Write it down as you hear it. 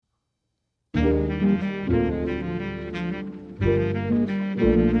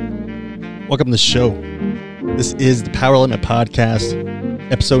Welcome to the show. This is the Power Element Podcast,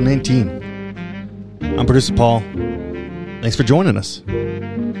 episode 19. I'm producer Paul. Thanks for joining us.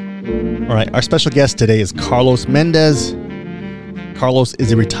 All right, our special guest today is Carlos Mendez. Carlos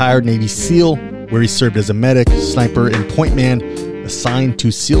is a retired Navy SEAL where he served as a medic, sniper, and point man assigned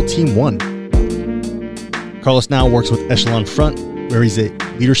to SEAL Team 1. Carlos now works with Echelon Front, where he's a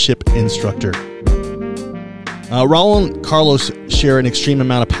leadership instructor. Raul and Carlos share an extreme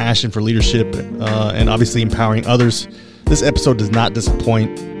amount of passion for leadership and obviously empowering others. This episode does not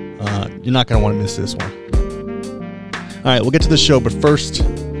disappoint. You're not going to want to miss this one. All right, we'll get to the show, but first,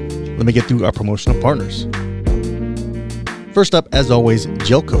 let me get through our promotional partners. First up, as always,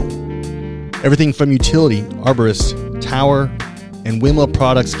 Gelco. Everything from utility, arborist, tower, and windmill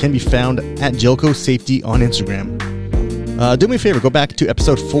products can be found at Gelco Safety on Instagram. Do me a favor, go back to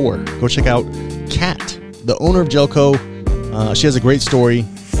episode 4. Go check out Kat, the owner of Gelco. She has a great story.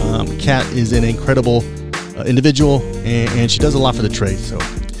 Kat is an incredible individual, and she does a lot for the trade. So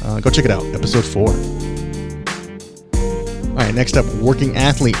go check it out, episode 4. All right, next up, Working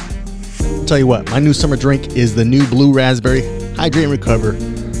Athlete. I'll tell you what, my new summer drink is the new Blue Raspberry Hydrate and Recover,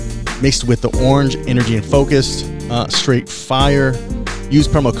 mixed with the Orange Energy and Focus. Straight fire. Use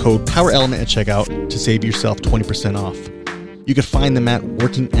promo code POWERELEMENT at checkout to save yourself 20% off. You can find them at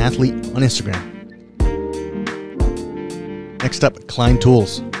Working Athlete on Instagram. Next up, Klein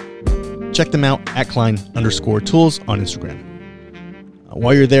Tools. Check them out at Klein_tools on Instagram.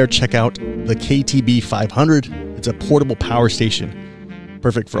 While you're there, check out the KTB 500. It's a portable power station.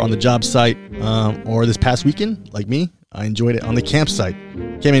 Perfect for on the job site or this past weekend, like me. I enjoyed it on the campsite.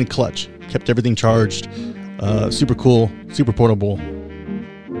 Came in clutch. Kept everything charged. Super cool. Super portable.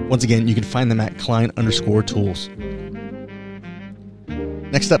 Once again, you can find them at Klein_tools.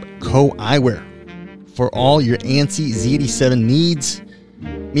 Next up, Co Eyewear. For all your ANSI Z87 needs.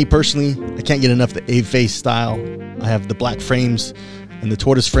 Me personally, I can't get enough of the A-face style. I have the black frames and the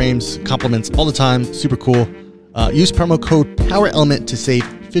tortoise frames. Compliments all the time. Super cool. Use promo code POWERELEMENT to save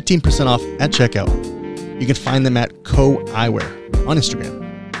 15% off at checkout. You can find them at Co Eyewear on Instagram.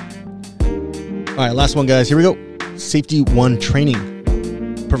 All right, last one, guys. Here we go. Safety One Training.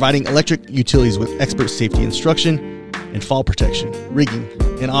 Providing electric utilities with expert safety instruction and fall protection, rigging,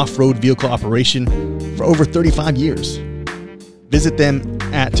 and off-road vehicle operation for over 35 years. Visit them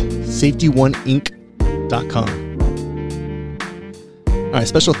at safety1inc.com. All right,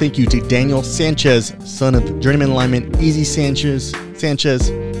 special thank you to Daniel Sanchez, son of journeyman lineman Easy Sanchez.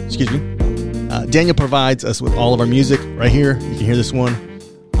 Daniel provides us with all of our music right here. You can hear this one.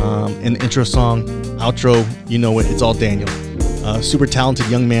 And the intro song, outro, you know it. It's all Daniel. Super talented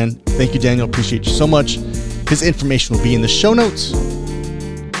young man. Thank you, Daniel. Appreciate you so much. His information will be in the show notes.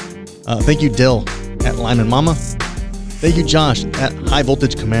 Thank you, Dill at Lyman Mama. Thank you, Josh at High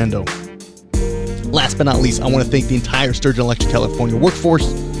Voltage Commando. Last but not least, I want to thank the entire Sturgeon Electric California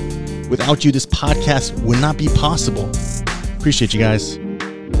workforce. Without you, this podcast would not be possible. Appreciate you guys.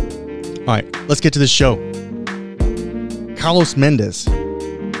 All right, let's get to the show. Carlos Mendez,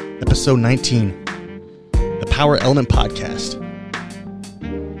 episode 19, the Power Element Podcast.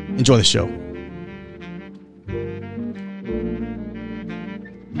 Enjoy the show.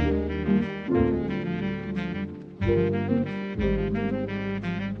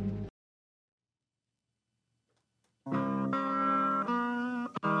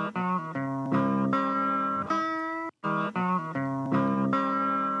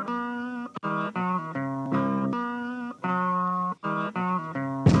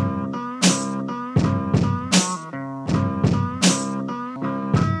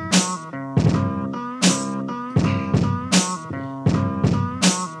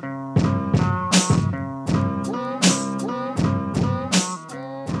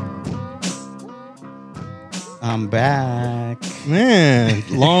 I'm back. Man,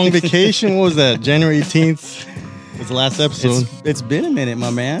 long vacation. What was that? January 18th was the last episode. It's been a minute, my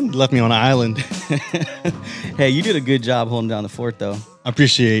man. You left me on an island. Hey, you did a good job holding down the fort, though. I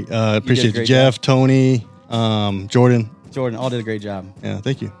appreciate you, Jeff, job. Tony, Jordan. Jordan, all did a great job. Yeah,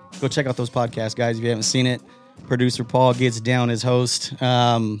 thank you. Go check out those podcasts, guys, if you haven't seen it. Producer Paul gets down as host.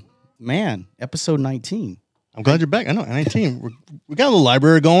 Man, episode 19. I'm glad you're back. I know, 19. We got a little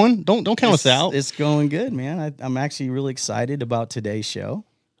library going. Don't count us out. It's going good, man. I'm actually really excited about today's show.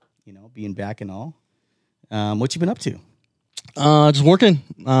 You know, being back and all. What you been up to? Just working.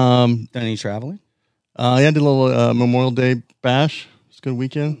 Done any traveling? Yeah, I did a little Memorial Day bash. It's a good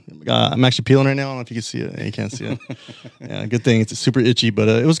weekend. I'm actually peeling right now. I don't know if you can see it. Yeah, you can't see it. Yeah, good thing. It's super itchy, but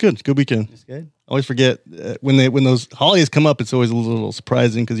it was good. Good weekend. It's good. I always forget when those holidays come up. It's always a little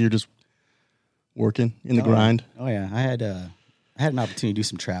surprising because you're just working in the grind. Oh yeah, I I had an opportunity to do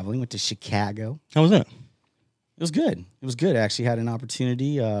some traveling. Went to Chicago. How was that? It was good. It was good. I actually had an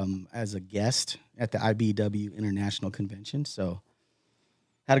opportunity as a guest at the IBW International Convention. So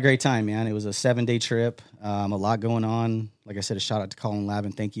had a great time, man. It was a 7-day trip. A lot going on. Like I said, a shout out to Colin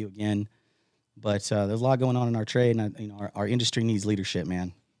Lavin. Thank you again. But there's a lot going on in our trade, and our industry needs leadership,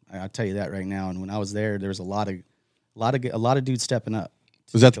 man. I'll tell you that right now. And when I was there was a lot of dudes stepping up.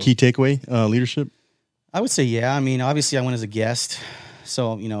 Was that the key takeaway? Leadership? I would say, yeah. I mean, obviously, I went as a guest,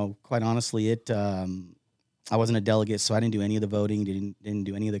 so quite honestly, I wasn't a delegate, so I didn't do any of the voting, didn't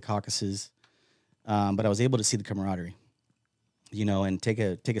do any of the caucuses, but I was able to see the camaraderie, and take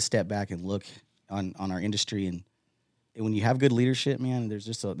a step back and look on our industry. And when you have good leadership, man, there's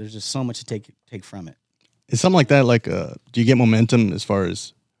just so much to take from it. Is something like that do you get momentum as far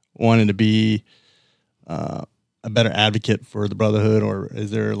as wanting to be a better advocate for the brotherhood, or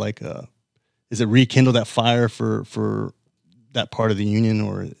is there is it rekindle that fire for that part of the union,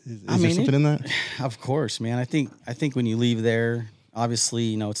 or is there something in that? Of course, man. I think when you leave there,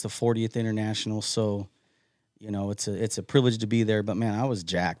 obviously, it's the 40th International, so it's a privilege to be there. But man, I was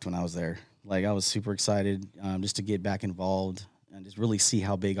jacked when I was there. Like, I was super excited just to get back involved and just really see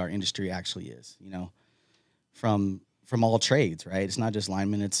how big our industry actually is. From all trades, right? It's not just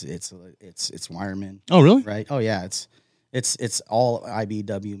linemen. It's wiremen. Oh, really? Right? Oh, yeah. It's all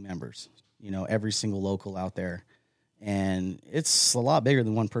IBW members. Every single local out there, and it's a lot bigger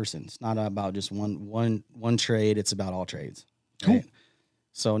than one person. It's not about just one trade. It's about all trades. Right? Cool.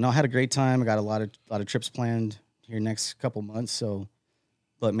 So no, I had a great time. I got a lot of trips planned here next couple months. So,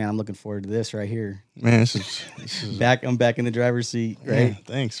 but man, I'm looking forward to this right here. Man, this is back. I'm back in the driver's seat. Right. Yeah,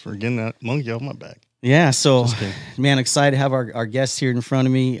 thanks for getting that monkey off my back. Yeah. So, man, excited to have our guests here in front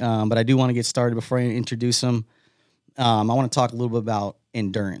of me. But I do want to get started before I introduce them. I want to talk a little bit about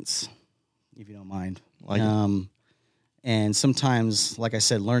endurance, if you don't mind. And sometimes, like I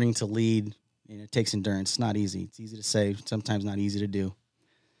said, learning to lead, it takes endurance. It's not easy. It's easy to say, sometimes not easy to do.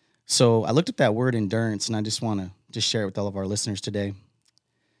 So I looked up that word endurance, and I just want to just share it with all of our listeners today.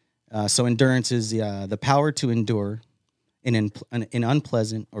 So endurance is the power to endure an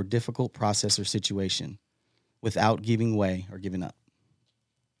unpleasant or difficult process or situation without giving way or giving up.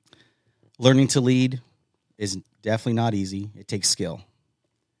 Learning to lead is definitely not easy. It takes skill.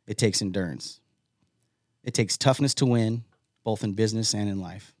 It takes endurance. It takes toughness to win, both in business and in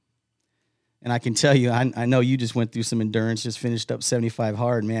life. And I can tell you, I know you just went through some endurance, just finished up 75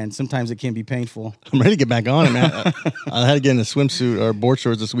 hard, man. Sometimes it can be painful. I'm ready to get back on it, man. I had to get in a swimsuit or board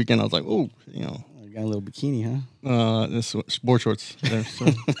shorts this weekend. I was like, oh, You got a little bikini, huh? This board shorts there, so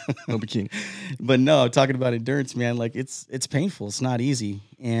no bikini. But no, talking about endurance, man, like it's painful. It's not easy.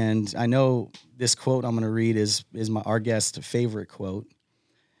 And I know this quote I'm going to read is our guest's favorite quote.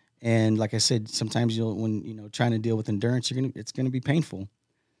 And like I said, sometimes when trying to deal with endurance, it's gonna be painful,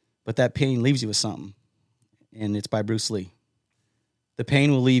 but that pain leaves you with something, and it's by Bruce Lee. The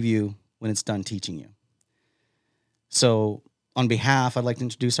pain will leave you when it's done teaching you. So, I'd like to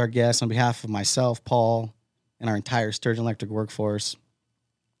introduce our guests on behalf of myself, Paul, and our entire Sturgeon Electric workforce.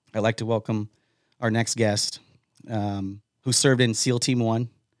 I'd like to welcome our next guest, who served in SEAL Team 1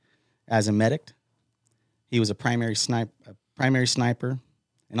 as a medic. He was a primary sniper.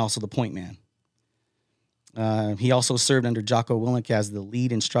 And also the point man. He also served under Jocko Willink as the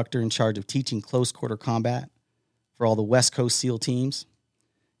lead instructor in charge of teaching close quarter combat for all the West Coast SEAL teams.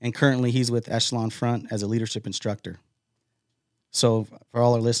 And currently he's with Echelon Front as a leadership instructor. So for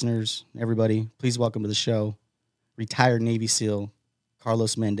all our listeners, everybody, please welcome to the show, retired Navy SEAL,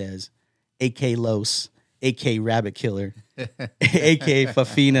 Carlos Mendez, A.K. Los, A.K. Rabbit Killer, A.K.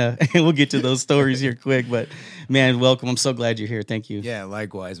 Fafina. And we'll get to those stories here quick. But, man, welcome. I'm so glad you're here. Thank you. Yeah,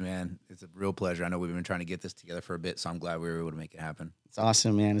 likewise, man. It's a real pleasure. I know we've been trying to get this together for a bit, so I'm glad we were able to make it happen. It's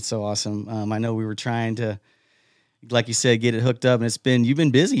awesome, man. It's so awesome. I know we were trying to, like you said, get it hooked up. And you've been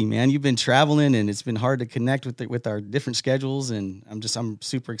busy, man. You've been traveling, and it's been hard to connect with our different schedules. And I'm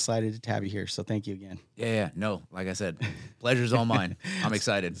super excited to have you here. So thank you again. Yeah. No, like I said, pleasure's all mine. I'm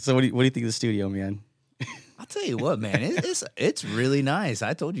excited. So what do you think of the studio, man? I'll tell you what, man, it's really nice.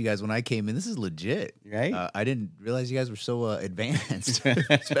 I told you guys when I came in, this is legit. Right? I didn't realize you guys were so advanced,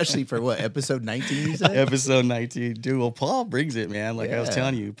 especially for episode 19, you said? Episode 19. Dude, well, Paul brings it, man. Like I was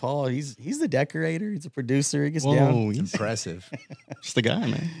telling you, Paul, he's the decorator. He's a producer. He gets down. He's impressive. Just the guy,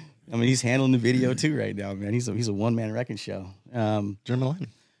 man. I mean, he's handling the video too right now, man. He's a one-man wrecking show. German line.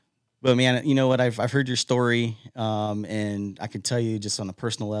 But, man, you know what? I've heard your story, and I can tell you just on a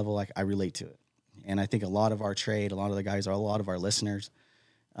personal level, I relate to it. And I think a lot of our trade, a lot of the guys, a lot of our listeners,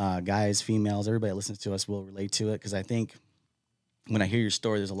 guys, females, everybody that listens to us will relate to it. Because I think when I hear your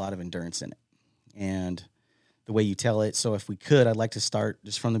story, there's a lot of endurance in it. And the way you tell it. So if we could, I'd like to start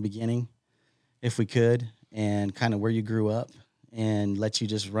just from the beginning, if we could, and kind of where you grew up, and let you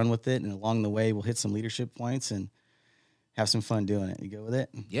just run with it. And along the way, we'll hit some leadership points and have some fun doing it. You go with it?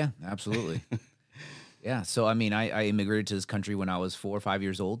 Yeah, absolutely. Yeah. So, I mean, I immigrated to this country when I was 4 or 5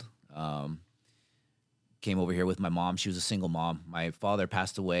 years old. Came over here with my mom. She was a single mom. My father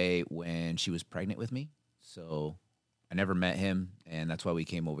passed away when she was pregnant with me. So I never met him. And that's why we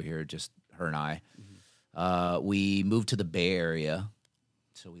came over here, just her and I. We moved to the Bay Area.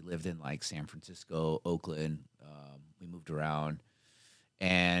 So we lived in like San Francisco, Oakland. We moved around.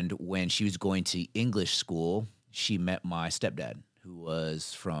 And when she was going to English school, she met my stepdad, who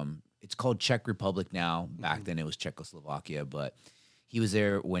was from, it's called Czech Republic now. Back then it was Czechoslovakia, but he was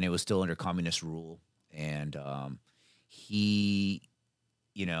there when it was still under communist rule. And he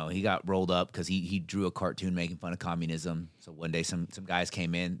got rolled up because he drew a cartoon making fun of communism. So one day some guys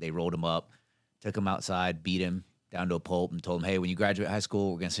came in, they rolled him up, took him outside, beat him down to a pulp, and told him, hey, when you graduate high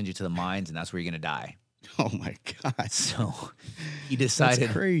school, we're going to send you to the mines, and that's where you're going to die. Oh, my God. So he decided.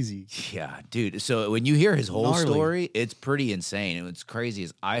 That's crazy. Yeah, dude. So when you hear his whole Gnarly. story, it's pretty insane. And what's crazy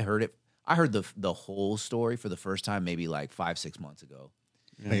is I heard the whole story for the first time maybe like 5-6 months ago.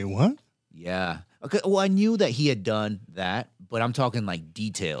 Wait, what? Yeah. Okay. Well, I knew that he had done that, but I'm talking like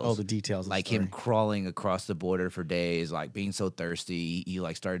details. Oh, the details. Like him crawling across the border for days, like being so thirsty. He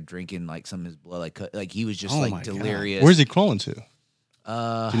like started drinking like some of his blood, like he was just Oh my like God. delirious. Where's he crawling to? Do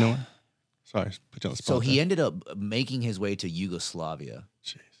Uh, you know where? Sorry, put you on the spot. so he there. ended up making his way to Yugoslavia,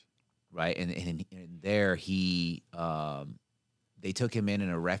 Jeez. right? And there he, they took him in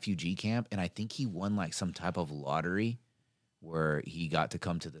a refugee camp, and I think he won like some type of lottery where he got to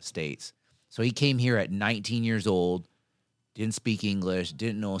come to the States. So he came here at 19 years old, didn't speak English,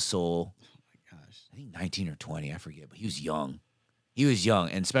 didn't know a soul. Oh, my gosh. I think 19 or 20, I forget, but he was young. He was young,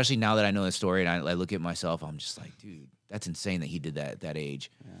 and especially now that I know the story and I look at myself, I'm just like, dude, that's insane that he did that at that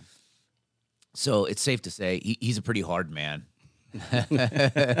age. Yeah. So it's safe to say he's a pretty hard man.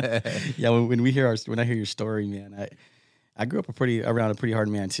 Yeah, when I hear your story, man, I grew up around a pretty hard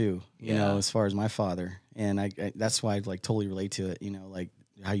man too. You know, as far as my father, and I that's why I like totally relate to it. You know, like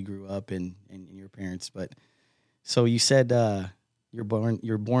how you grew up and your parents. But so you said you're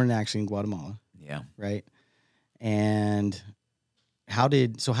born actually in Guatemala, Yeah. right? And how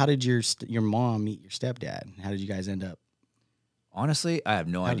did your mom meet your stepdad? How did you guys end up? Honestly, I have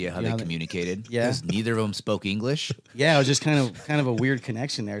no idea how they they- communicated. Yeah. Because neither of them spoke English. Yeah, it was just kind of a weird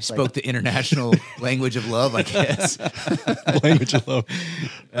connection there. It's Spoke the international language of love, I guess. Language of love.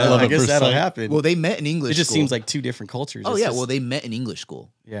 I at guess first that'll sight. happen. Well, they met in English it just school. seems like two different cultures. Oh, It's yeah. just- Well, they met in English school.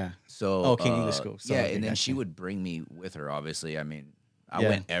 yeah. So, Oh, okay, English school. Sorry, yeah, okay, and then gotcha. she would bring me with her, obviously. I mean, I Yeah.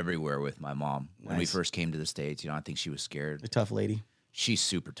 went everywhere with my mom. When we Nice. first came to the States, I think she was scared. A tough lady. She's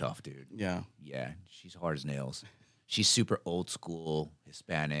super tough, dude. Yeah. Yeah, she's hard as nails. She's super old school,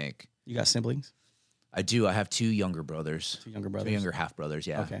 Hispanic. You got siblings? I do. I have 2 younger brothers. 2 younger brothers? 2 younger half brothers,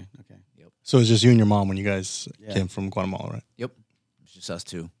 yeah. Okay. So it's just you and your mom when you guys Yeah. came from Guatemala, right? Yep. It's just us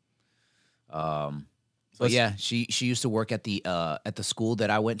 2. So But it's- yeah, she used to work at the school that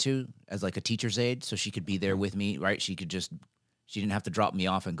I went to as like a teacher's aide, so she could be there with me, right? She didn't have to drop me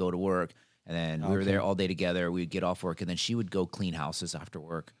off and go to work. And then we were Okay. there all day together. We'd get off work, and then she would go clean houses after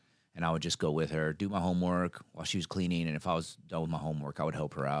work, and I would just go with her, do my homework while she was cleaning, and if I was done with my homework, I would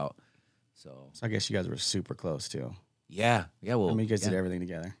help her out. So So I guess you guys were super close too. yeah. Well, I mean, you guys did yeah, everything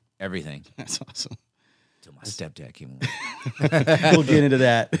together. everything That's awesome. until my stepdad came along. We'll get into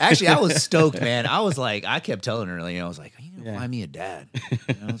that. Actually, I was stoked, man. I was like, I kept telling her, I was like, you know, Yeah. find me a dad.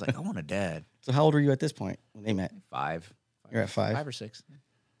 I was like, I want a dad. So how old were you at this point when they met? 5. You're at 5? 5 or 6.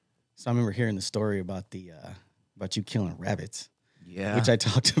 So I remember hearing the story about about you killing rabbits, Yeah. which I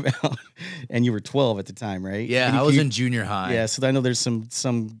talked about, and you were 12 at the time, right? Yeah, Can you- I was can you- in junior high. Yeah, so I know there's some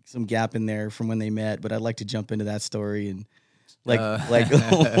gap in there from when they met, but I'd like to jump into that story and like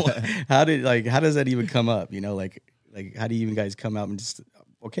how does that even come up? You know, like how do you even guys come out and just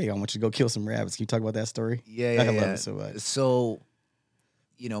okay, I want you to go kill some rabbits? Can you talk about that story? Yeah, I love it so much. So,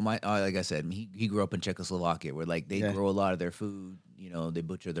 my like I said, he grew up in Czechoslovakia, where like they Yeah. grow a lot of their food. They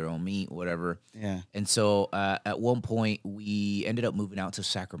butcher their own meat, whatever. Yeah, And so, at one point, we ended up moving out to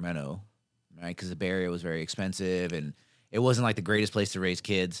Sacramento, right? Because the Bay Area was very expensive, and it wasn't like the greatest place to raise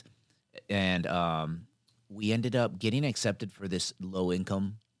kids. And we ended up getting accepted for this low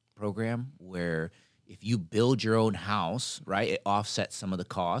income program where if you build your own house, right, it offsets some of the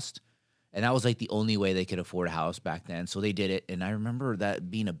cost. And that was like the only way they could afford a house back then. So they did it. And I remember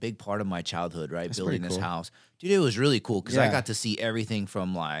that being a big part of my childhood, right? That's Building pretty this cool. house. Dude, it was really cool because I Yeah. got to see everything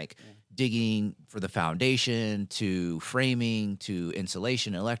from like digging for the foundation to framing to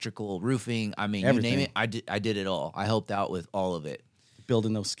insulation, electrical, roofing. I mean, Everything. you name it. I did it all. I helped out with all of it.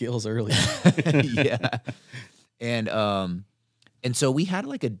 Building those skills early. Yeah. And so we had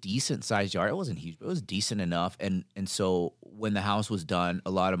like a decent sized yard. It wasn't huge, but it was decent enough. And so when the house was done,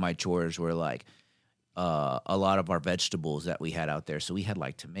 a lot of my chores were like a lot of our vegetables that we had out there. So we had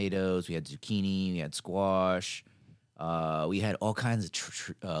like tomatoes, we had zucchini, we had squash, we had all kinds of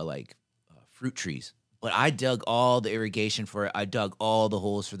fruit trees. But I dug all the irrigation for it. I dug all the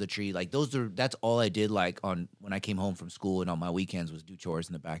holes for the tree. Like that's all I did. Like when I came home from school and on my weekends was do chores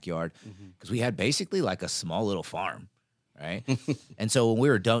in the backyard because we had basically like a small little farm. Right. And so when we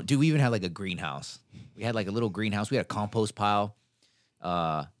were done, we even had like a greenhouse. We had like a little greenhouse. We had a compost pile.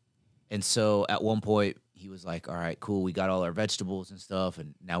 And so at one point he was like, all right, cool. We got all our vegetables and stuff.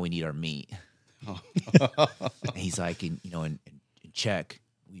 And now we need our meat. And he's like, in Czech,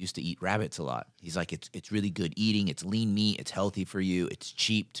 we used to eat rabbits a lot. He's like, it's really good eating. It's lean meat. It's healthy for you. It's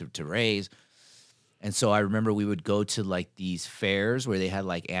cheap to raise. And so I remember we would go to like these fairs where they had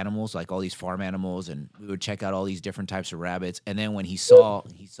like animals, like all these farm animals, and we would check out all these different types of rabbits. And then when he saw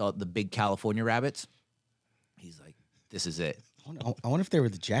the big California rabbits, he's like, "This is it." I wonder if they were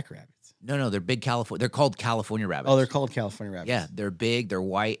the jackrabbits. No, they're big California. They're called California rabbits. Oh, they're called California rabbits. Yeah, they're big. They're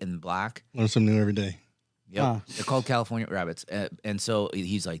white and black. Learn something new every day. Yep, they're called California rabbits. And so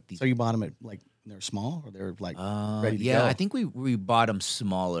he's like, so you bought them at like they're small or they're like ready to go? Yeah, I think we bought them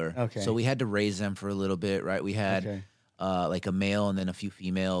smaller. Okay. So we had to raise them for a little bit, right? We had like a male and then a few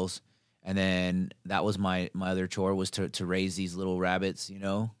females. And then that was my other chore was to raise these little rabbits,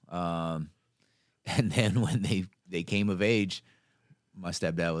 And then when they came of age, my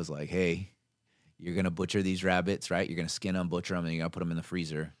stepdad was like, hey, you're going to butcher these rabbits, right? You're going to skin them, butcher them, and you're going to put them in the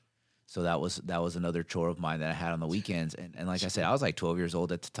freezer. So that was another chore of mine that I had on the weekends. And like I said, I was like 12 years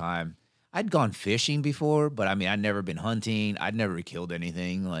old at the time. I'd gone fishing before, but I mean, I'd never been hunting. I'd never killed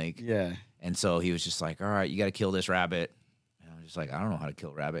anything. And so he was just like, all right, you got to kill this rabbit. And I was just like, I don't know how to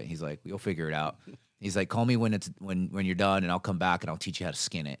kill a rabbit. He's like, you'll figure it out. He's like, call me when you're done and I'll come back and I'll teach you how to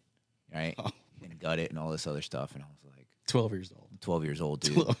skin it. Right. And gut it and all this other stuff. And I was like, 12 years old. 12 years old,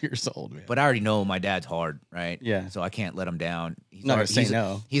 dude. 12 years old, man. But I already know my dad's hard, right? Yeah. So I can't let him down. He's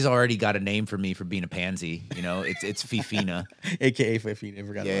no. He's already got a name for me for being a pansy. It's Fifina. AKA Fifina.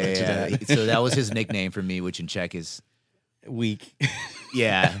 Forgot about that. So that was his nickname for me, which in Czech is weak.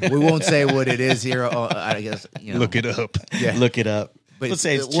 Yeah. We won't say what it is here. I guess, Look it up. Yeah. Look it up. But we'll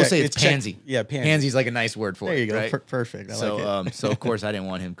say it's pansy. Yeah, pansy. Pansy's like a nice word for it. There you go. Right? Perfect. I so, like it. So of course I didn't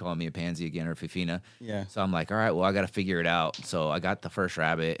want him calling me a pansy again or Fifina. Yeah. So I'm like, all right, well, I got to figure it out. So I got the first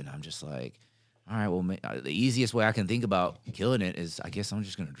rabbit, and I'm just like, all right, well, the easiest way I can think about killing it is, I guess I'm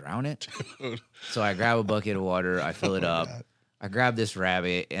just gonna drown it. So I grab a bucket of water, I fill it up, God. I grab this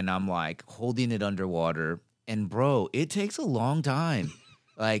rabbit, and I'm like holding it underwater. And bro, it takes a long time.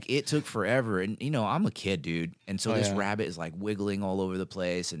 Like, it took forever. And, I'm a kid, dude. And so this rabbit is, like, wiggling all over the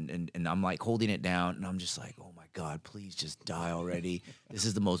place. And I'm, like, holding it down. And I'm just like, oh, my God, please just die already. This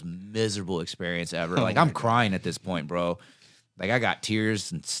is the most miserable experience ever. Like, I'm crying at this point, bro. Like, I got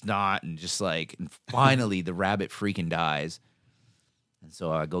tears and snot and just, like, and finally the rabbit freaking dies. And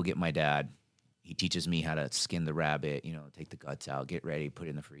so I go get my dad. He teaches me how to skin the rabbit, take the guts out, get ready, put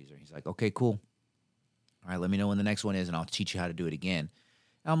it in the freezer. He's like, okay, cool. All right, let me know when the next one is, and I'll teach you how to do it again.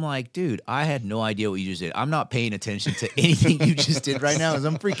 I'm like, dude, I had no idea what you just did. I'm not paying attention to anything you just did right now because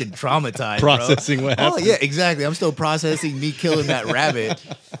I'm freaking traumatized, Processing what happened. Oh, yeah, exactly. I'm still processing me killing that rabbit.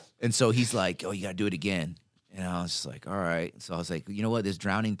 And so he's like, oh, you got to do it again. And I was just like, all right. So I was like, you know what? This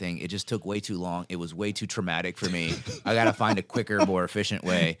drowning thing, it just took way too long. It was way too traumatic for me. I got to find a quicker, more efficient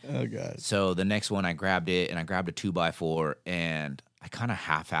way. Oh, God. So the next one, I grabbed it, and I grabbed a 2x4, and I kind of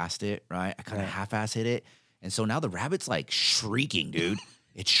half-assed it, right? I kind of half-assed hit it. And so now the rabbit's like shrieking, dude.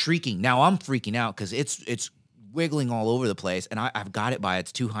 It's shrieking. Now I'm freaking out because it's wiggling all over the place, and I've got it by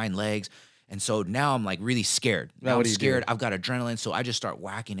its two hind legs. And so now I'm like really scared. Now I'm scared. I've got adrenaline, so I just start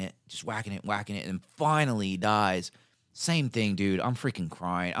whacking it, and finally he dies. Same thing, dude. I'm freaking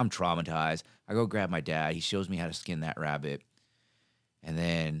crying. I'm traumatized. I go grab my dad. He shows me how to skin that rabbit. And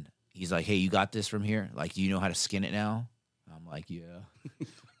then he's like, hey, you got this from here? Like, do you know how to skin it now? I'm like, yeah.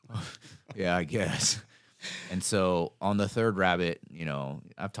 Yeah, I guess. And so on the third rabbit,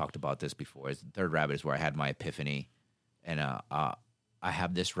 I've talked about this before. The third rabbit is where I had my epiphany. And I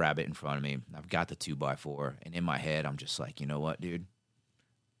have this rabbit in front of me. I've got the 2x4. And in my head, I'm just like, you know what, dude?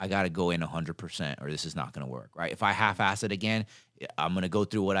 I got to go in 100% or this is not going to work, right? If I half-ass it again, I'm going to go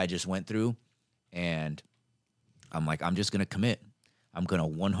through what I just went through. And I'm like, I'm just going to commit. I'm going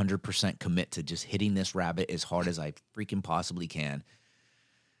to 100% commit to just hitting this rabbit as hard as I freaking possibly can.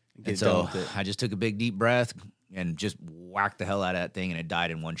 And so I just took a big deep breath and just whacked the hell out of that thing, and it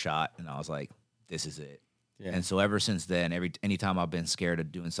died in one shot. And I was like, this is it. Yeah. And so ever since then, anytime I've been scared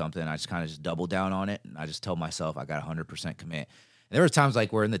of doing something, I just kind of just double down on it. And I just tell myself I got 100% commit. And there were times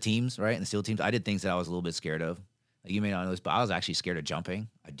like we're in the teams, right? In the SEAL teams, I did things that I was a little bit scared of. Like, you may not know this, but I was actually scared of jumping.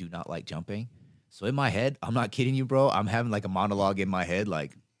 I do not like jumping. So in my head, I'm not kidding you, bro. I'm having like a monologue in my head,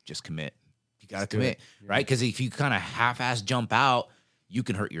 like, just commit. You got to commit, right? Because if you kind of half-ass jump out, you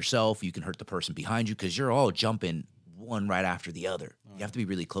can hurt yourself. You can hurt the person behind you because you're all jumping one right after the other. You have to be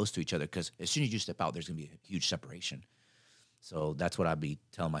really close to each other because as soon as you step out, there's going to be a huge separation. So that's what I'd be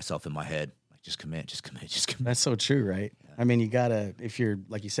telling myself in my head. Like, just commit, just commit, just commit. That's so true, right? Yeah. I mean, you got to, if you're,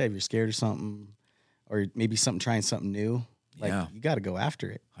 like you said, if you're scared of something or maybe trying something new, like you got to go after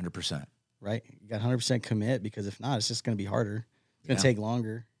it. 100%. Right? You got 100% commit because if not, it's just going to be harder. It's going to take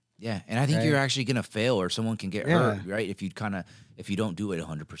longer. Yeah, and I think you're actually going to fail or someone can get hurt, right? If you don't do it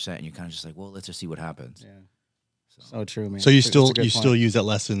 100% and you're kind of just like, well, let's just see what happens. Yeah. So true, man. So you still use that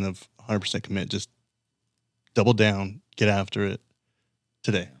lesson of 100% commit, just double down, get after it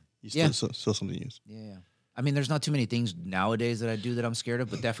today. Still something to use. Yeah. I mean, there's not too many things nowadays that I do that I'm scared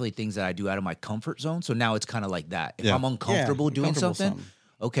of, but definitely things that I do out of my comfort zone. So now it's kind of like that. If I'm uncomfortable doing something,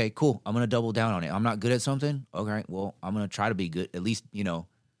 okay, cool. I'm going to double down on it. I'm not good at something. Okay, well, I'm going to try to be good, at least,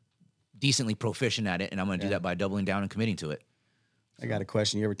 decently proficient at it, and I'm going to do that by doubling down and committing to it. I got a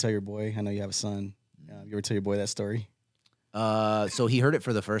question. You ever tell your boy? I know you have a son. You ever tell your boy that story? So he heard it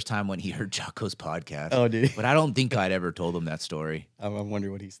for the first time when he heard Jocko's podcast. Oh, did he? But I don't think I'd ever told him that story. I'm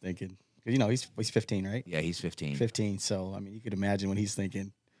wondering what he's thinking. Because, he's 15, right? Yeah, he's 15. 15. So, I mean, you could imagine what he's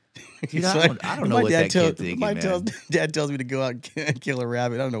thinking. Dude, I don't know what that kid's thinking, man. Dad tells me to go out and kill a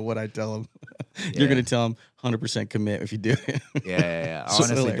rabbit. I don't know what I tell him. You're going to tell him 100% commit if you do it. Yeah. I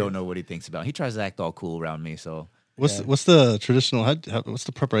honestly don't know what he thinks about it. He tries to act all cool around me, so... What's the traditional? What's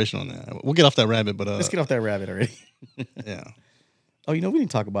the preparation on that? We'll get off that rabbit, but let's get off that rabbit already. Yeah. Oh, we didn't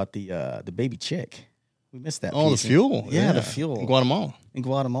talk about the baby chick. We missed that. Oh, piece. The fuel. Yeah, the fuel in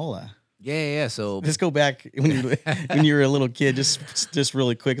Guatemala. Yeah. So let's go back when you were a little kid. Just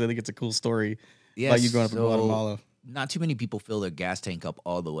really quick. I think it's a cool story about you growing up in Guatemala. Not too many people fill their gas tank up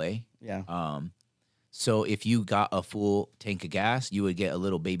all the way. Yeah. So if you got a full tank of gas, you would get a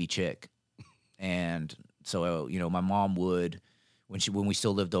little baby chick, and so, my mom would, when we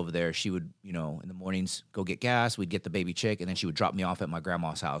still lived over there, she would, in the mornings go get gas. We'd get the baby chick, and then she would drop me off at my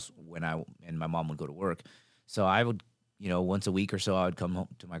grandma's house and my mom would go to work. So I would, once a week or so, I would come home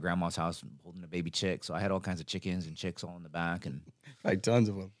to my grandma's house holding a baby chick. So I had all kinds of chickens and chicks all in the back, and tons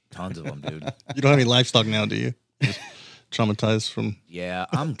of them. Tons of them, dude. You don't have any livestock now, do you? Just traumatized from. Yeah,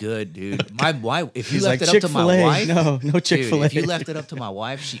 I'm good, dude. My wife, if you left it up to my wife, no Chick-fil-A. Dude, if you left it up to my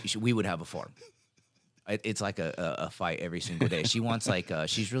wife, we would have a farm. It's like a fight every single day. She wants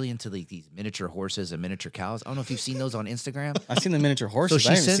she's really into these miniature horses and miniature cows. I don't know if you've seen those on Instagram. I've seen the miniature horses.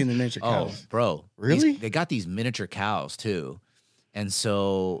 I haven't seen the miniature cows. Oh, bro, really? They got these miniature cows too, and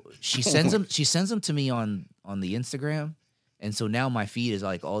so she sends them. She sends them to me on the Instagram, and so now my feed is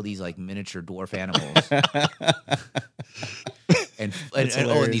like all these like miniature dwarf animals. And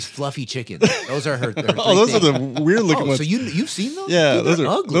these fluffy chickens. Those are her. Those are the weird looking ones. So you've seen those? Yeah, Dude, those are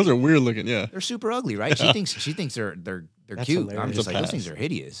ugly. Those are weird looking. Yeah, they're super ugly, right? Yeah. She thinks they're That's cute. Hilarious. I'm just like those things are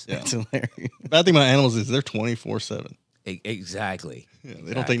hideous. Yeah. That's hilarious. Bad thing about animals is they're 24/7. Exactly. Yeah,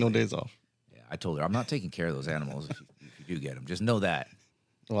 they don't take no days off. Yeah, I told her I'm not taking care of those animals. If you do get them, just know that.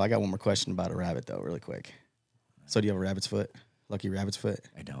 Well, I got one more question about a rabbit though, really quick. So do you have a rabbit's foot? Lucky rabbit's foot?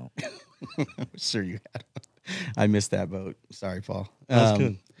 I don't. I'm sure you had one. I missed that boat. Sorry, Paul. That's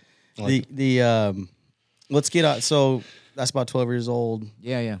good. Let's get out. So that's about 12 years old.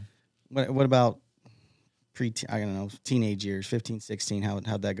 Yeah. What about teenage years, 15, 16?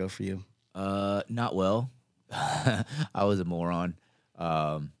 How'd that go for you? Not well. I was a moron.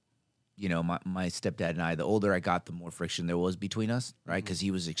 My stepdad and I, the older I got, the more friction there was between us, right? Because he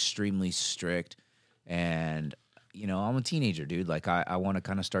was extremely strict, and I'm a teenager, dude. Like, I want to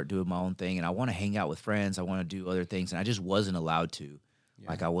kind of start doing my own thing, and I want to hang out with friends. I want to do other things, and I just wasn't allowed to. Yeah.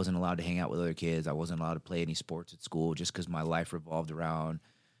 Like, I wasn't allowed to hang out with other kids. I wasn't allowed to play any sports at school just because my life revolved around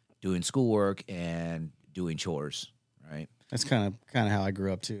doing schoolwork and doing chores, right? That's kind of how I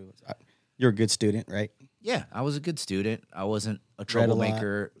grew up, too. You're a good student, right? Yeah, I was a good student. I wasn't a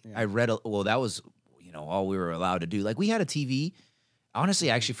troublemaker. Yeah. I read that was, all we were allowed to do. Like, we had a TV. Honestly,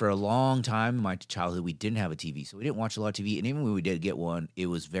 actually, for a long time in my childhood, we didn't have a TV, so we didn't watch a lot of TV. And even when we did get one, it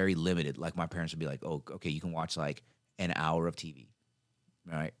was very limited. Like, my parents would be like, "Oh, okay, you can watch like an hour of TV,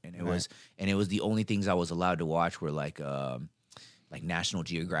 right?" And it was the only things I was allowed to watch were like National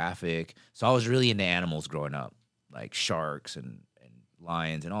Geographic. So I was really into animals growing up, like sharks and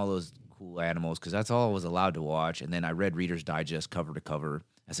lions and all those cool animals because that's all I was allowed to watch. And then I read Reader's Digest cover to cover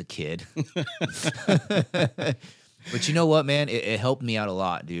as a kid. But you know what, man? It helped me out a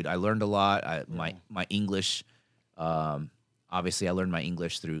lot, dude. I learned a lot. My English, obviously, I learned my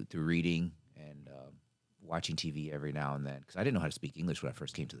English through reading and watching TV every now and then because I didn't know how to speak English when I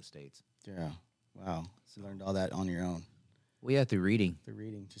first came to the States. Yeah. Wow. So you learned all that on your own. Well, yeah, through reading. Through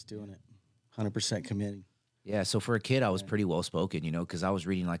reading, just doing it. 100% committing. Yeah, so for a kid, I was pretty well spoken, you know, because I was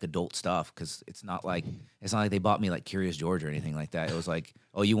reading like adult stuff. Because it's not like they bought me like Curious George or anything like that. It was like,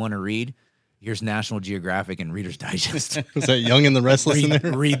 oh, you want to read? Here's National Geographic and Reader's Digest. Was that Young and the Restless in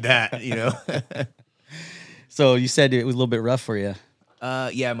there? Read that, you know. So you said it was a little bit rough for you.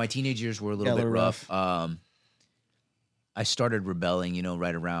 Yeah, my teenage years were a little bit rough. I started rebelling, you know,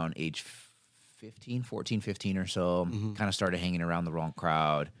 right around age 14, 15 or so. Kind of started hanging around the wrong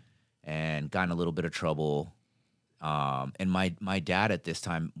crowd and got in a little bit of trouble. And my dad at this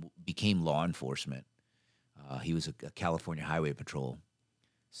time became law enforcement. He was a California Highway Patrol.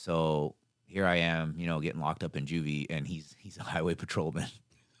 So here I am, you know, getting locked up in juvie, and he's a highway patrolman.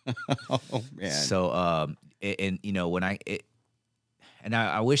 Oh man! So and you know when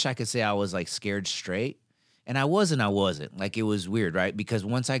I wish I could say I was like scared straight, and I wasn't. Like it was weird, right? Because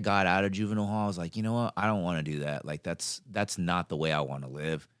once I got out of juvenile hall, I was like, you know what? I don't want to do that. Like that's not the way I want to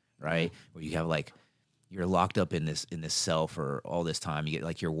live, right? Where you have like you're locked up in this cell for all this time. You get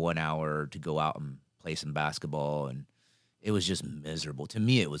like your 1 hour to go out and play some basketball, and it was just miserable. To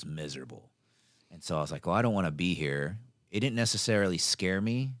me, it was miserable. And so I was like, well, I don't want to be here. It didn't necessarily scare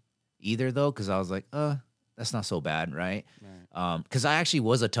me either, though, because I was like, that's not so bad, right? Because I actually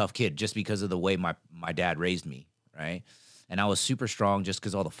was a tough kid just because of the way my dad raised me, right? And I was super strong just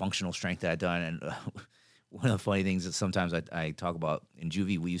because all the functional strength that I'd done. And one of the funny things that sometimes I talk about in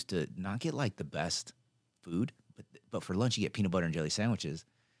juvie, we used to not get, like, the best food, but for lunch you get peanut butter and jelly sandwiches.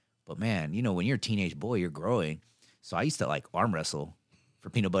 But, man, you know, when you're a teenage boy, you're growing. So I used to, like, arm wrestle for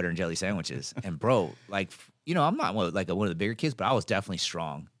peanut butter and jelly sandwiches. And bro, like, you know, I'm not one of the bigger kids, but I was definitely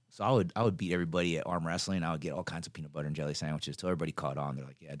strong. So I would beat everybody at arm wrestling. I would get all kinds of peanut butter and jelly sandwiches till everybody caught on. They're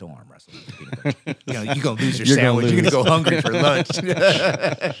like, yeah, don't arm wrestle with peanut butter. You know, you're going to lose your sandwich. You're going to go hungry for lunch.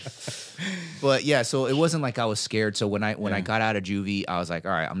 But yeah, so it wasn't like I was scared. So when I got out of juvie, I was like,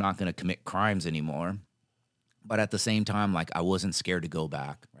 all right, I'm not going to commit crimes anymore. But at the same time, like, I wasn't scared to go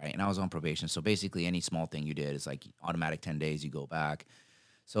back, right? And I was on probation. So basically any small thing you did is like automatic 10 days, you go back.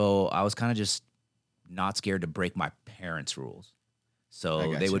 So I was kind of just not scared to break my parents' rules.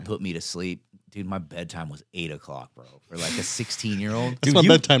 So they would put me to sleep. Dude, my bedtime was 8 o'clock, bro. For like a 16-year-old. That's my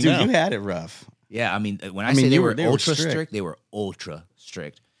bedtime now. You had it rough. Yeah, I mean, when I say they were ultra strict, they were ultra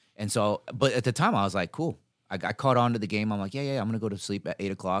strict. And so, but at the time I was like, cool. I caught on to the game. I'm like, yeah, I'm going to go to sleep at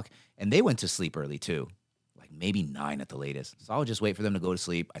 8 o'clock. And they went to sleep early too. Like maybe 9 at the latest. So I would just wait for them to go to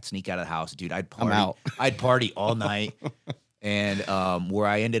sleep. I'd sneak out of the house. Dude, I'd party. I'm out. I'd party all night. And where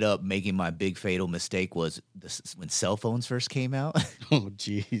I ended up making my big fatal mistake was when cell phones first came out. Oh,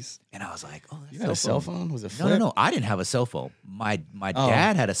 jeez. And I was like, oh, that's you had a cell phone? Was it flip? No. I didn't have a cell phone. My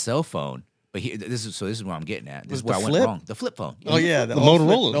dad had a cell phone. But this is where I'm getting at. This is where I went wrong. The flip phone. Oh, yeah. The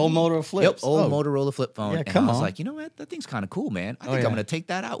Motorola. The old Motorola flip. Yep, Motorola flip phone. Yeah, and I was like, you know what? That thing's kind of cool, man. I think I'm going to take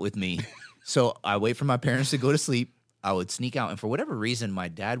that out with me. So I wait for my parents to go to sleep. I would sneak out. And for whatever reason, my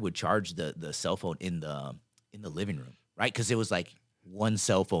dad would charge the cell phone in the living room, right? Because it was like one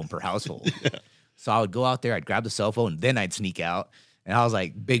cell phone per household. Yeah. So I would go out there, I'd grab the cell phone, then I'd sneak out. And I was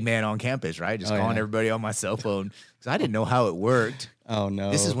like big man on campus, right? Just calling everybody on my cell phone because I didn't know how it worked. Oh,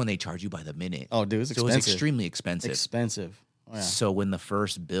 no. This is when they charge you by the minute. Oh, dude, it's expensive. So it was extremely expensive. Expensive. Oh, yeah. So when the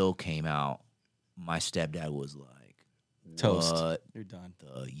first bill came out, my stepdad was like, toast. What? You're done.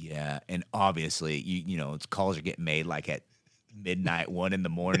 Yeah. And obviously, you know, calls are getting made like at midnight, 1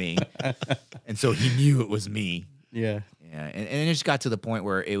 a.m. And so he knew it was me. Yeah. Yeah. And it just got to the point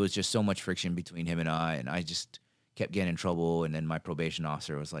where it was just so much friction between him and I just kept getting in trouble. And then my probation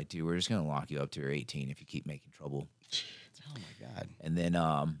officer was like, dude, we're just going to lock you up till you're 18 if you keep making trouble. Oh, my God. And then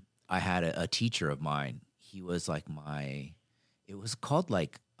I had a teacher of mine. He was like it was called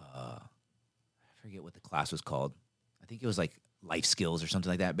like, I forget what the class was called. I think it was like life skills or something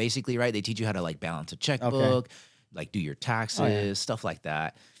like that. Basically, right, they teach you how to like balance a checkbook, like do your taxes, stuff like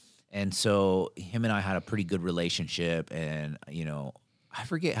that. And so him and I had a pretty good relationship. And, you know, I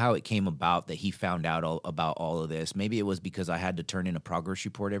forget how it came about that he found out about all of this. Maybe it was because I had to turn in a progress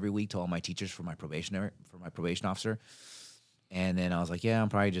report every week to all my teachers for my probation officer. And then I was like, yeah, I'm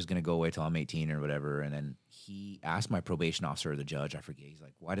probably just going to go away till I'm 18 or whatever. And then he asked my probation officer or the judge, I forget, he's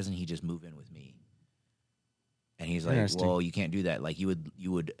like, why doesn't he just move in with me? And he's like, well, you can't do that. Like you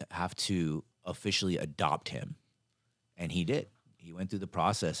would have to officially adopt him. And he did. he went through the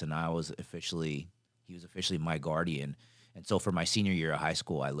process, and he was officially my guardian. And so for my senior year of high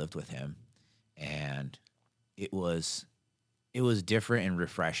school, I lived with him, and it was different and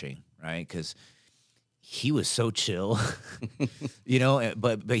refreshing, right? Because he was so chill, you know.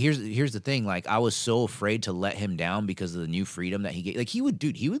 But here's the thing: like, I was so afraid to let him down because of the new freedom that he gave. Like, he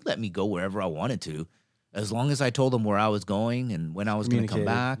would let me go wherever I wanted to, as long as I told him where I was going and when I was going to come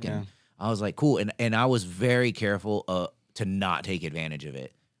back. And I was like, cool. And I was very careful to not take advantage of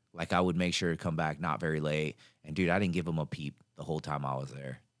it. Like, I would make sure to come back not very late. And dude, I didn't give him a peep the whole time I was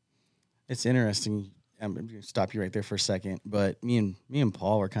there. It's interesting. I'm going to stop you right there for a second. But me and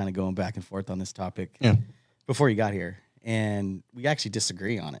Paul were kind of going back and forth on this topic before you got here. And we actually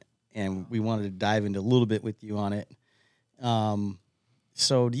disagree on it. And we wanted to dive into a little bit with you on it.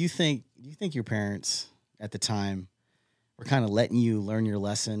 So do you think your parents at the time were kind of letting you learn your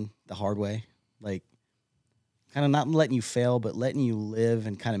lesson the hard way? Like, kind of not letting you fail, but letting you live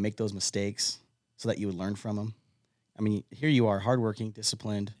and kind of make those mistakes so that you would learn from them? I mean, here you are, hardworking,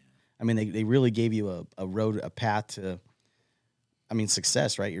 disciplined. I mean, they really gave you a path to, I mean,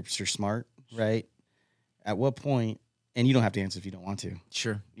 success, right? You're smart, right? At what point, and you don't have to answer if you don't want to.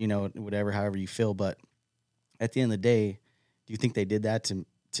 Sure. You know, whatever, however you feel. But at the end of the day, do you think they did that to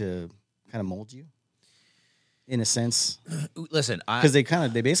kind of mold you? In a sense? Listen, because they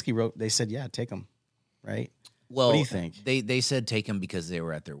basically said, yeah, take them, right? Well, what do you think? They said take them because they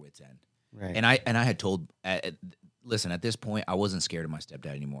were at their wits' end. Right. And I had told, listen, at this point, I wasn't scared of my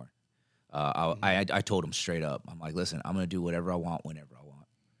stepdad anymore. I told him straight up, I'm like, listen, I'm going to do whatever I want whenever I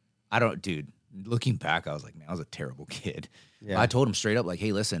want. Dude, looking back, I was like, man, I was a terrible kid. Yeah. I told him straight up, like,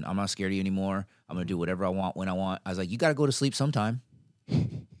 hey, listen, I'm not scared of you anymore. I'm going to do whatever I want when I want. I was like, you got to go to sleep sometime.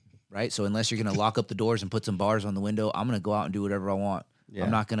 Right? So unless you're going to lock up the doors and put some bars on the window, I'm going to go out and do whatever I want. Yeah.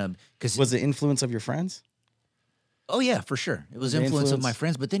 I'm not going to. Because was the influence of your friends? Oh, yeah, for sure. It was influence of my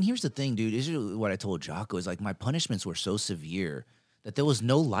friends. But then here's the thing, dude. This is what I told Jocko, is like, my punishments were so severe that there was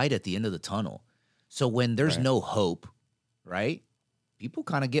no light at the end of the tunnel. So when there's no hope, right, people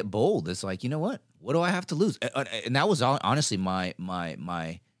kind of get bold. It's like, you know what? What do I have to lose? And that was honestly my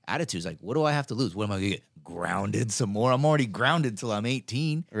attitude. Is like, what do I have to lose? What am I going to get? Grounded some more? I'm already grounded till I'm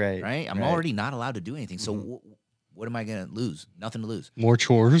 18. Right? I'm already not allowed to do anything. So what am I going to lose? Nothing to lose. More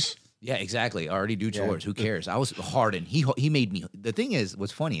chores. Yeah, exactly. I already do chores. Who cares? I was hardened. He made me. The thing is,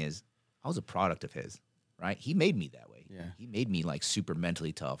 what's funny is I was a product of his, right? He made me that way. Yeah. He made me like super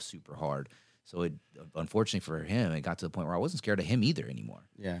mentally tough, super hard. So it, unfortunately for him, it got to the point where I wasn't scared of him either anymore.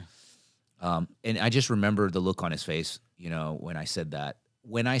 Yeah. And I just remember the look on his face, you know, when I said that.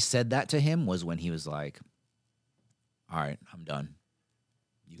 When I said that to him was when he was like, all right, I'm done.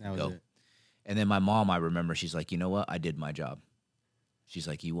 You can go. And then my mom, I remember, she's like, you know what? I did my job. She's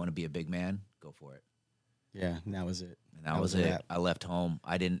like, you want to be a big man? Go for it. Yeah, and that was it. And that was it. I left home.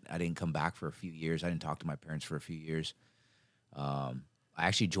 I didn't come back for a few years. I didn't talk to my parents for a few years. I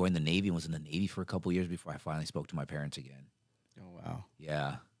actually joined the Navy and was in the Navy for a couple of years before I finally spoke to my parents again. Oh, wow.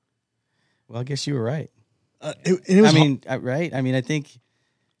 Yeah. Well, I guess you were right. Right? I mean, I think.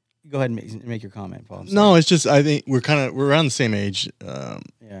 Go ahead and make your comment, Paul. No, it's just I think we're around the same age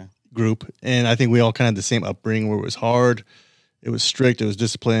group, and I think we all kind of had the same upbringing where it was hard, it was strict, it was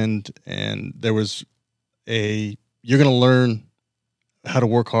disciplined, and there was you're going to learn how to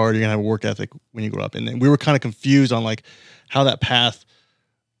work hard, you're going to have a work ethic when you grow up, and then we were kind of confused on like how that path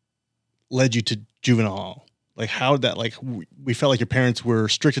led you to juvenile. Like how that, like we felt like your parents were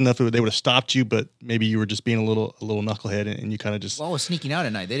strict enough that they would have stopped you, but maybe you were just being a little knucklehead, and you kind of just. Well, I was sneaking out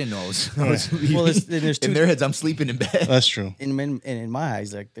at night. They didn't know I was. Well, there's two, in their heads, I'm sleeping in bed. That's true. In my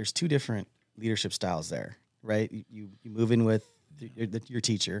eyes, like there's two different leadership styles there, right? You move in with your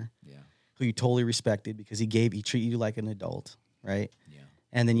teacher, who you totally respected because he treated you like an adult, right? Yeah.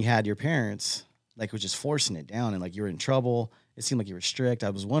 And then you had your parents, like, was just forcing it down, and like you were in trouble. It seemed like you were strict. I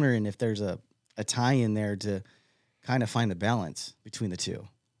was wondering if there's a tie in there to kind of find the balance between the two.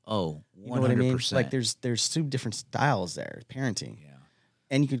 Oh, 100%. You know what I mean? Like there's two different styles there, parenting. Yeah.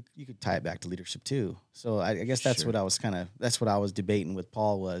 And you could tie it back to leadership too. So I guess that's what I was debating with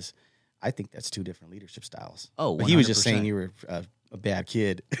Paul was, I think that's two different leadership styles. Oh, 100%. But he was just saying you were a bad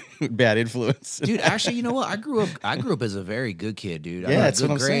kid, bad influence. Dude, actually, you know what? I grew up as a very good kid, dude. Yeah, that's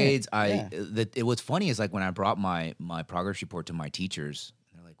good what I'm grades. saying. What's funny is like when I brought my progress report to my teachers,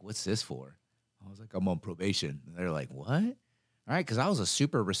 they're like, "What's this for?" I was like, "I'm on probation." And they're like, "What?" All right, because I was a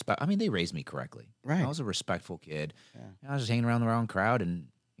super they raised me correctly. Right. I was a respectful kid. Yeah. I was just hanging around the wrong crowd and,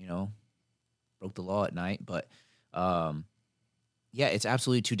 broke the law at night. But, it's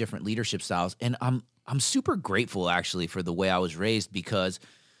absolutely two different leadership styles. And I'm super grateful, actually, for the way I was raised because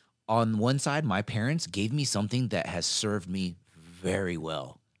on one side, my parents gave me something that has served me very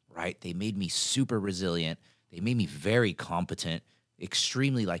well, right? They made me super resilient. They made me very competent,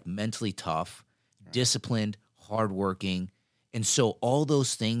 extremely like mentally tough, disciplined, hardworking. And so all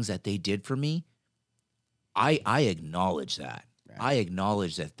those things that they did for me, I acknowledge that. Right. I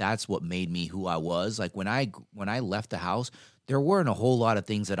acknowledge that that's what made me who I was. Like when I left the house, there weren't a whole lot of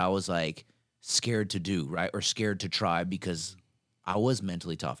things that I was like scared to do, right? Or scared to try because I was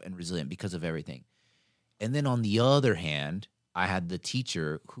mentally tough and resilient because of everything. And then on the other hand, I had the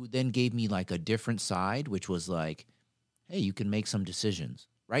teacher who then gave me like a different side, which was like, hey, you can make some decisions,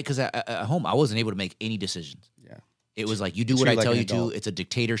 right? Because at home, I wasn't able to make any decisions. Yeah. It was like, you do what I tell you to. It's a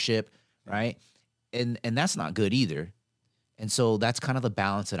dictatorship, right? And that's not good either. And so that's kind of the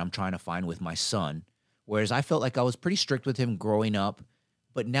balance that I'm trying to find with my son. Whereas I felt like I was pretty strict with him growing up.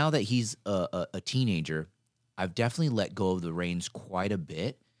 But now that he's a teenager, I've definitely let go of the reins quite a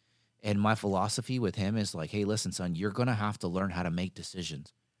bit. And my philosophy with him is like, hey, listen, son, you're going to have to learn how to make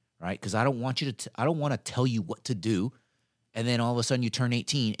decisions, right? Because I don't want you to I don't want to tell you what to do. And then all of a sudden you turn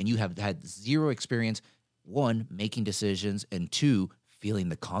 18 and you have had zero experience, one, making decisions, and two, feeling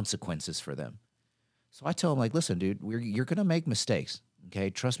the consequences for them. So I tell him, like, listen, dude, you're going to make mistakes, okay?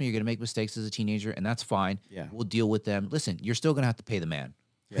 Trust me, you're going to make mistakes as a teenager, and that's fine. Yeah. We'll deal with them. Listen, you're still going to have to pay the man.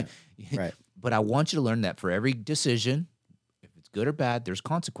 Yeah. Right. But I want you to learn that for every decision, if it's good or bad, there's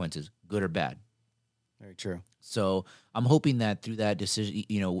consequences, good or bad. Very true. So I'm hoping that through that decision,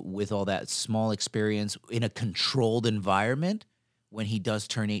 with all that small experience in a controlled environment, when he does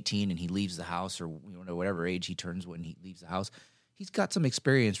turn 18 and he leaves the house, or whatever age he turns when he leaves the house, he's got some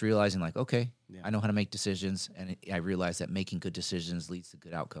experience realizing like, okay, I know how to make decisions, and I realize that making good decisions leads to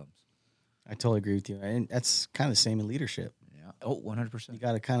good outcomes. I totally agree with you. And that's kind of the same in leadership. Yeah. Oh, 100%. You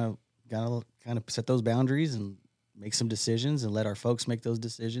got to kind of set those boundaries and make some decisions and let our folks make those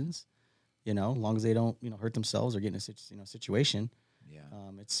decisions. As long as they don't, hurt themselves or get in a situation. Yeah.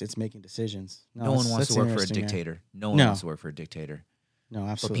 It's making decisions. No one wants to work for a dictator. No one wants to work for a dictator. No,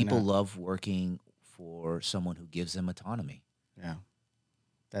 absolutely. But people not. love working for someone who gives them autonomy. Yeah.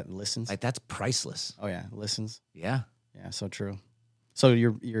 That listens. Like that's priceless. Oh yeah, listens. Yeah. Yeah, so true. So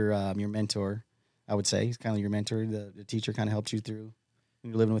your mentor, I would say, he's kind of your mentor. The teacher kind of helped you through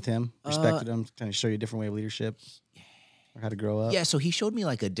when you're living with him, respected him, kind of show you a different way of leadership or how to grow up. Yeah, so he showed me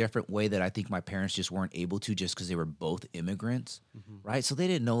like a different way that I think my parents just weren't able to, just because they were both immigrants, right? So they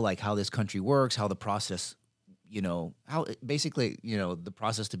didn't know like how this country works, how the process, how basically, the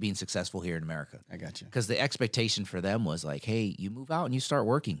process to being successful here in America. I got you. Because the expectation for them was like, hey, you move out and you start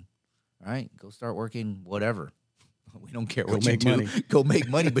working, right? Go start working, whatever. We don't care what you do. Money. Go make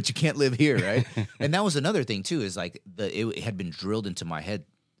money, but you can't live here, right? And that was another thing too, is like it had been drilled into my head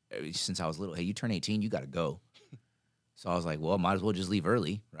since I was little. Hey, you turn 18, you got to go. So I was like, well, might as well just leave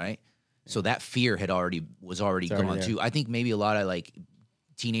early, right? Yeah. So that fear was already gone too. I think maybe a lot of like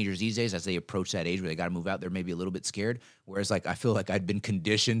teenagers these days, as they approach that age where they got to move out, they're maybe a little bit scared. Whereas like I feel like I'd been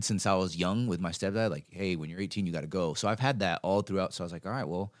conditioned since I was young with my stepdad, like, hey, when you're 18, you got to go. So I've had that all throughout. So I was like, all right,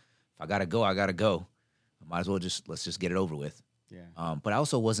 well, if I got to go, I got to go. I might as well let's just get it over with. Yeah. But I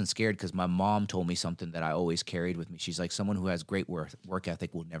also wasn't scared because my mom told me something that I always carried with me. She's like, someone who has great work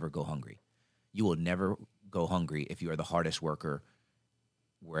ethic will never go hungry. You will never go hungry if you are the hardest worker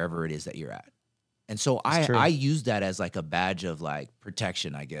wherever it is that you're at. And so I use that as like a badge of like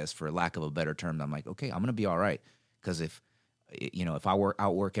protection, I guess, for lack of a better term. I'm like, okay, I'm going to be all right. Because if I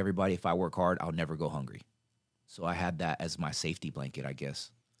outwork everybody, if I work hard, I'll never go hungry. So I had that as my safety blanket, I guess.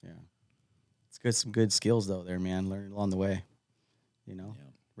 Yeah. It's good. Some good skills though there, man. Learn along the way,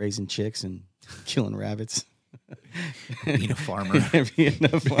 raising chicks and killing rabbits. Being a farmer.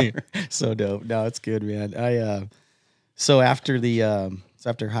 So dope. No, it's good, man. So after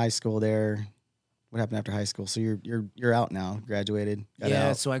high school there, what happened after high school? So you're out now, graduated.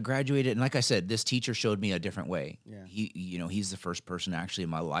 Got So I graduated, and like I said, this teacher showed me a different way. Yeah. He's the first person actually in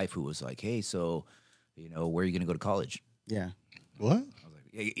my life who was like, hey, so, where are you going to go to college? Yeah. What? I was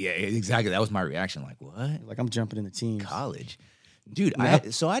like, yeah, exactly. That was my reaction. Like, what? Like, I'm jumping in the teams. College. Dude, Yeah.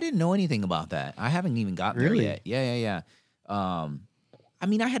 I didn't know anything about that. I haven't even gotten there yet. Yeah. I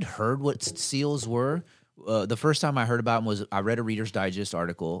mean, I had heard what SEALs were. The first time I heard about them was I read a Reader's Digest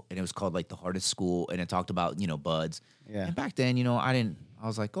article, and it was called like The Hardest School, and it talked about, buds. Yeah. And back then, I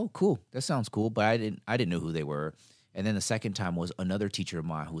was like, oh, cool. That sounds cool. But I didn't know who they were. And then the second time was another teacher of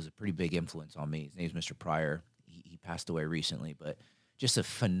mine who was a pretty big influence on me. His name is Mr. Pryor. He passed away recently, but just a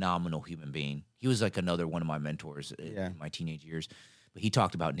phenomenal human being. He was like another one of my mentors in my teenage years. But he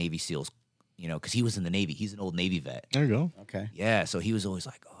talked about Navy SEALs, because he was in the Navy. He's an old Navy vet. There you go. Okay. Yeah, so he was always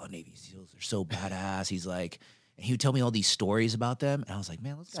like, oh, Navy SEALs are so badass. He's like, And he would tell me all these stories about them. And I was like,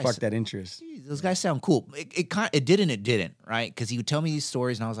 man, Spark that interest. Geez, those guys sound cool. It did and it didn't, right? Because he would tell me these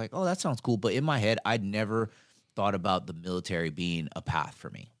stories and I was like, oh, that sounds cool. But in my head, I'd never thought about the military being a path for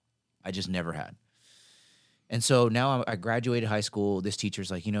me. I just never had. And so now I graduated high school. This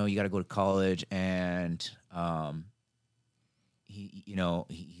teacher's like, you got to go to college. And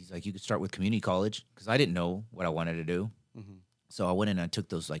he's like, you could start with community college, because I didn't know what I wanted to do. Mm-hmm. So I went in and I took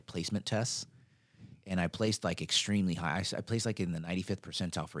those like placement tests, and I placed like extremely high. I placed like in the 95th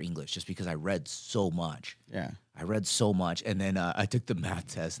percentile for English, just because I read so much. Yeah, I read so much. And then I took the math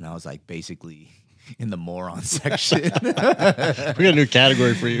test, and I was like basically in the moron section. We got a new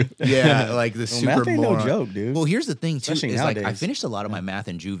category for you. Yeah, like the super math ain't moron. no joke, dude. Well, here's the thing too, Especially is nowadays. like I finished a lot of my math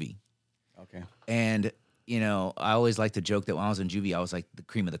in juvie. Okay. And I always like to joke that when I was in juvie, I was like the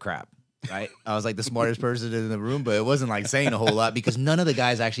cream of the crop, right? I was like the smartest person in the room, but it wasn't like saying a whole lot, because none of the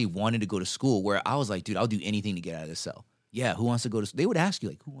guys actually wanted to go to school, where I was like, dude, I'll do anything to get out of this cell. Yeah, who wants to go to school? They would ask you,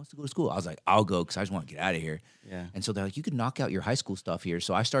 like, who wants to go to school? I was like, I'll go, because I just want to get out of here. Yeah. And so they're like, you could knock out your high school stuff here.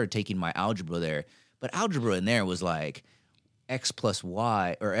 So I started taking my algebra there. But algebra in there was like x plus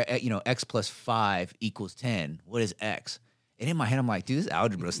y, or, x plus 5 equals 10. What is x? And in my head, I'm like, dude, this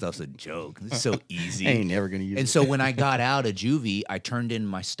algebra stuff's a joke. This is so easy. I ain't never going to use it. And so when I got out of juvie, I turned in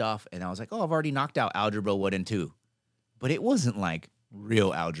my stuff, and I was like, oh, I've already knocked out algebra 1 and 2. But it wasn't like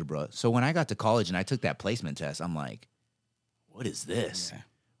real algebra. So when I got to college and I took that placement test, I'm like, what is this? Yeah.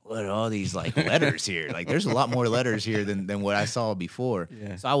 What are all these like letters here? Like, there's a lot more letters here than what I saw before.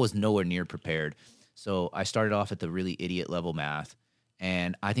 Yeah. So I was nowhere near prepared. So I started off at the really idiot level math,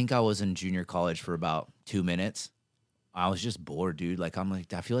 and I think I was in junior college for about 2 minutes. I was just bored, dude. Like,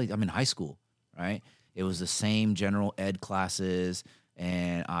 I feel like I'm in high school, right? It was the same general ed classes,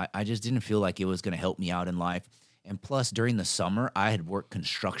 and I just didn't feel like it was going to help me out in life. And plus, during the summer, I had worked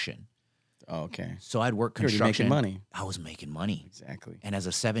construction. Oh, okay. So I'd work construction. You're making money. I was making money. Exactly. And as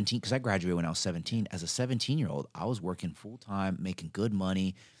a 17, because I graduated when I was 17, as a 17-year-old, I was working full-time, making good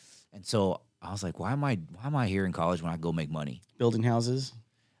money. And so I was like, why am I here in college when I go make money? Building houses?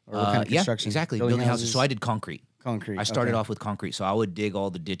 Or what kind of construction? Yeah, exactly. Building houses. So I did concrete. Concrete. I started off with concrete. So I would dig all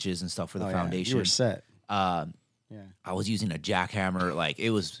the ditches and stuff for the foundation. You were set. Yeah. I was using a jackhammer. Like,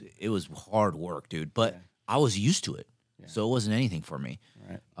 it was hard work, dude. But I was used to it. Yeah. So it wasn't anything for me.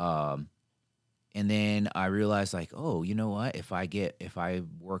 Right. And then I realized, like, oh, you know what? If I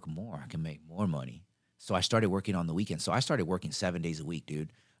work more, I can make more money. So I started working on the weekends. So I started working 7 days a week,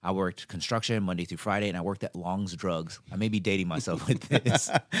 dude. I worked construction Monday through Friday, and I worked at Long's Drugs. I may be dating myself with this.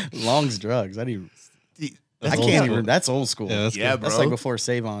 Long's Drugs. I can't even. That's old school. Yeah, bro. That's like before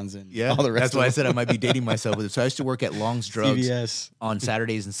Save-Ons and all the rest. That's why I said I might be dating myself with it. So I used to work at Long's Drugs CVS. on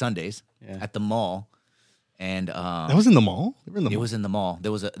Saturdays and Sundays at the mall. And that was in the mall? It was in the mall.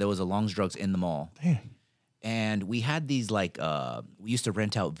 There was a Long's Drugs in the mall. Damn. And we had these like we used to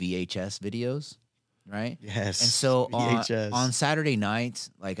rent out VHS videos, right? Yes. And so VHS. on Saturday nights,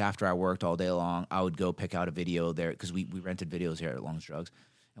 like after I worked all day long, I would go pick out a video there, because we rented videos here at Long's Drugs.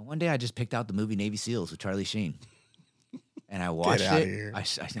 And one day I just picked out the movie Navy SEALs with Charlie Sheen. And I watched it. I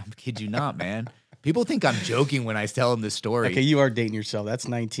kid you not, man. People think I'm joking when I tell them this story. Okay, you are dating yourself. That's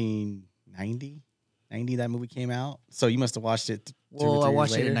 1990? 90 that movie came out? So you must have watched it I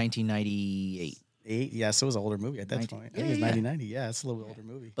watched it in 1998. Yeah, so it was an older movie at that point. I think it was 1990. Yeah, it's a little bit older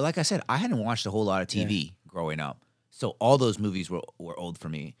movie. But like I said, I hadn't watched a whole lot of TV growing up. So all those movies were old for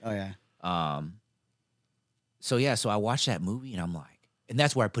me. Oh, yeah. So I watched that movie, and I'm like, and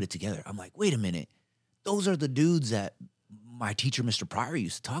that's where I put it together. I'm like, wait a minute. Those are the dudes that my teacher, Mr. Pryor,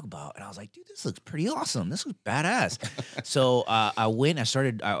 used to talk about. And I was like, dude, this looks pretty awesome. This looks badass. So I went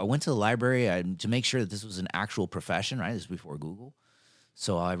to the library to make sure that this was an actual profession, right? This was before Google.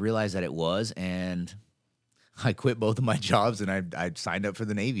 So I realized that it was, and I quit both of my jobs, and I signed up for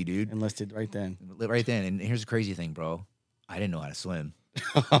the Navy, dude. Enlisted right then. Right then. And here's the crazy thing, bro. I didn't know how to swim.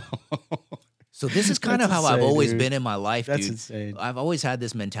 So this is kind of how I've always been in my life, dude. That's insane. I've always had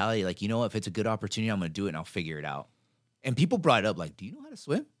this mentality, like, if it's a good opportunity, I'm going to do it, and I'll figure it out. And people brought it up, like, do you know how to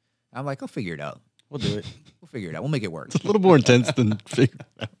swim? I'm like, I'll figure it out. We'll do it. We'll figure it out. We'll make it work. It's a little more intense than figure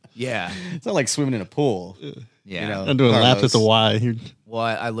it out. Yeah. It's not like swimming in a pool. Yeah. I'm doing laps at the Y. Well,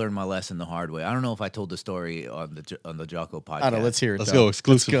 I learned my lesson the hard way. I don't know if I told the story on the Jocko podcast. I don't know. Let's hear it. Let's go.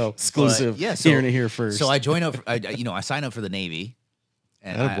 Exclusive. Exclusive. Yeah. So, hearing it here first. So I joined up. I signed up for the Navy,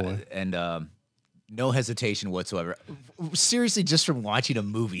 and no hesitation whatsoever. Seriously, just from watching a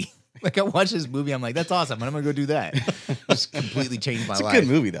movie. Like, I watched this movie, I'm like, that's awesome. I'm going to go do that. Just completely changed my life. It's a good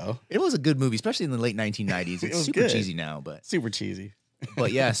movie, though. It was a good movie, especially in the late 1990s. It's super cheesy now, but super cheesy.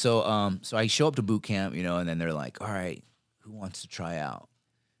 But yeah, so I show up to boot camp, and then they're like, all right, who wants to try out?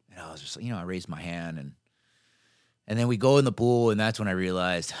 And I was just, I raised my hand, and And then we go in the pool, and that's when I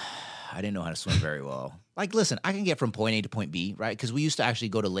realized I didn't know how to swim very well. Like, listen, I can get from point A to point B, right? Because we used to actually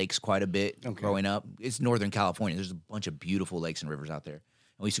go to lakes quite a bit growing up. It's Northern California. There's a bunch of beautiful lakes and rivers out there. And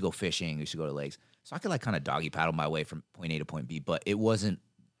we used to go fishing. We used to go to lakes. So I could, like, kind of doggy paddle my way from point A to point B, but it wasn't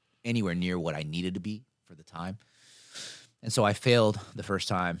anywhere near what I needed to be for the time. And so I failed the first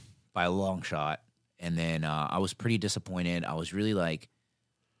time by a long shot. And then I was pretty disappointed. I was really, like,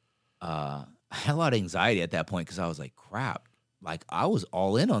 I had a lot of anxiety at that point because I was like, crap. Like, I was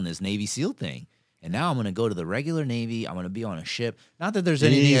all in on this Navy SEAL thing. And now I'm going to go to the regular Navy. I'm going to be on a ship. Not that there's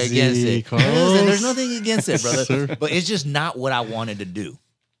anything against it. Listen, there's nothing against it, brother. But it's just not what I wanted to do,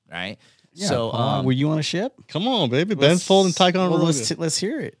 right? Yeah, so, were you on a ship? Come on, baby. Ben Fold and Tyconn. Well, let's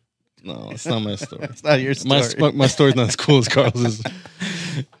hear it. No, it's not my story. It's not your story. My story's not as cool as Carl's.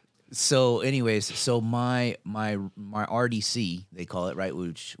 So, anyways, so my RDC, they call it, right,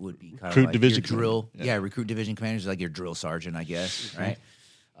 which would be kind Recruit of like Division your drill, Commander. recruit division commander is like your drill sergeant, I guess, right?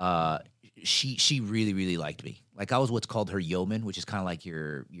 She really, really liked me. Like, I was what's called her yeoman, which is kind of like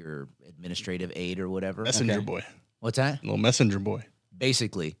your administrative aide or whatever. Messenger boy. What's that? Little messenger boy.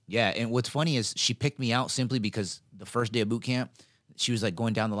 Basically, yeah. And what's funny is she picked me out simply because the first day of boot camp, she was like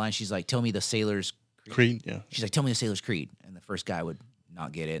going down the line. She's like, "Tell me the sailor's Creed, yeah. She's like, "Tell me the sailor's creed." And the first guy would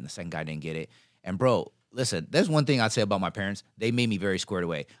not get it, and the second guy didn't get it. And bro, listen, there's one thing I'd say about my parents. They made me very squared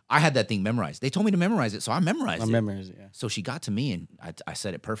away. I had that thing memorized. They told me to memorize it, so I memorized it. Yeah. So she got to me, and I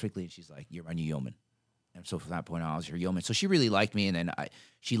said it perfectly, and she's like, "You're my new yeoman." And so from that point on, I was her yeoman. So she really liked me, and then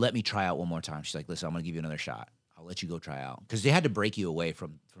she let me try out one more time. She's like, "Listen, I'm going to give you another shot. I'll let you go try out." Because they had to break you away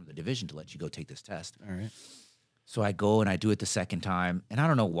from the division to let you go take this test. All right. So I go and I do it the second time, and I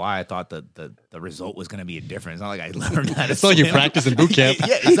don't know why I thought the result was going to be a different. It's not like I learned how to It's not like you practice in boot camp.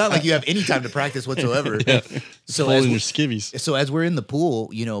 Yeah, it's not like you have any time to practice whatsoever. Yeah. So Folding as your skivvies. So as we're in the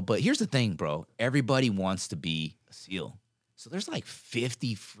pool, but here's the thing, bro. Everybody wants to be a SEAL. So there's like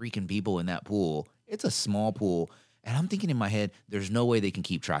 50 freaking people in that pool. It's a small pool. And I'm thinking in my head, there's no way they can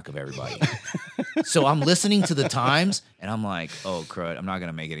keep track of everybody. So I'm listening to the times, and I'm like, oh, crud, I'm not going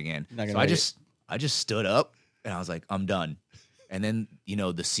to make it again. So I just stood up, and I was like, I'm done. And then,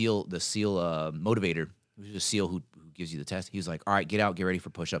 the SEAL motivator, who's a SEAL who gives you the test, he was like, all right, get out, get ready for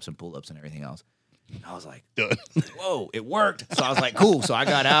push-ups and pull-ups and everything else. And I was like, done. Whoa, it worked. So I was like, cool. So I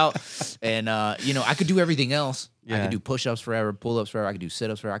got out, and, I could do everything else. Yeah. I could do push-ups forever, pull-ups forever. I could do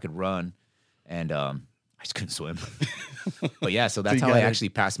sit-ups forever. I could run. And I just couldn't swim. But, yeah, so that's how I actually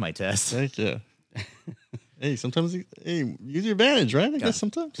passed my test. Heck yeah. Hey, sometimes, use your advantage, right? I guess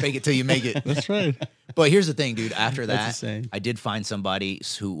sometimes. Fake it till you make it. That's right. But here's the thing, dude. After that, insane. I did find somebody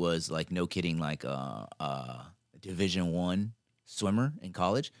who was, like, no kidding, like a Division I swimmer in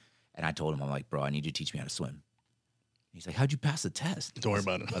college. And I told him, I'm like, bro, I need you to teach me how to swim. He's like, how'd you pass the test? Don't worry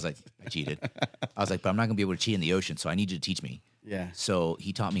about it. I was like, I cheated. I was like, but I'm not going to be able to cheat in the ocean, so I need you to teach me. Yeah. So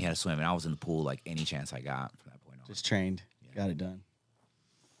he taught me how to swim, and I was in the pool like any chance I got from that point on. Just trained. Yeah. Got it done.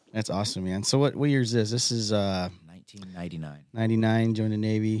 That's awesome, man. So what year is this? This is 1999. 99, joined the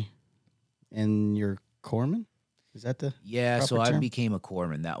Navy. And you're corpsman? Is that the so term? I became a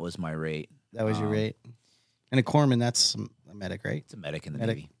corpsman. That was my rate. That was your rate? And a corpsman, that's a medic, right? It's a medic in the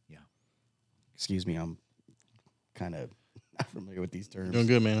Navy. Yeah. Excuse me, I'm kind of not familiar with these terms. Doing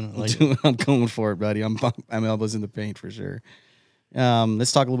good, man. I'm going for it, buddy. I'm elbows in the paint for sure.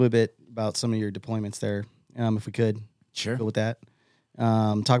 Let's talk a little bit about some of your deployments there, if we could. Sure. Go with that.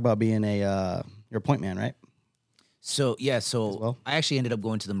 Talk about being you're a point man, right? So I actually ended up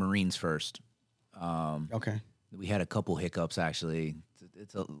going to the Marines first. Okay. We had a couple hiccups actually.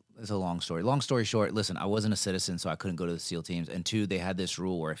 It's a long story. Long story short, listen, I wasn't a citizen, so I couldn't go to the SEAL teams. And two, they had this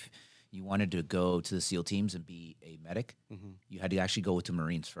rule where if you wanted to go to the SEAL teams and be a medic, you had to actually go with the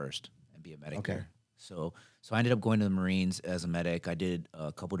Marines first and be a medic. Okay. There. So I ended up going to the Marines as a medic. I did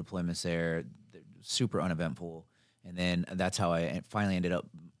a couple deployments there, super uneventful. And then that's how I finally ended up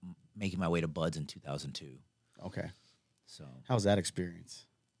making my way to Buds in 2002. Okay. So how was that experience?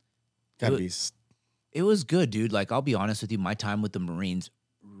 It was good, dude. Like, I'll be honest with you, my time with the Marines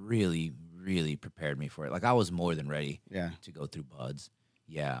really, really prepared me for it. Like, I was more than ready to go through Buds.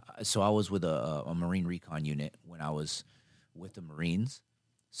 Yeah. So I was with a Marine recon unit when I was with the Marines.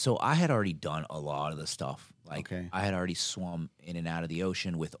 So I had already done a lot of the stuff. Like, I had already swum in and out of the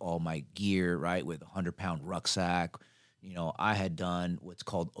ocean with all my gear, right, with a 100-pound rucksack. I had done what's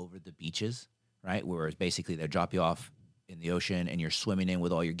called over the beaches, right, where it's basically they drop you off in the ocean and you're swimming in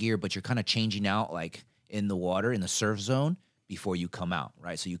with all your gear, but you're kind of changing out, like, in the water, in the surf zone, before you come out,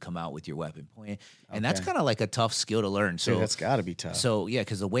 right? So you come out with your weapon pointed. And that's kind of like a tough skill to learn. So that's got to be tough. So, yeah,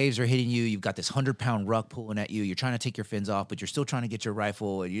 because the waves are hitting you. You've got this 100-pound ruck pulling at you. You're trying to take your fins off, but you're still trying to get your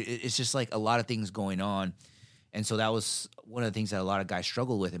rifle. It's just like a lot of things going on. And so that was one of the things that a lot of guys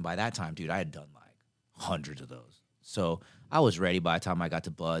struggle with. And by that time, dude, I had done like hundreds of those. So I was ready by the time I got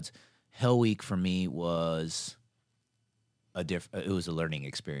to Buds. Hell Week for me was it was a learning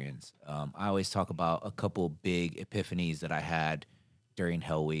experience. I always talk about a couple big epiphanies that I had during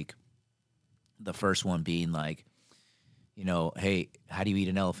Hell Week. The first one being like, hey, how do you eat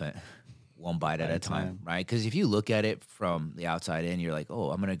an elephant? One bite at a time, right? Because if you look at it from the outside in, you're like,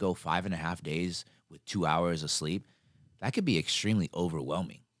 oh, I'm going to go 5.5 days with 2 hours of sleep. That could be extremely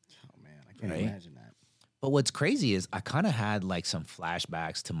overwhelming. Oh, man, I can't imagine that. But what's crazy is I kind of had like some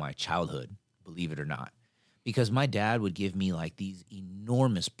flashbacks to my childhood, believe it or not, because my dad would give me like these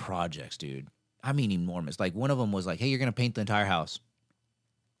enormous projects, dude. I mean, enormous. Like one of them was like, hey, you're going to paint the entire house.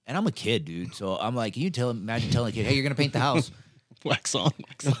 And I'm a kid, dude. So I'm like, imagine telling a kid, hey, you're going to paint the house. Wax on.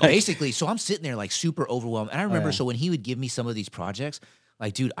 Basically, so I'm sitting there like super overwhelmed. And I remember, so when he would give me some of these projects,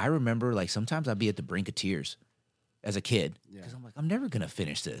 like, dude, I remember like sometimes I'd be at the brink of tears as a kid. Because I'm like, I'm never going to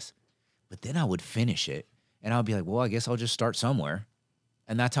finish this. But then I would finish it. And I'll be like, well, I guess I'll just start somewhere.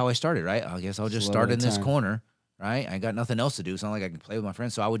 And that's how I started, right? I guess I'll just start in this corner, right? I got nothing else to do. It's not like I can play with my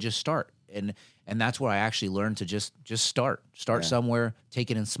friends. So I would just start. And that's where I actually learned to just start somewhere, take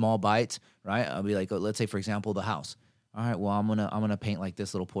it in small bites, right? I'll be like, let's say, for example, the house. All right, well, I'm gonna paint like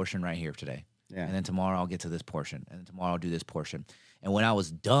this little portion right here today. Yeah. And then tomorrow I'll get to this portion. And then tomorrow I'll do this portion. And when I was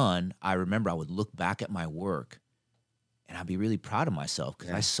done, I remember I would look back at my work and I'd be really proud of myself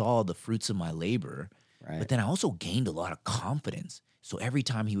because I saw the fruits of my labor. Right. But then I also gained a lot of confidence. So every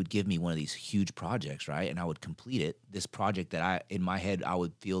time he would give me one of these huge projects, right, and I would complete it, this project that in my head I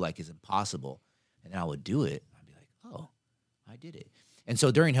would feel like is impossible, and then I would do it, I'd be like, oh, I did it. And so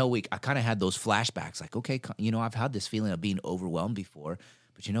during Hell Week, I kind of had those flashbacks, like, okay, I've had this feeling of being overwhelmed before,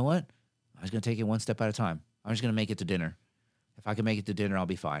 but you know what? I was going to take it one step at a time. I'm just going to make it to dinner. If I can make it to dinner, I'll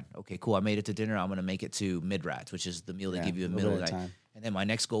be fine. Okay, cool. I made it to dinner. I'm going to make it to mid-rats, which is the meal they give you in the middle of the night. And then my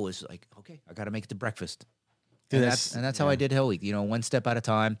next goal is like, okay, I got to make it to breakfast. And that's how I did Hell Week, one step at a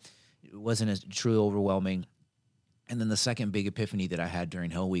time. It wasn't as truly overwhelming. And then the second big epiphany that I had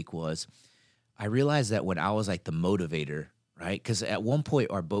during Hell Week was I realized that when I was like the motivator, right? Because at one point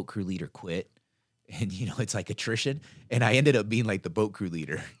our boat crew leader quit and, it's like attrition. And I ended up being like the boat crew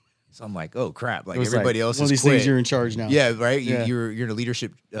leader. So I'm like, oh, crap. Like everybody else is one of these things you're in charge now. Yeah, right? Yeah. You're in a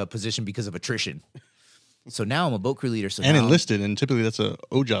leadership position because of attrition. So now I'm a boat crew leader. And enlisted, and typically that's a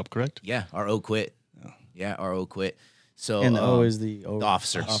O job, correct? Yeah, our O quit. Yeah, our O quit. So and the O is the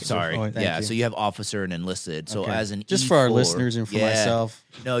officer. Sorry. Oh, you. So you have officer and enlisted. So as an just E4, for our listeners and for myself.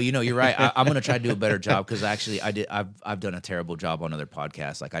 No, you're right. I'm going to try to do a better job because actually I've done a terrible job on other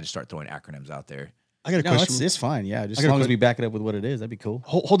podcasts. Like I just start throwing acronyms out there. I got a question. It's fine. Yeah, just as long as we back it up with what it is, that'd be cool.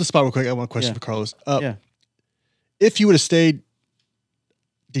 Hold the spot real quick. I want a question for Carlos. If you would have stayed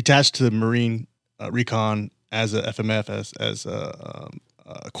detached to the Marine recon as a FMF, as a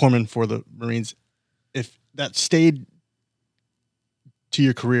corpsman for the Marines, if that stayed to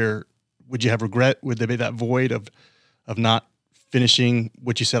your career, would you have regret? Would there be that void of not finishing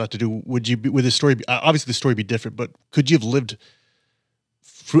what you set out to do? Would the story be, obviously the story be different, but could you have lived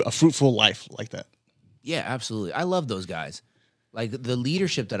a fruitful life like that? Yeah, absolutely. I love those guys. Like the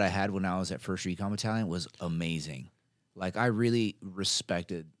leadership that I had when I was at 1st Recon Battalion was amazing. Like I really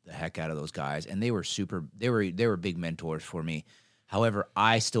respected the heck out of those guys, and they were big mentors for me. However,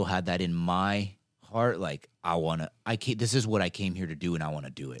 I still had that in my heart. Like this is what I came here to do, and I want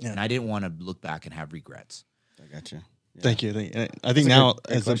to do it. Yeah. And I didn't want to look back and have regrets. I got you. Yeah. Thank you. I think now,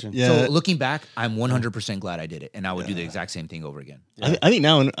 so looking back, I'm 100% glad I did it, and I would do the exact same thing over again. Yeah. I think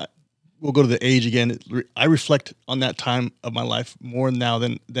now, and we'll go to the age again. I reflect on that time of my life more now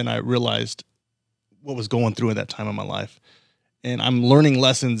than I realized what was going through at that time of my life, and I'm learning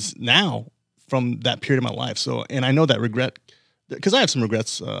lessons now from that period of my life. So, and I know that regret, because I have some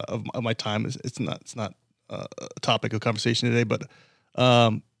regrets of my time. It's not a topic of conversation today, but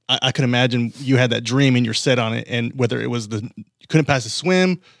I can imagine you had that dream and you're set on it, and whether it was you couldn't pass the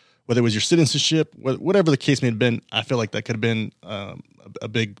swim, whether it was your citizenship, whatever the case may have been, I feel like that could have been a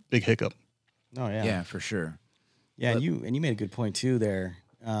big hiccup. Oh yeah, yeah, for sure. Yeah, and you made a good point too there.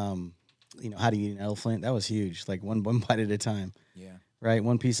 How do you eat an elephant? That was huge. Like one bite at a time. Yeah. Right,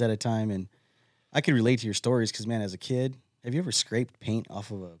 one piece at a time, and I can relate to your stories because, man, as a kid, have you ever scraped paint off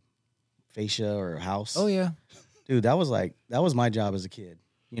of a fascia or a house? Oh yeah, dude, that was my job as a kid.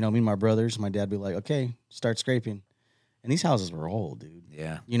 Me and my brothers, my dad would be like, okay, start scraping. And these houses were old, dude.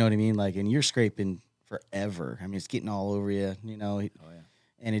 Yeah. You know what I mean? Like, and you're scraping forever. I mean, it's getting all over you, Oh, yeah.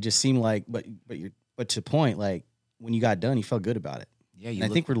 And it just seemed like, but to the point, like, when you got done, you felt good about it. Yeah. I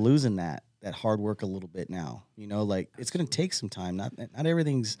think we're losing that hard work a little bit now. Like, it's going to take some time. Not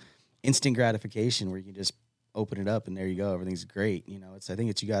everything's instant gratification where you can just open it up, and there you go. Everything's great. You know, I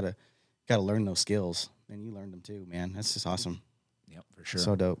think you gotta learn those skills, and you learned them too, man. That's just awesome. Yep, for sure.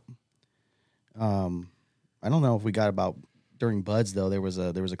 So dope. I don't know if we got about during Buds though. There was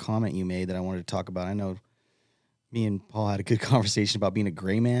a comment you made that I wanted to talk about. I know me and Paul had a good conversation about being a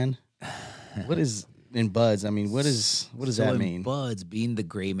gray man. What is in Buds? I mean, what does that mean? Buds, being the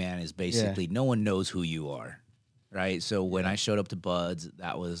gray man is basically no one knows who you are, right? So when I showed up to Buds,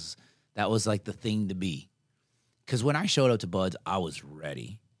 that was like the thing to be. Because when I showed up to Buds, I was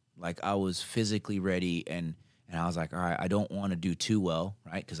ready. Like, I was physically ready, and I was like, all right, I don't want to do too well,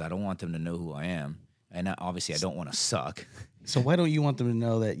 right? Because I don't want them to know who I am. And obviously, I don't want to suck. So why don't you want them to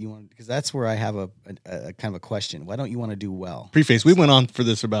know that you want? Because that's where I have a kind of a question. Why don't you want to do well? Preface. We went on for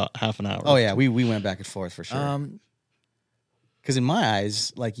this about half an hour. Oh yeah, we went back and forth for sure. Because in my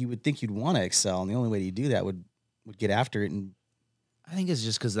eyes, like, you would think you'd want to excel, and the only way you do that would get after it. And I think it's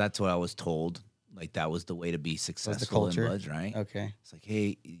just because that's what I was told. Like, that was the way to be successful in Buds, right? Okay. It's like,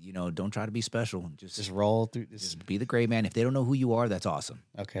 hey, don't try to be special. Just roll through this. Just be the gray man. If they don't know who you are, that's awesome.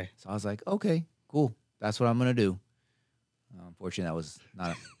 Okay. So I was like, okay, cool. That's what I'm gonna do. Unfortunately, that was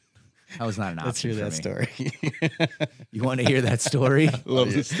not an option. Let's hear that story. You want to hear that story?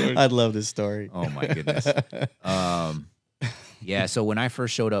 Love this story. I'd love this story. Oh my goodness. Yeah. So when I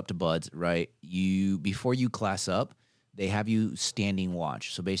first showed up to Buds, right, before you class up, they have you standing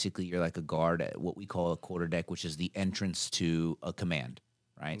watch. So basically, you're like a guard at what we call a quarterdeck, which is the entrance to a command,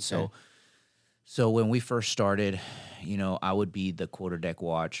 right? Okay. So when we first started, I would be the quarterdeck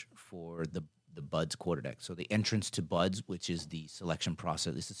watch for the Buds quarterdeck. So the entrance to Buds, which is the selection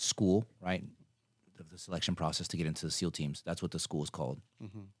process, this is school, right? The selection process to get into the SEAL teams. That's what the school is called.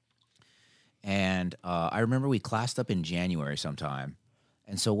 Mm-hmm. And I remember we classed up in January sometime.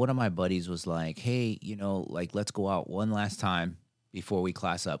 And so one of my buddies was like, hey, let's go out one last time before we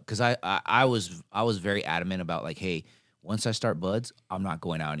class up. Because I was very adamant about, like, hey, once I start Buds, I'm not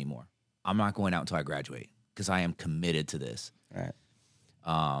going out anymore. I'm not going out until I graduate because I am committed to this. Right.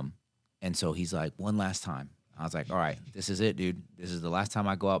 And so he's like, one last time. I was like, all right, this is it, dude. This is the last time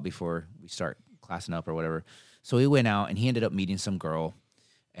I go out before we start classing up or whatever. So he went out, and he ended up meeting some girl.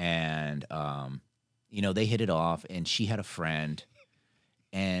 And, they hit it off, and she had a friend.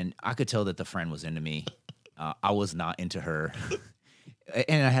 And I could tell that the friend was into me. I was not into her.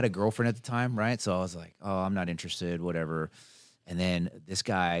 And I had a girlfriend at the time, right? So I was like, oh, I'm not interested, whatever. And then this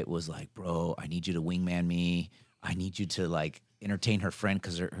guy was like, bro, I need you to wingman me. I need you to, like, entertain her friend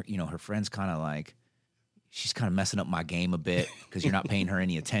because her friend's kind of like, she's kind of messing up my game a bit because you're not paying her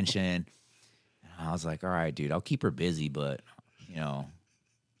any attention. And I was like, all right, dude, I'll keep her busy, but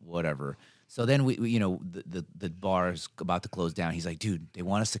whatever. So then we the bar is about to close down. He's like, dude, they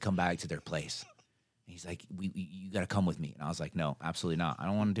want us to come back to their place. And he's like, you got to come with me. And I was like, no, absolutely not. I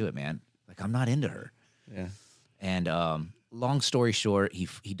don't want to do it, man. Like, I'm not into her. Yeah. And long story short,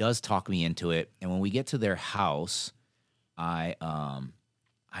 he does talk me into it. And when we get to their house, I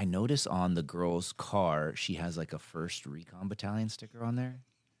notice on the girl's car, she has like a 1st Recon Battalion sticker on there.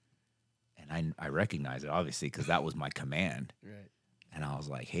 And I recognize it, obviously, because that was my command. Right. And I was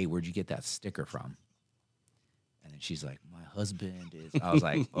like, hey, where'd you get that sticker from? And then she's like, my husband is. I was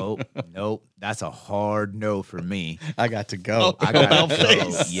like, oh, nope, that's a hard no for me. I got to go. I got to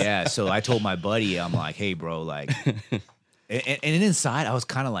go. Yeah, so I told my buddy, I'm like, hey, bro, like... And inside, I was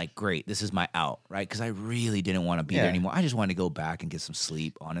kind of like, great, this is my out, right? Because I really didn't want to be there anymore. I just wanted to go back and get some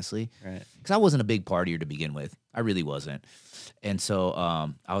sleep, honestly. Right. Because I wasn't a big partier to begin with. I really wasn't. And so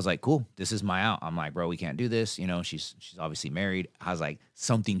I was like, cool, this is my out. I'm like, bro, we can't do this. She's obviously married. I was like,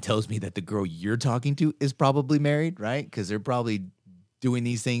 something tells me that the girl you're talking to is probably married, right? Because they're probably doing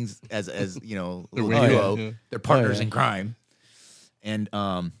these things as little duo. Yeah. They're partners in crime. And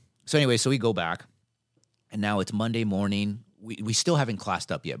so anyway, so we go back. And now it's Monday morning. We still haven't classed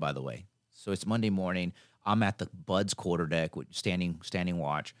up yet, by the way. So it's Monday morning. I'm at the Buds quarterdeck, standing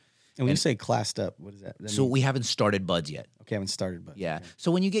watch. And when you say classed up, what does that so mean? We haven't started Buds yet. Okay, haven't started Buds. Yeah. Okay.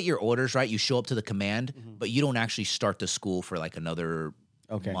 So when you get your orders, right, you show up to the command, but you don't actually start the school for like another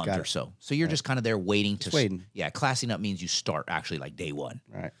month or so. So you're just kind of there waiting waiting. Yeah, classing up means you start actually like day one.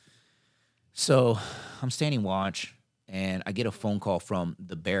 Right. So I'm standing watch, and I get a phone call from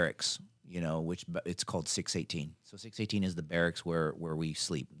the barracks, which it's called 618. So 618 is the barracks where we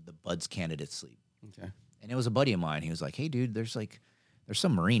sleep. The Buds candidates sleep. Okay. And it was a buddy of mine. He was like, hey, dude, there's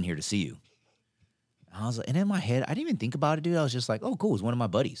some Marine here to see you. And I was like, and in my head, I didn't even think about it, dude. I was just like, oh, cool. It's one of my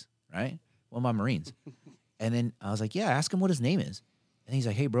buddies, right? One of my Marines. And then I was like, yeah, ask him what his name is. And he's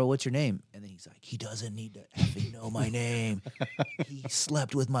like, hey, bro, what's your name? And then he's like, he doesn't need to effing know my name. He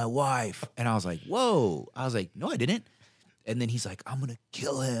slept with my wife. And I was like, whoa. I was like, no, I didn't. And then he's like, I'm going to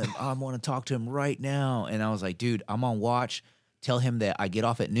kill him. I want to talk to him right now. And I was like, dude, I'm on watch. Tell him that I get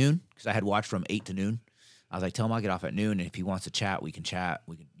off at noon because I had watch from 8 to noon. I was like, tell him I get off at noon. And if he wants to chat, we can chat.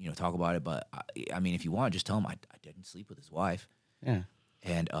 We can, talk about it. But I mean, if you want, just tell him I didn't sleep with his wife. Yeah.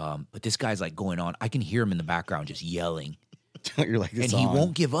 And, but this guy's like going on. I can hear him in the background just yelling. You're like, and he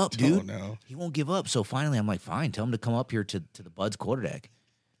won't give up, dude. Oh, no. He won't give up. So finally, I'm like, fine, tell him to come up here to the Bud's quarterdeck,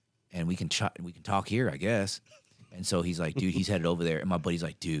 and we can talk here, I guess. And so he's like, dude, he's headed over there. And my buddy's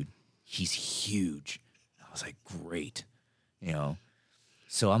like, dude, he's huge. And I was like, great,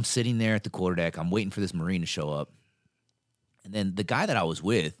 So I'm sitting there at the quarterdeck. I'm waiting for this Marine to show up, and then the guy that I was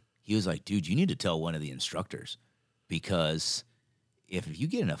with, he was like, dude, you need to tell one of the instructors because if you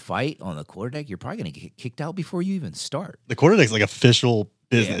get in a fight on the quarterdeck, you're probably going to get kicked out before you even start. The quarterdeck's like official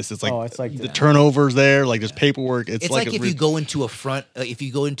business. Yeah. It's like the turnovers there, like there's paperwork. It's like if you go into a if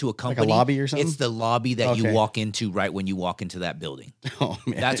you go into a company, like a lobby or something. It's the lobby that you walk into right when you walk into that building. Oh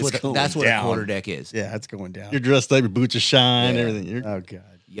man, that's what a quarterdeck is. Yeah, it's going down. You're dressed up, your boots are shine, everything. Oh god.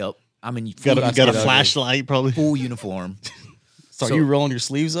 Yep. I mean, you got a flashlight, probably full uniform. So are you rolling your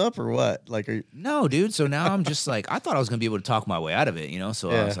sleeves up or what? Like, no, dude. So now I'm just like, I thought I was gonna be able to talk my way out of it, So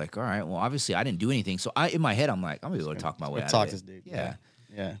I was like, all right, well, obviously I didn't do anything. So in my head, I'm like, I'm gonna be able to talk my way out of it. Talk this dude. Yeah.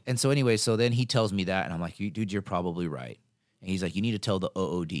 Yeah. And so anyway, so then he tells me that, and I'm like, dude, you're probably right. And he's like, you need to tell the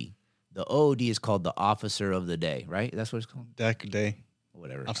OOD. The OOD is called the Officer of the Day, right? That's what it's called? Deck Day.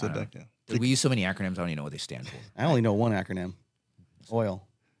 Whatever. Officer Deck, yeah. We use so many acronyms, I don't even know what they stand for. I only know one acronym. OIL.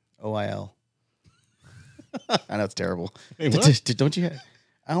 OIL. I know it's terrible. Hey, what? Don't you have...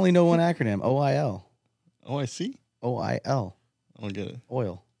 I only know one acronym. OIL. OIC? OIL. I don't get it.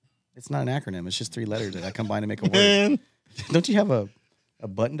 Oil. It's not an acronym. It's just 3 letters that I combine to make a word. Man. Don't you have a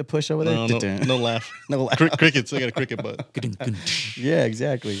button to push over there? No laugh. No laugh. Crickets. I got a cricket butt. Yeah,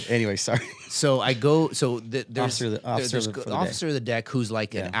 exactly. Anyway, sorry. So I go. So there's officer of the deck who's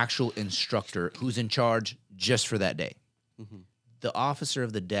like an actual instructor who's in charge just for that day. Mm-hmm. The officer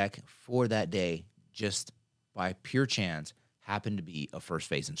of the deck for that day, just by pure chance, happened to be a first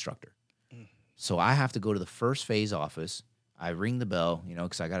phase instructor. So I have to go to the first phase office. I ring the bell,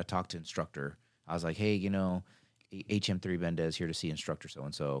 because I got to talk to instructor. I was like, hey, HM3 Mendez here to see instructor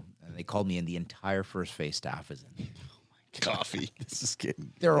so-and-so. And they called me in. The entire first phase staff is in. Coffee. This is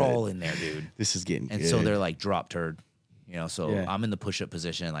getting They're good. all in there, dude. This is getting and good. so they're like drop turd, So I'm in the push-up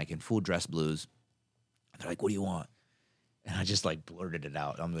position, like in full dress blues. They're like, what do you want? And I just like blurted it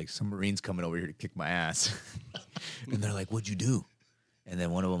out. I'm like, some Marines coming over here to kick my ass. And they're like, what'd you do? And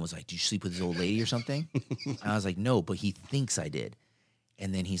then one of them was like, did you sleep with his old lady or something? And I was like, no, but he thinks I did.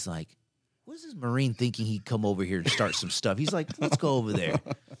 And then he's like, what is this Marine thinking he'd come over here to start some stuff? He's like, let's go over there.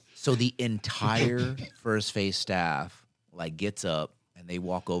 So the entire first phase staff like gets up and they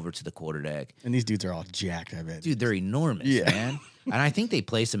walk over to the quarterdeck. And these dudes are all jacked, I bet. Dude, they're enormous, man. And I think they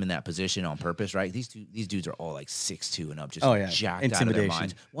place them in that position on purpose, right? These dudes are all like 6'2" and up, just jacked out of their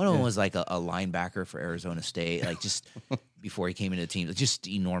minds. One of them was like a linebacker for Arizona State, like just before he came into the team, just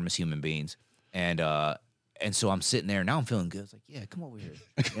enormous human beings. And so I'm sitting there, now I'm feeling good. I was like, yeah, come over here.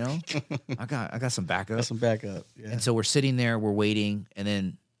 I got some backup. Got some backup. Yeah. And so we're sitting there, we're waiting, and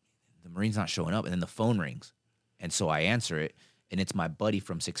then the Marine's not showing up, and then the phone rings. And so I answer it, and it's my buddy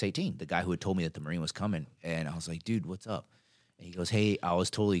from 618, the guy who had told me that the Marine was coming. And I was like, dude, what's up? And he goes, hey, I was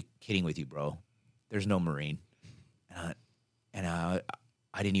totally kidding with you, bro. There's no Marine. And I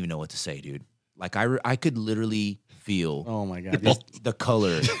didn't even know what to say, dude. Like, I could literally feel oh my God, the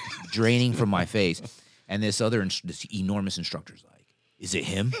color draining from my face. And this enormous instructor's like, is it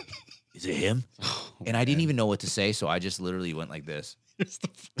him? Is it him? And I didn't even know what to say, so I just literally went like this.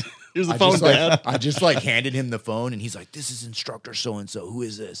 Here's the phone, Dad. I just like handed him the phone, and he's like, this is instructor so-and-so. Who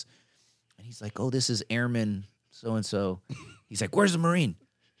is this? And he's like, oh, this is airman so-and-so. He's like, where's the Marine?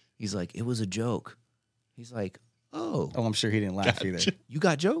 He's like, it was a joke. He's like, oh. Oh, I'm sure he didn't laugh either. You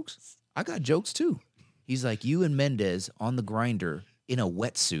got jokes? I got jokes too. He's like, you and Mendez on the grinder in a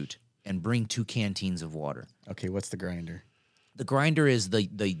wetsuit and bring 2 canteens of water. Okay, what's the grinder? The grinder is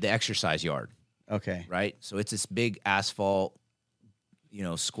the exercise yard. Okay. Right? So it's this big asphalt,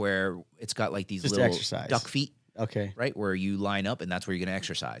 square. It's got like these just little exercise. duck feet. Okay. Right? Where you line up, and that's where you're going to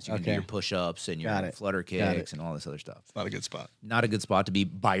exercise. You can do your push-ups and your flutter kicks and all this other stuff. It's not a good spot. Not a good spot to be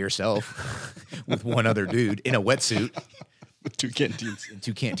by yourself with one other dude in a wetsuit. With 2 canteens.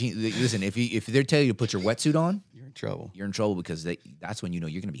 2 canteens. Listen, if they tell you to put your wetsuit on, you're in trouble. You're in trouble because that's when you're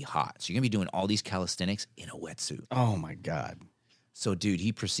going to be hot. So you're going to be doing all these calisthenics in a wetsuit. Oh, my God. So, dude,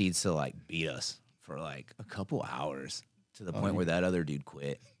 he proceeds to, like, beat us for, like, a couple hours to the point where that other dude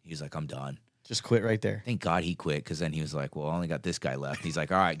quit. He's like, I'm done. Just quit right there. Thank God he quit, because then he was like, well, I only got this guy left. He's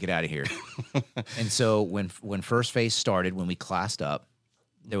like, all right, get out of here. And so when first phase started, when we classed up,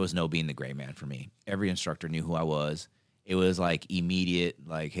 there was no being the gray man for me. Every instructor knew who I was. It was like immediate,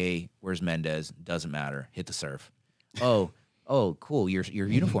 like, hey, where's Mendez? Doesn't matter. Hit the surf. Oh, cool. Your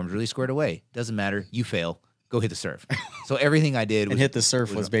uniform's really squared away. Doesn't matter. You fail. Go hit the surf. So everything I did was... And hit the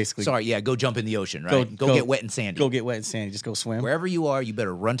surf was basically... Sorry, yeah, go jump in the ocean, right? Go get wet and sandy. Go get wet and sandy. Just go swim. Wherever you are, you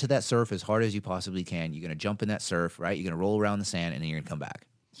better run to that surf as hard as you possibly can. You're going to jump in that surf, right? You're going to roll around the sand, and then you're going to come back.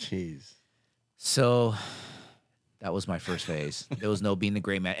 Jeez. So that was my first phase. There was no being the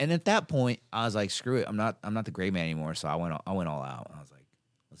gray man. And at that point, I was like, screw it. I'm not the gray man anymore. So I went all out. I was like,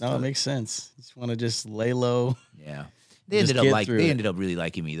 no, it makes sense. You just want to just lay low. Yeah. They ended up really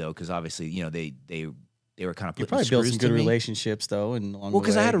liking me, though, because obviously, they were kind of putting probably built some good me. relationships, though, and along the way.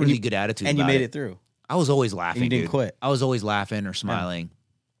 Because I had a really good attitude, and you made it through. I was always laughing. And you didn't quit. I was always laughing or smiling,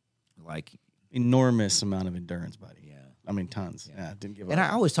 like enormous amount of endurance, buddy. Yeah, I mean tons. Yeah, didn't give up. And I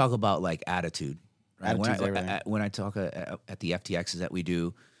always talk about like attitude. Right? Attitude's When I talk at the FTXs that we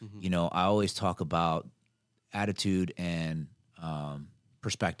do, I always talk about attitude and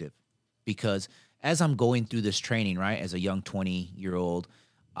perspective, because as I'm going through this training, right, as a young 20-year-old,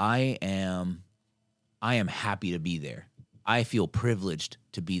 I am happy to be there. I feel privileged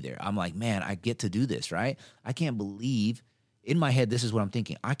to be there. I'm like, man, I get to do this, right? I can't believe, in my head, this is what I'm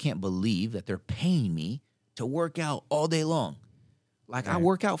thinking. I can't believe that they're paying me to work out all day long. Like, right. I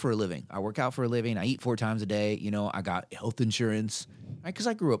work out for a living. I eat 4 times a day. I got health insurance, right? Because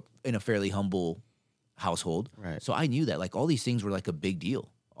I grew up in a fairly humble household. Right. So I knew that, like, all these things were like a big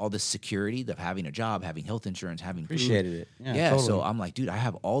deal. All this security of having a job, having health insurance, having appreciated food. it. Yeah, totally. So I'm like, dude, I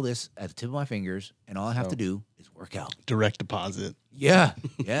have all this at the tip of my fingers, and all I have to do is work out. Direct deposit. Yeah.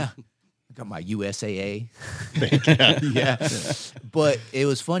 I got my USAA. Yeah. But it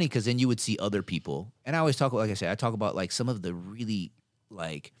was funny because then you would see other people, and I always talk, like I said, I talk about like some of the really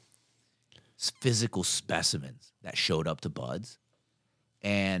like physical specimens that showed up to Buds,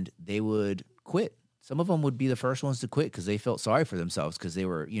 and they would quit. Some of them would be the first ones to quit because they felt sorry for themselves because they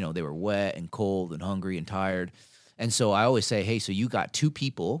were wet and cold and hungry and tired. And so I always say, hey, so you got 2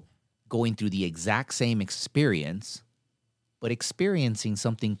 people going through the exact same experience, but experiencing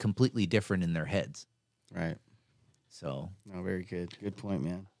something completely different in their heads. Right. So. No, very good. Good point,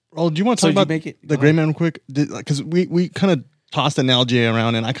 man. Well, do you want to talk about the gray man quick? Because we kind of tossed the analogy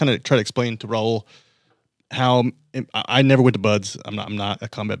around, and I kind of try to explain to Raul how I never went to Buds. I'm not a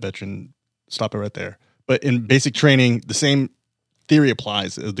combat veteran. Stop it right there. But in basic training, the same theory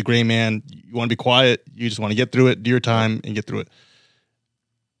applies. The gray man, you want to be quiet. You just want to get through it, do your time, and get through it.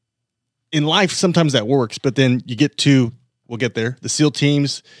 In life, sometimes that works, but then you get to, we'll get there, the SEAL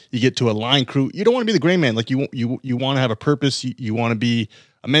teams, you get to a line crew. You don't want to be the gray man. Like you want to have a purpose. You want to be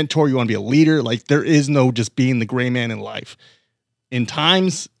a mentor. You want to be a leader. Like there is no just being the gray man in life. In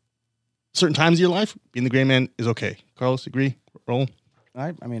certain times of your life, being the gray man is okay. Carlos, agree? Roll.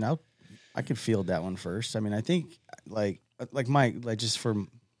 I could field that one first. I mean, I think just from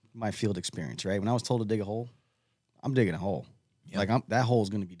my field experience, right? When I was told to dig a hole, I'm digging a hole. Yep. Like that hole is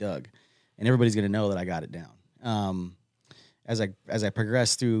going to be dug, and everybody's going to know that I got it down. As I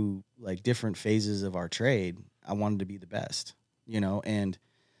progressed through like different phases of our trade, I wanted to be the best, and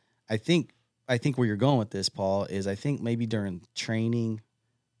I think where you're going with this, Paul, is I think maybe during training,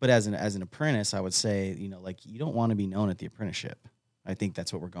 but as an apprentice, I would say, like you don't want to be known at the apprenticeship. I think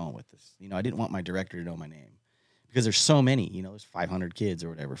that's what we're going with this. I didn't want my director to know my name because there's so many, there's 500 kids or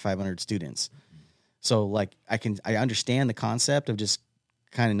whatever, 500 students. So like I understand the concept of just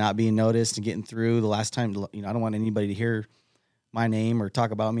kind of not being noticed and getting through the last time, I don't want anybody to hear my name or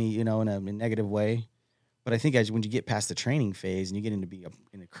talk about me, in a negative way. But I think when you get past the training phase and you get into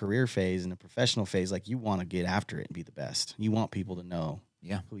in a career phase and a professional phase, like you want to get after it and be the best. You want people to know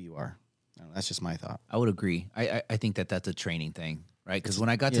who you are. That's just my thought. I would agree. I think that's a training thing, right? Because when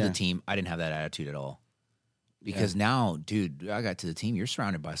I got to the team, I didn't have that attitude at all. Because now, dude, I got to the team, you're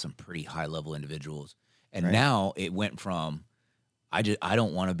surrounded by some pretty high-level individuals. And now it went from, I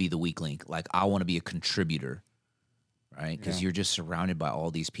don't want to be the weak link. Like, I want to be a contributor, right? Because you're just surrounded by all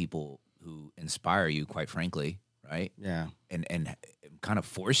these people who inspire you, quite frankly, right? Yeah. And kind of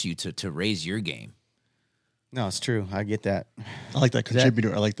force you to raise your game. No, it's true. I get that. I like that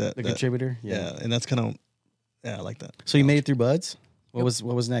contributor. I like that. The contributor? Yeah. And that's kind of, I like that. So you made it through Buds? What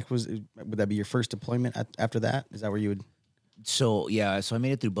was next? Would that be your first deployment after that? Is that where you would? So I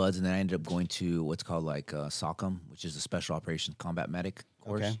made it through Buds, and then I ended up going to what's called like SOCM, which is the Special Operations Combat Medic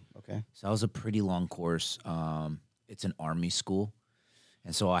course. Okay. So that was a pretty long course. It's an Army school,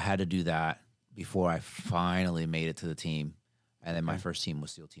 and so I had to do that before I finally made it to the team. And then my first team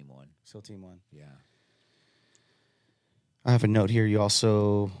was SEAL Team 1. SEAL Team 1. Yeah. I have a note here. You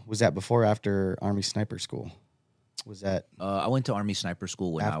also, was that before or after Army Sniper School? Was that I went to Army Sniper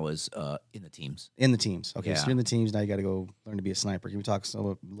School when I was in the teams. in the teams? Okay, so Yeah. you're in the teams. Now you got to go learn to be a sniper. Can we talk a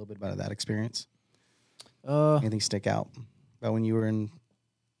little bit about that experience? Uh, Anything stick out about when you were in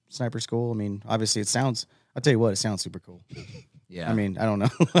sniper school? I mean, obviously it sounds, I'll tell you what, it sounds super cool. yeah. I mean, I don't know.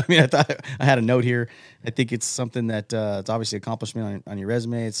 I mean, I thought I had a note here. I think it's something that it's obviously accomplishment on your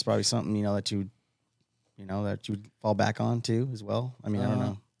resume. It's probably something, that you would fall back on too as well. I mean, I don't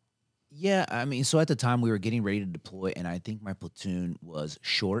know. Yeah, I mean, so at the time we were getting ready to deploy, and I think my platoon was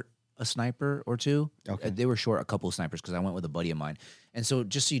short a sniper or two. Okay. They were short a couple of snipers because I went with a buddy of mine. And so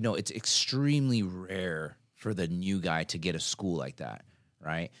just so you know, it's extremely rare for the new guy to get a school like that,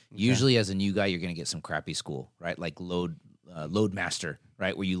 right? Okay. Usually as a new guy, you're going to get some crappy school, right? Like load master,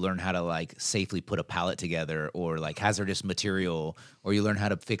 right? Where you learn how to like safely put a pallet together or like hazardous material, or you learn how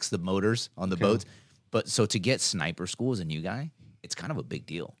to fix the motors on the boats. But so to get sniper school as a new guy, it's kind of a big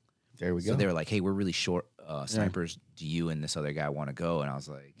deal. There we go. So they were like, hey, we're really short snipers. Do you and this other guy want to go? And I was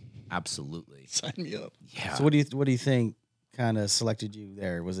like, absolutely. Sign me up. Yeah. So what do you think kind of selected you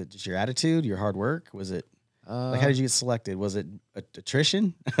there? Was it just your attitude, your hard work? Was it like, how did you get selected? Was it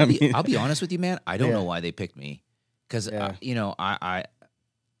attrition? I'll be honest with you, man. I don't know why they picked me. Because, I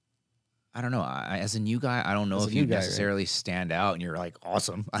don't know. As a new guy, I don't know if you necessarily stand out and you're like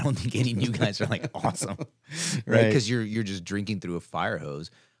awesome. I don't think any new guys are like awesome, right? Because you're just drinking through a fire hose.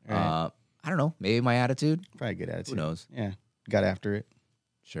 Right. I don't know. Maybe my attitude. Probably good attitude. Who knows? Yeah, got after it.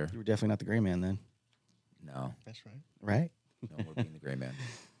 Sure. You were definitely not the gray man then. No, that's right. Right. No, we're being the gray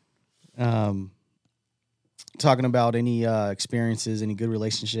man. Talking about any experiences, any good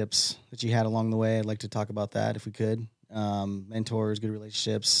relationships that you had along the way. I'd like to talk about that if we could. Mentors, good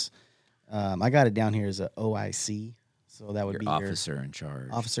relationships. I got it down here as a OIC, so that would be officer in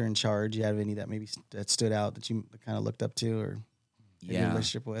charge. Officer in charge. You have any that maybe that stood out that you kind of looked up to or had a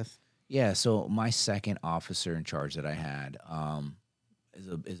relationship with? Yeah. So my second officer in charge that I had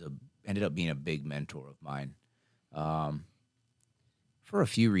ended up being a big mentor of mine, for a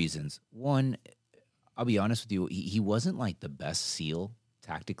few reasons. One, I'll be honest with you, he wasn't like the best SEAL,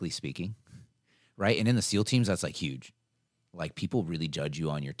 tactically speaking, right? And in the SEAL teams, that's like huge. Like people really judge you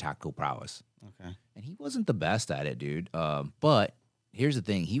on your tactical prowess. Okay. And he wasn't the best at it, dude. But here's the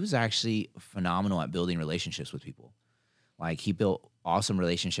thing. He was actually phenomenal at building relationships with people. Like he built awesome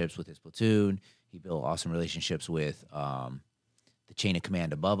relationships with his platoon. He built awesome relationships with the chain of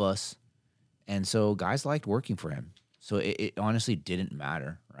command above us. And so guys liked working for him. So it honestly didn't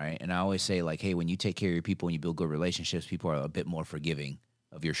matter, right? And I always say, like, hey, when you take care of your people and you build good relationships, people are a bit more forgiving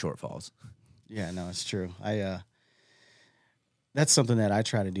of your shortfalls. Yeah, no, it's true. That's something that I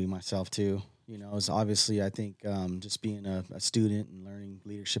try to do myself too. Is obviously I think just being a student and learning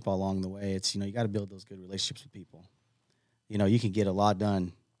leadership along the way, it's, you got to build those good relationships with people. You can get a lot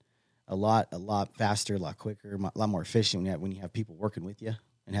done a lot faster, a lot quicker, a lot more efficient when you have people working with you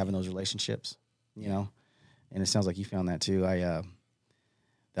and having those relationships, And it sounds like you found that too. The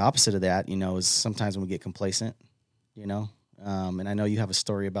opposite of that, is sometimes when we get complacent, and I know you have a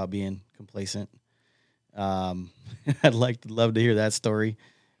story about being complacent. I'd love to hear that story.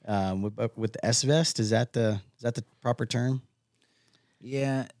 With the S-vest, is that the proper term?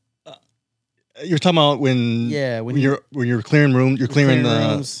 Yeah. You're talking about when you're clearing rooms,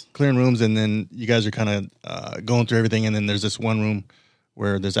 clearing rooms, and then you guys are kind of going through everything, and then there's this one room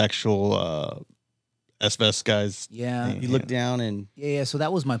where there's actual S-vest guys. Yeah, you look down and yeah. So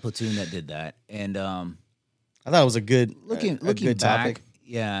that was my platoon that did that, and I thought it was a good looking good back. Topic.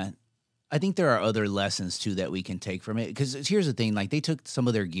 Yeah, I think there are other lessons too that we can take from it. Because here's the thing: like they took some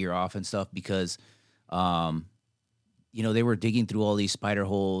of their gear off and stuff because, they were digging through all these spider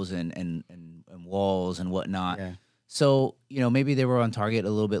holes and walls and whatnot. Yeah. So maybe they were on target a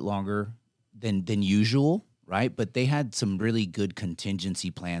little bit longer than usual, right? But they had some really good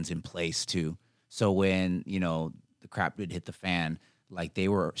contingency plans in place too. So when the crap did hit the fan, like they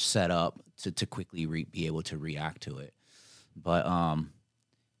were set up to quickly be able to react to it. But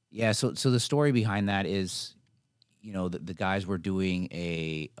yeah. So the story behind that is, the guys were doing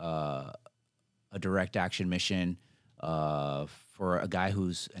a direct action mission for a guy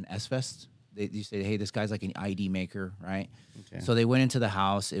who's an S-vest. They say, hey, this guy's like an ID maker, right? Okay. So they went into the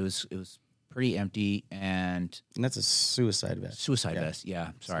house. It was pretty empty, and that's a suicide vest. Suicide vest, yeah.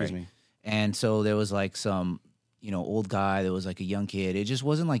 Sorry. Excuse me. And so there was like some, old guy. There was like a young kid. It just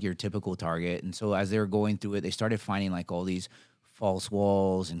wasn't like your typical target. And so as they were going through it, they started finding like all these false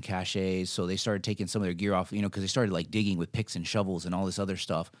walls and caches. So they started taking some of their gear off, because they started like digging with picks and shovels and all this other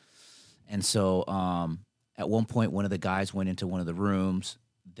stuff. And so At one point, one of the guys went into one of the rooms.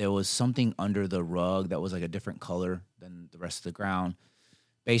 There was something under the rug that was like a different color than the rest of the ground.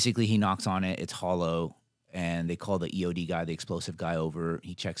 Basically, he knocks on it. It's hollow. And they call the EOD guy, the explosive guy, over.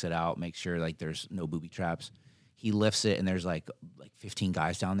 He checks it out, makes sure like there's no booby traps. He lifts it, and there's like 15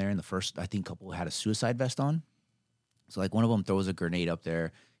 guys down there. And the first, I think, couple had a suicide vest on. So like one of them throws a grenade up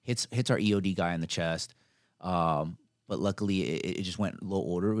there, hits our EOD guy in the chest. But luckily, it just went low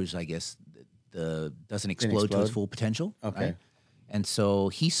order, which I guess doesn't explode to its full potential. Okay. Right? And so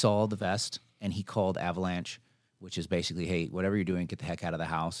he saw the vest, and he called Avalanche, which is basically, hey, whatever you're doing, get the heck out of the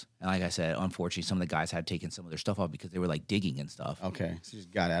house. And like I said, unfortunately, some of the guys had taken some of their stuff off because they were like digging and stuff. Okay, so you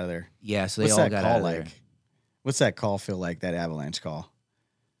just got out of there. Yeah, so they all got out of there. What's that call feel like? That Avalanche call?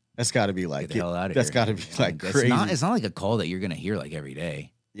 That's got to be like Get the hell out of that's here. got to be like crazy. It's not like a call that you're gonna hear like every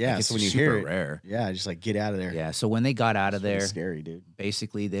day. Yeah, Like, so when it's you hear super it, rare. yeah, just like get out of there. Yeah, so when they got out of It's really there, scary, dude.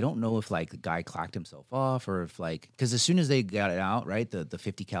 basically they don't know if like the guy clacked himself off or if like, because as soon as they got it out, right, the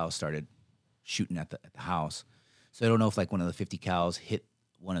 50 cal started shooting at the house. So I don't know if like one of the 50 cals hit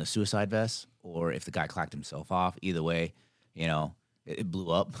one of the suicide vests or if the guy clacked himself off. Either way, it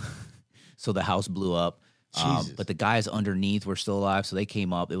blew up. So the house blew up. But the guys underneath were still alive, so they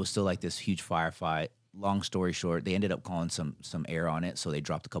came up. It was still like this huge firefight. Long story short, they ended up calling some air on it, so they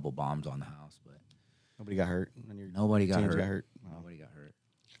dropped a couple bombs on the house. But Nobody got hurt. nobody got hurt. Wow. Nobody got hurt.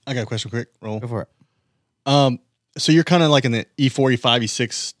 I got a question quick. Roll. Go for it. So you're kind of like in the E4, E5,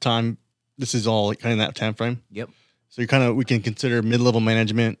 E6 time. This is all kind of in that time frame. Yep. So you're kind of, we can consider mid-level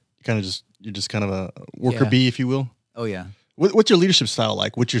management. You're just kind of a worker Yeah. bee, if you will. Oh yeah. What's your leadership style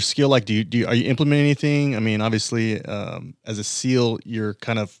like? What's your skill like? Are you implementing anything? I mean, obviously, as a SEAL, you're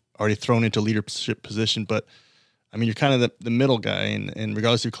kind of already thrown into a leadership position, but I mean, you're kind of the middle guy, and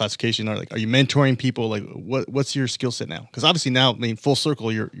regardless of your classification, are you mentoring people? Like, what's your skill set now? Because obviously now, I mean, full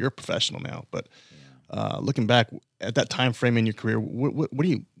circle, you're a professional now. But looking back at that time frame in your career,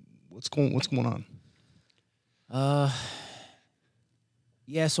 what's going on?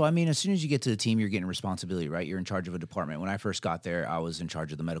 Yeah, so I mean, as soon as you get to the team, you're getting responsibility, right? You're in charge of a department. When I first got there, I was in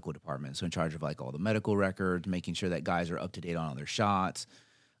charge of the medical department. So in charge of like all the medical records, making sure that guys are up to date on all their shots.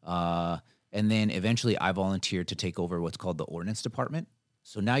 And then eventually I volunteered to take over what's called the ordnance department.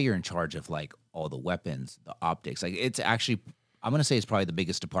 So now you're in charge of like all the weapons, the optics. Like it's actually, I'm going to say it's probably the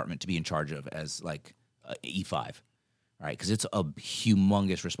biggest department to be in charge of as like E5. Right, because it's a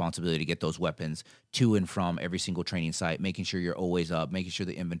humongous responsibility to get those weapons to and from every single training site, making sure you're always up, making sure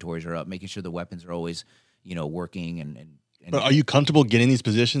the inventories are up, making sure the weapons are always, working. And But are you comfortable getting these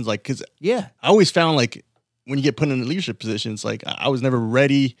positions? Like, because yeah, I always found like when you get put in leadership positions, like I was never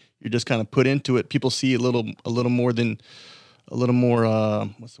ready. You're just kind of put into it. People see a little more.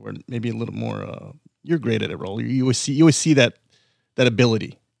 What's the word? Maybe a little more. You're great at it, Roll. You always see that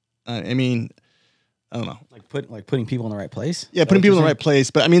ability. I mean, I don't know. Like putting people in the right place? Yeah, putting people in the right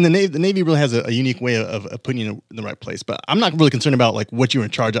place. But I mean, the Navy really has a unique way of putting you in the right place. But I'm not really concerned about like what you're in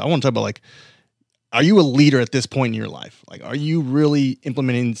charge of. I want to talk about like, are you a leader at this point in your life? Like, are you really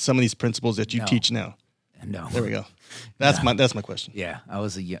implementing some of these principles that you teach now? No. There we go. That's my question. Yeah, I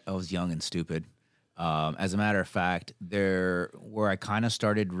was young and stupid. As a matter of fact, where I kind of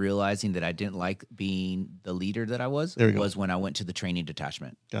started realizing that I didn't like being the leader that I was when I went to the training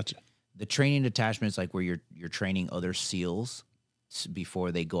detachment. Gotcha. The training detachment is like where you're training other SEALs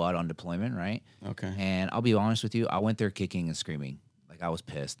before they go out on deployment, right? Okay. And I'll be honest with you, I went there kicking and screaming. Like I was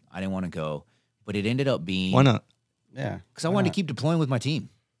pissed. I didn't want to go, but it ended up being Why not? Yeah. Because I wanted to keep deploying with my team,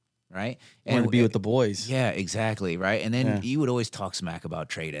 right? And to be with the boys. Yeah, exactly, right? And then you would always talk smack about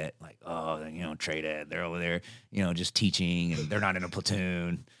Trade Ed, like, oh, Trade Ed, they're over there, just teaching, and they're not in a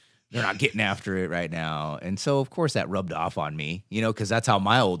platoon. They're not getting after it right now. And so, of course, that rubbed off on me, because that's how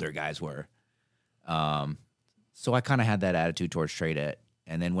my older guys were. So I kind of had that attitude towards Trade Ed.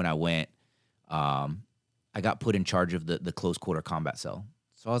 And then when I went, I got put in charge of the close quarter combat cell.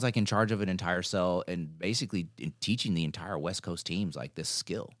 So I was like in charge of an entire cell and basically teaching the entire West Coast teams like this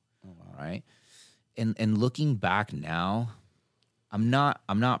skill, right? And looking back now, I'm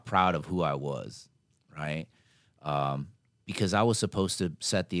not proud of who I was, right? Because I was supposed to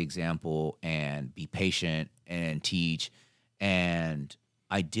set the example and be patient and teach, and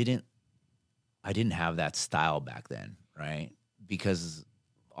I didn't have that style back then, right? Because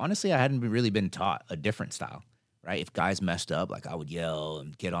honestly, I hadn't really been taught a different style, right? If guys messed up, like I would yell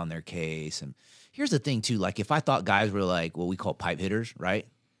and get on their case. And here's the thing too, like if I thought guys were like what we call pipe hitters, right?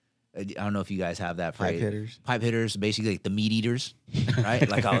 I don't know if you guys have that phrase. Pipe hitters, basically like the meat eaters, right?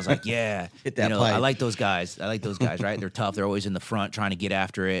 Like I was like, yeah, hit that pipe. I like those guys. Right? They're tough. They're always in the front trying to get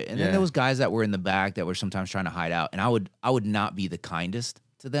after it. And then there was guys that were in the back that were sometimes trying to hide out. And I would not be the kindest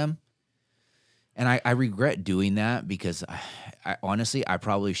to them. And I regret doing that because I honestly, I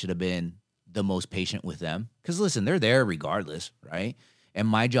probably should have been the most patient with them. Because listen, they're there regardless, right? And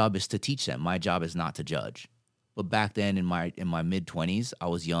my job is to teach them. My job is not to judge. But back then in my mid-20s, I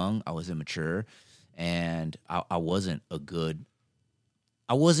was young, I was immature, and I wasn't as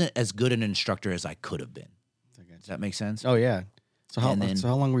good an instructor as I could have been. Does that make sense? Oh, yeah. So how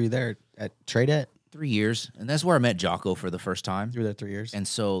long were you there at Tradet? 3 years. And that's where I met Jocko for the first time. You were there 3 years? And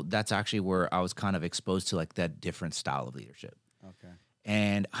so that's actually where I was kind of exposed to like that different style of leadership. Okay.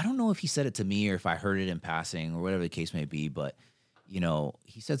 And I don't know if he said it to me or if I heard it in passing or whatever the case may be, but, you know,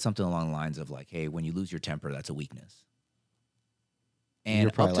 he said something along the lines of like, hey, when you lose your temper, that's a weakness. And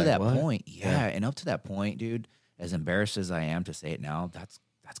up to like, that what? Point, yeah, and up to that point, dude, as embarrassed as I am to say it now, that's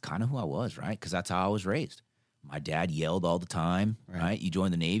kind of who I was, right? Because that's how I was raised. My dad yelled all the time, right? You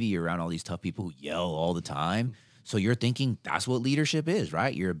join the Navy, you're around all these tough people who yell all the time. So you're thinking that's what leadership is,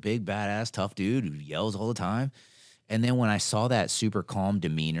 right? You're a big, badass, tough dude who yells all the time. And then when I saw that super calm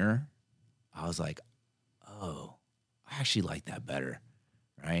demeanor, I was like, oh, I actually like that better,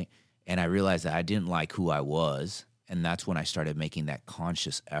 right? And I realized that I didn't like who I was. And that's when I started making that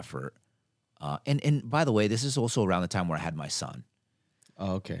conscious effort. And by the way, this is also around the time where I had my son.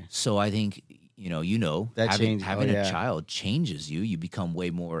 Oh, okay. So I think, that having a child changes you. You become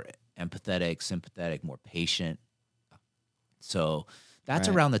way more empathetic, sympathetic, more patient. So that's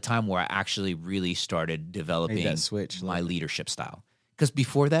around the time where I actually really started developing that switch, my leadership style. Because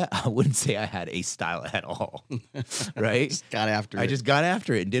before that, I wouldn't say I had a style at all, right? Just got after it. I just got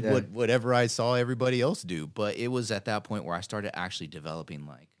after it and did whatever I saw everybody else do. But it was at that point where I started actually developing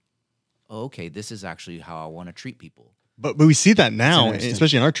like, oh, okay, this is actually how I want to treat people. But we see that now,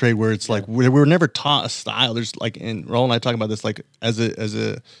 especially in our trade, where it's like we were never taught a style. There's like, and Raul and I talk about this, like as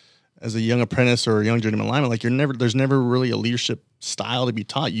a young apprentice or a young journeyman lineman, like there's never really a leadership style to be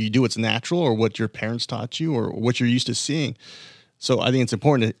taught. You do what's natural or what your parents taught you or what you're used to seeing. So I think it's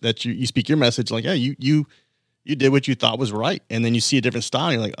important that you speak your message. Like, yeah, you did what you thought was right, and then you see a different style.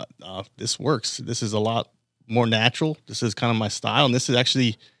 And you're like, this works. This is a lot more natural. This is kind of my style, and this is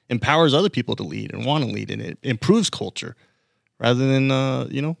actually empowers other people to lead and want to lead, and it improves culture rather than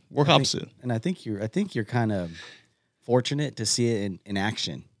work opposite. And I think you're kind of fortunate to see it in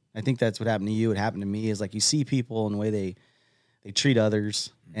action. I think that's what happened to you. What happened to me is like you see people and the way they treat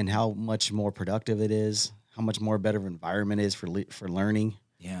others and how much more productive it is, how much more better of an environment is for learning.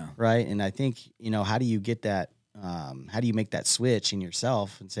 Yeah. Right. And I think, how do you get that? How do you make that switch in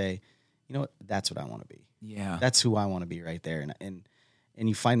yourself and say, you know what, that's what I want to be. Yeah. That's who I want to be right there. And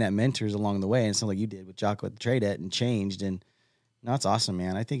you find that mentors along the way, and it's like you did with Jocko at the Tradet and changed. And no, it's awesome,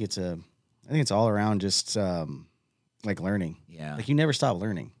 man. I think it's all around just like learning. Yeah. Like you never stop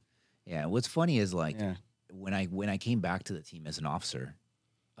learning. Yeah. What's funny is like when I came back to the team as an officer,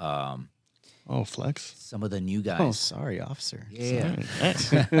 flex. Some of the new guys. Oh, sorry, officer. Yeah.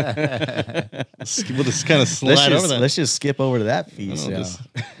 We'll just kind of slide over that. Let's just skip over to that piece.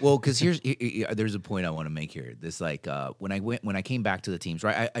 Well, because there's a point I want to make here. This like when I came back to the teams,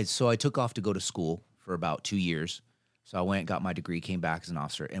 right? I took off to go to school for about 2 years. So I went, got my degree, came back as an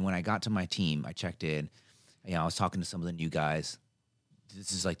officer, and when I got to my team, I checked in. I was talking to some of the new guys.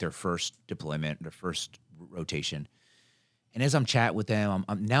 This is like their first deployment, their first rotation. And as I'm chatting with them,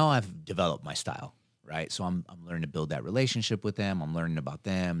 now I've developed my style, right? So I'm learning to build that relationship with them. I'm learning about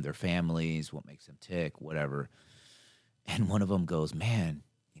them, their families, what makes them tick, whatever. And one of them goes, man,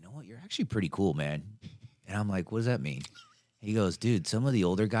 you know what? You're actually pretty cool, man. And I'm like, what does that mean? He goes, dude, some of the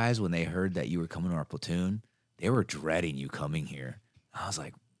older guys, when they heard that you were coming to our platoon, they were dreading you coming here. I was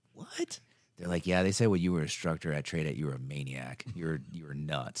like, what? They're like, yeah, they said when you were an instructor at Tradet, you were a maniac. You were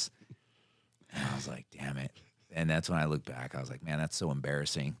nuts. And I was like, damn it. And that's when I look back. I was like, man, that's so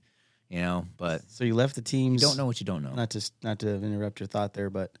embarrassing, But so you left the teams. You don't know what you don't know. Not to interrupt your thought there,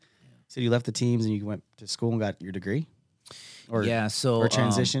 but so you left the teams and you went to school and got your degree. Or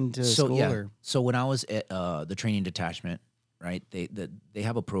transitioned to school. Yeah. Or? So when I was at the training detachment, right? They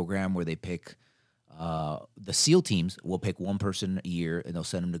have a program where they pick the SEAL teams will pick one person a year and they'll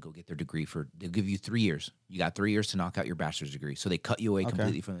send them to go get their degree they'll give you 3 years. You got 3 years to knock out your bachelor's degree. So they cut you away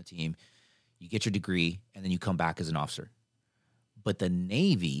completely from the team. You get your degree, and then you come back as an officer. But the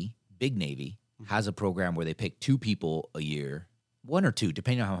Navy, big Navy, has a program where they pick 2 people a year, 1 or 2,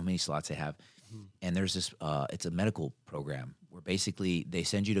 depending on how many slots they have. And there's this, it's a medical program where basically they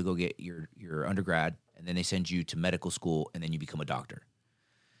send you to go get your undergrad, and then they send you to medical school, and then you become a doctor.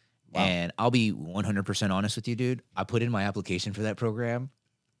 Wow. And I'll be 100% honest with you, dude. I put in my application for that program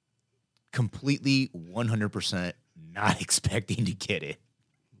completely 100% not expecting to get it.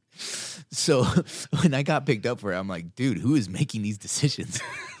 So when I got picked up for it, I'm like, dude, who is making these decisions?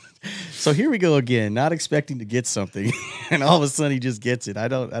 So here we go again, not expecting to get something, and all of a sudden he just gets it. I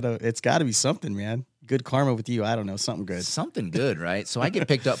don't. It's got to be something, man. Good karma with you. I don't know, something good. Something good, right? So I get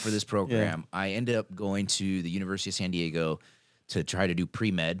picked up for this program. Yeah. I ended up going to the University of San Diego to try to do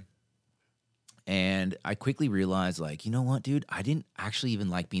pre-med. And I quickly realized, like, you know what, dude? I didn't actually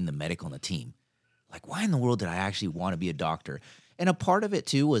even like being the medic on the team. Like, why in the world did I actually want to be a doctor? And a part of it,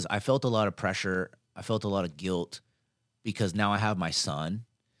 too, was I felt a lot of pressure. I felt a lot of guilt because now I have my son.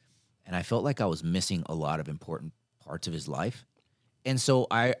 And I felt like I was missing a lot of important parts of his life. And so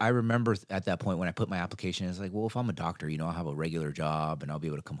I remember at that point when I put my application, it's like, well, if I'm a doctor, you know, I'll have a regular job and I'll be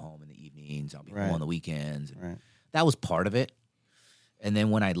able to come home in the evenings. I'll be home on the weekends. And that was part of it. And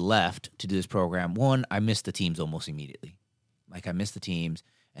then when I left to do this program, one, I missed the teams almost immediately. Like, I missed the teams.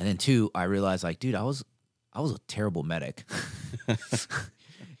 And then two, I realized, like, dude, I was a terrible medic.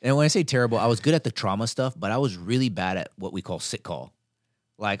 And when I say terrible, I was good at the trauma stuff, but I was really bad at what we call sick call.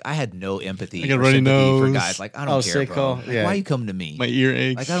 Like, I had no empathy or sympathy for guys. Like, I don't care, bro. Like, why you come to me? My ear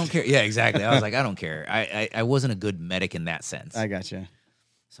aches. Like, I don't care. Yeah, exactly. I was like, I don't care. I wasn't a good medic in that sense. I gotcha.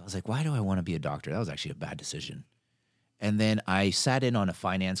 So I was like, why do I want to be a doctor? That was actually a bad decision. And then I sat in on a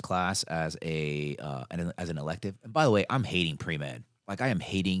finance class as an elective. And by the way, I'm hating pre-med. Like, I am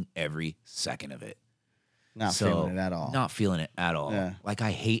hating every second of it. Not feeling it at all. Not feeling it at all. Yeah. Like, I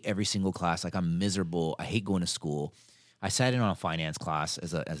hate every single class. Like, I'm miserable. I hate going to school. I sat in on a finance class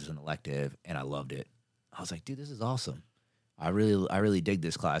as an elective, and I loved it. I was like, dude, this is awesome. I really dig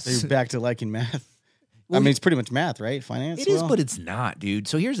this class. So you're back to liking math? Well, I mean, it's pretty much math, right? Finance? It is, but it's not, dude.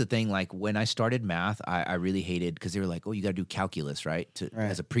 So here's the thing. Like, when I started math, I really hated, because they were like, oh, you got to do calculus, right?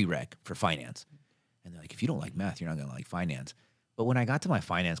 As a prereq for finance. And they're like, if you don't like math, you're not going to like finance. But when I got to my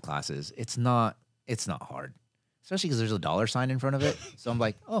finance classes, it's not hard, especially because there's a dollar sign in front of it. So I'm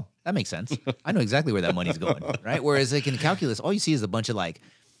like, oh, that makes sense. I know exactly where that money's going, right? Whereas like in calculus, all you see is a bunch of like,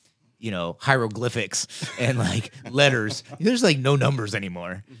 you know, hieroglyphics and like letters. There's like no numbers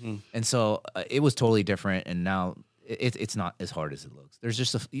anymore. Mm-hmm. And so it was totally different. And now it's not as hard as it looks. There's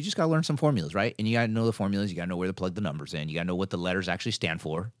you just got to learn some formulas, right? And you got to know the formulas. You got to know where to plug the numbers in. You got to know what the letters actually stand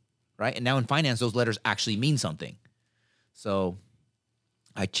for, right? And now in finance, those letters actually mean something. So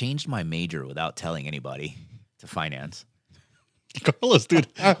I changed my major without telling anybody to finance. Carlos, dude,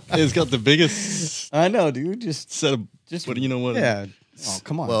 has got the biggest. I know, dude. Just what do you know what? Yeah. Oh,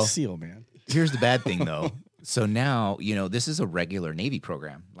 come on, well, SEAL, man. Here's the bad thing, though. So now, you know, this is a regular Navy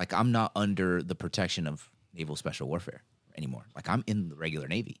program. Like, I'm not under the protection of Naval Special Warfare anymore. Like, I'm in the regular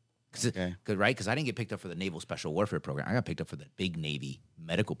Navy. Right? Because I didn't get picked up for the Naval Special Warfare program. I got picked up for the big Navy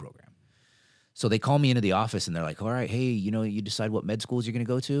medical program. So they call me into the office, and they're like, all right, hey, you know, you decide what med schools you're going to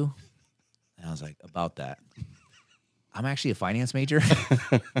go to? And I was like, about that. I'm actually a finance major.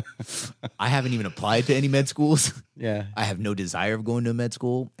 I haven't even applied to any med schools. Yeah. I have no desire of going to a med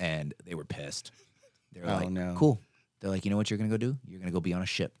school, and they were pissed. They were like, no. Cool. They're like, you know what you're going to go do? You're going to go be on a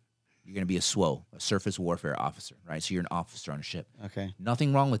ship. You're going to be a SWO, a surface warfare officer, right? So you're an officer on a ship. Okay.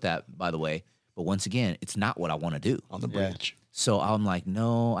 Nothing wrong with that, by the way. But once again, it's not what I want to do. On the bridge. Yeah. So I'm like,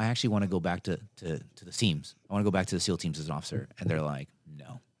 no, I actually want to go back to the teams. I want to go back to the SEAL teams as an officer. And they're like,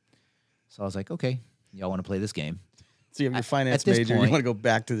 no. So I was like, okay, y'all want to play this game? So you have your finance major, you want to go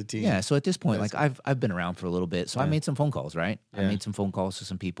back to the team. Yeah, so at this point, like I've been around for a little bit, so I made some phone calls, right? Yeah. I made some phone calls to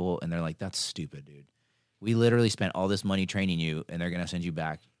some people, and they're like, that's stupid, dude. We literally spent all this money training you, and they're going to send you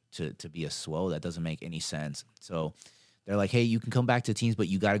back to be a SWO. That doesn't make any sense. So they're like, hey, you can come back to teams, but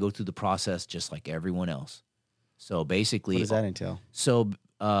you got to go through the process just like everyone else. So basically... What does that entail? So...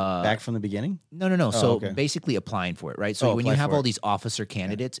 back from the beginning? No. Oh, so okay. Basically applying for it, right? So when you have all these officer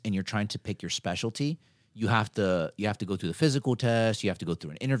candidates and you're trying to pick your specialty... You have to go through the physical test. You have to go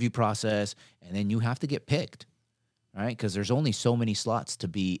through an interview process, and then you have to get picked, right? Because there's only so many slots to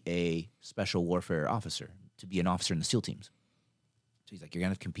be a special warfare officer, to be an officer in the SEAL teams. So he's like, you're gonna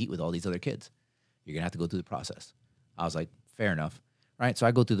have to compete with all these other kids. You're gonna have to go through the process. I was like, fair enough, right? So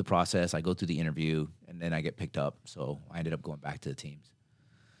I go through the process. I go through the interview, and then I get picked up. So I ended up going back to the teams.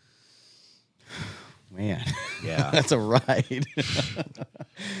 Man, yeah, that's a ride.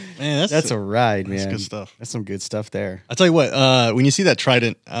 Man, that's a ride, man. That's good stuff. That's some good stuff there. I'll tell you what. When you see that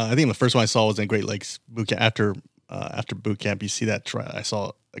trident, I think the first one I saw was in Great Lakes boot camp. After boot camp, you see that I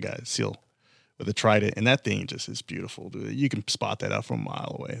saw a guy SEAL with a trident, and that thing just is beautiful, dude. You can spot that out from a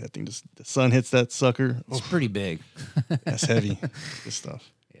mile away. That thing just the sun hits that sucker. It's pretty big. That's heavy. Good stuff.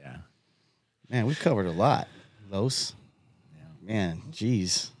 Yeah, man, we've covered a lot, Los. Yeah. Man,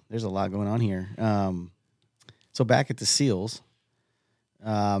 geez. There's a lot going on here. So back at the SEALs,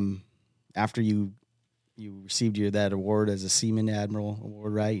 after you received that award as a Seaman Admiral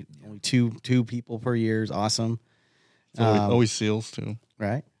Award, right? Yeah. Only two people per year is awesome. So always SEALs too,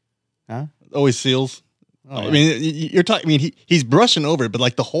 right? Huh? Always SEALs. Oh, I yeah. mean, you're talking. I mean, he's brushing over it, but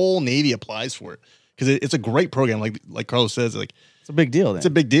like the whole Navy applies for it because it's a great program. Like Carlos says, like It's a big deal. Then. it's a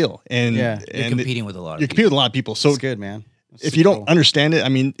big deal, and Yeah. You're and competing with a lot of you're people. competing with a lot of people. So it's good, man. It's if super you don't cool. understand it, I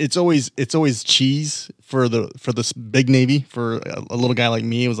mean, it's always cheese for this big Navy. For a little guy like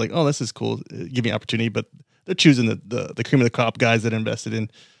me, it was like, oh, this is cool. Give me an opportunity, but they're choosing the cream of the crop guys that invested in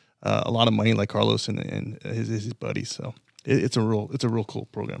a lot of money, like Carlos and his buddies. So it's a real cool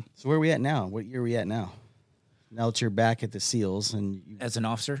program. So where are we at now? What year are we at now? Now that you're back at the SEALs and As an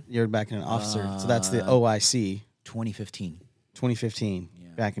officer, you're back in an officer. So that's the OIC 2015. 2015. Yeah.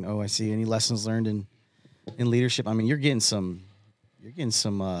 Back in OIC. Any lessons learned in leadership? I mean, you're getting some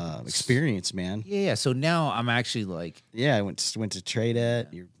experience, man. Yeah. So now I'm actually like, Yeah, I went to trade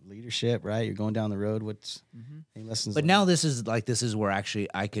at your leadership, right? You're going down the road. What's any lessons? but learned? now this is where actually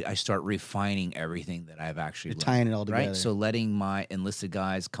I start refining everything that I've actually You're learned, tying it all together. right? So letting my enlisted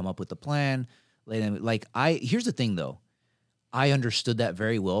guys come up with the plan. Here's the thing though, I understood that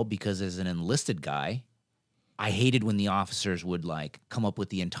very well because as an enlisted guy, I hated when the officers would like come up with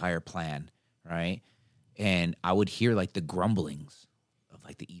the entire plan, right? And I would hear like the grumblings of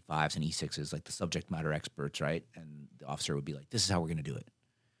like the E5s and E6s, like the subject matter experts, right? And the officer would be like, "This is how we're going to do it."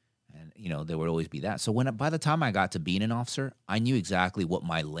 And, there would always be that. So by the time I got to being an officer, I knew exactly what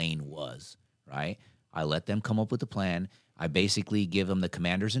my lane was, right? I let them come up with the plan. I basically give them the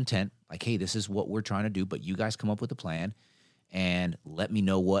commander's intent, like, hey, this is what we're trying to do, but you guys come up with a plan and let me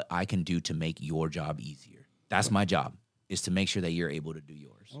know what I can do to make your job easier. That's my job, is to make sure that you're able to do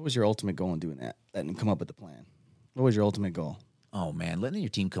yours. What was your ultimate goal in doing that? Letting them come up with the plan. What was your ultimate goal? Oh, man, letting your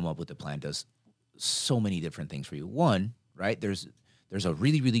team come up with a plan does so many different things for you. One, right, there's a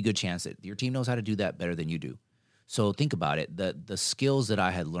really, really good chance that your team knows how to do that better than you do. So think about it. The skills that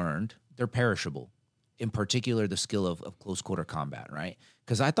I had learned, they're perishable. In particular, the skill of close quarter combat, right?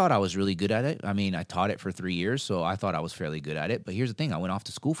 Because I thought I was really good at it. I mean, I taught it for 3 years, so I thought I was fairly good at it. But here's the thing. I went off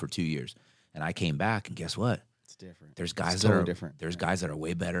to school for 2 years, and I came back, and guess what? It's different. There's guys It's that totally are different. There's guys that are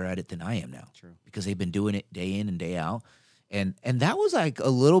way better at it than I am now. True. Because they've been doing it day in and day out. And that was like a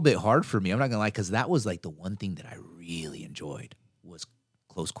little bit hard for me. I'm not going to lie, because that was like the one thing that I really enjoyed was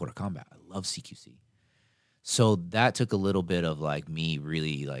close quarter combat. I love CQC. So that took a little bit of like me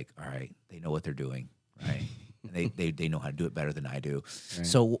really like, all right, they know what they're doing, right? And they know how to do it better than I do. Right.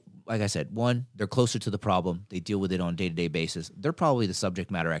 So like I said, one, they're closer to the problem. They deal with it on a day-to-day basis. They're probably the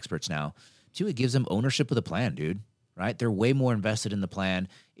subject matter experts now. Two, it gives them ownership of the plan, dude, right? They're way more invested in the plan.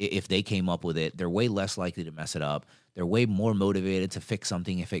 If they came up with it, they're way less likely to mess it up. They're way more motivated to fix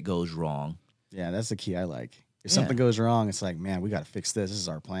something if it goes wrong. Yeah, that's the key I like. If something goes wrong, it's like, man, we got to fix this. This is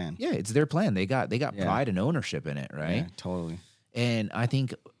our plan. Yeah, it's their plan. They got Yeah. pride and ownership in it, right? Yeah, totally. And I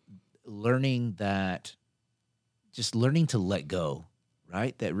think learning to let go,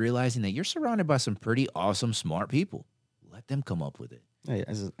 right? That realizing that you're surrounded by some pretty awesome, smart people. Let them come up with it. Hey,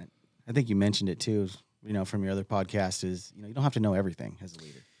 I think you mentioned it too, from your other podcast is, you don't have to know everything as a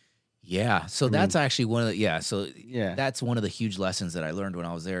leader. Yeah. So that's actually one of the, Yeah. that's one of the huge lessons that I learned when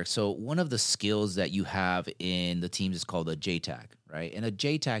I was there. So one of the skills that you have in the teams is called a JTAC, right? And a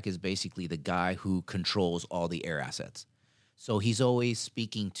JTAC is basically the guy who controls all the air assets. So he's always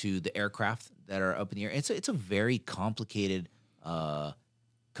speaking to the aircraft that are up in the air. It's a very complicated,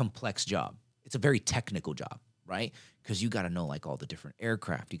 complex job. It's a very technical job, right? Because you got to know like all the different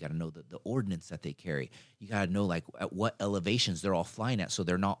aircraft. You got to know the ordnance that they carry. You got to know like at what elevations they're all flying at, so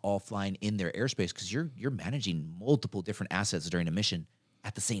they're not all flying in their airspace. Because you're managing multiple different assets during a mission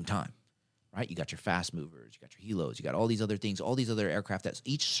at the same time, right? You got your fast movers, you got your helos, you got all these other things, all these other aircraft that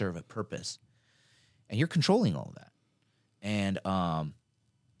each serve a purpose, and you're controlling all of that. And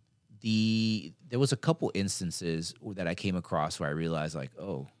there was a couple instances that I came across where I realized like,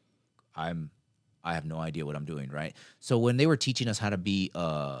 oh, I have no idea what I'm doing, right? So when they were teaching us how to be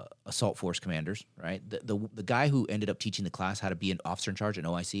assault force commanders, right? The guy who ended up teaching the class how to be an officer in charge at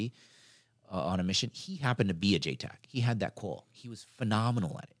OIC on a mission, he happened to be a JTAC. He had that qual. He was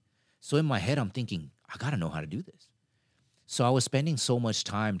phenomenal at it. So in my head, I'm thinking, I got to know how to do this. So I was spending so much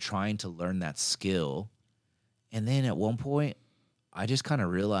time trying to learn that skill. And then at one point, I just kind of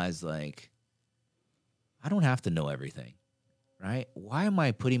realized, like, I don't have to know everything, right? Why am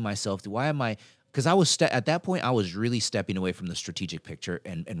I putting myself through? Because I was at that point, I was really stepping away from the strategic picture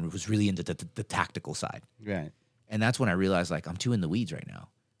and was really into the tactical side. Right. And that's when I realized, like, I'm too in the weeds right now.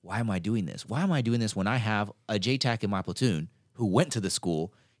 Why am I doing this? Why am I doing this when I have a JTAC in my platoon who went to the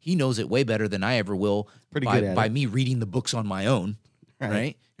school? He knows it way better than I ever will by me reading the books on my own,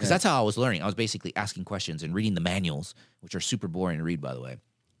 right? Because that's how I was learning. I was basically asking questions and reading the manuals, which are super boring to read, by the way.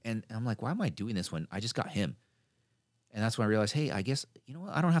 And I'm like, why am I doing this when I just got him? And that's when I realized, hey, I guess, you know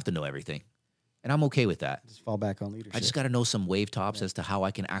what? I don't have to know everything. And I'm okay with that. Just fall back on leadership. I just got to know some wave tops as to how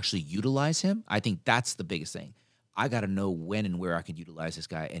I can actually utilize him. I think that's the biggest thing. I got to know when and where I can utilize this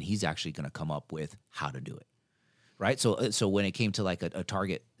guy, and he's actually going to come up with how to do it, right? So when it came to like a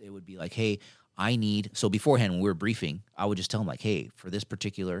target, it would be like, hey, I need – so beforehand when we were briefing, I would just tell him like, hey, for this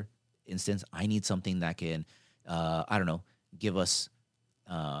particular instance, I need something that can, I don't know, give us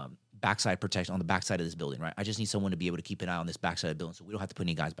backside protection on the backside of this building, right? I just need someone to be able to keep an eye on this backside of the building so we don't have to put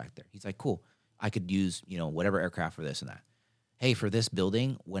any guys back there. He's like, cool. I could use, whatever aircraft for this and that. Hey, for this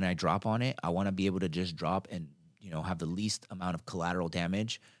building, when I drop on it, I want to be able to just drop and, have the least amount of collateral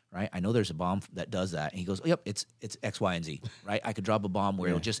damage, right? I know there's a bomb that does that. And he goes, oh, yep, it's X, Y, and Z, right? I could drop a bomb where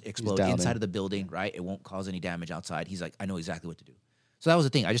it'll just explode inside of the building, right? It won't cause any damage outside. He's like, I know exactly what to do. So that was the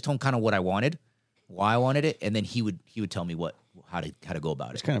thing. I just told him kind of what I wanted, why I wanted it, and then he would tell me how to go about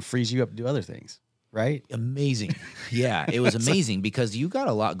it. Which kind of frees you up to do other things, right? Amazing. Yeah, it was amazing because you got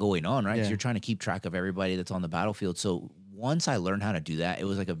a lot going on, right? Yeah. You're trying to keep track of everybody that's on the battlefield. So once I learned how to do that, it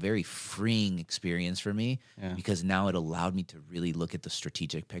was like a very freeing experience for me because now it allowed me to really look at the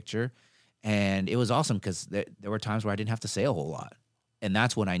strategic picture. And it was awesome because there were times where I didn't have to say a whole lot. And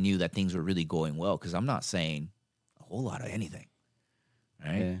that's when I knew that things were really going well because I'm not saying a whole lot of anything,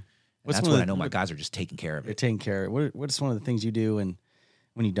 right? Yeah. That's when I know my guys are just taking care of it. They're taking care of it. What's one of the things you do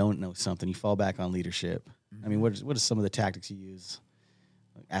when you don't know something, you fall back on leadership? Mm-hmm. I mean, what are some of the tactics you use?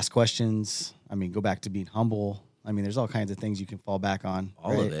 Ask questions. I mean, go back to being humble. I mean, there's all kinds of things you can fall back on.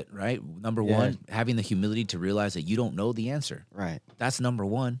 All of it, right? Number one, having the humility to realize that you don't know the answer. Right. That's number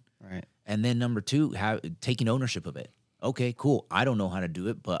one. Right. And then number two, taking ownership of it. Okay, cool. I don't know how to do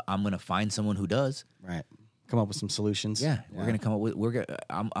it, but I'm going to find someone who does. Right. Come up with some solutions. Yeah. We're going to come up with,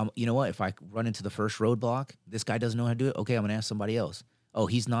 you know what? If I run into the first roadblock, this guy doesn't know how to do it. Okay, I'm going to ask somebody else. Oh,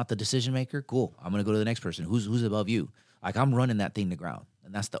 he's not the decision maker? Cool. I'm going to go to the next person. Who's above you? Like, I'm running that thing to ground.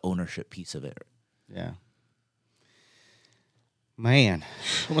 And that's the ownership piece of it. Yeah. Man.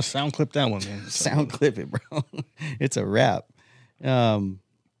 I'm going to sound clip that one, man. Sound clip it, bro. It's a wrap. Man,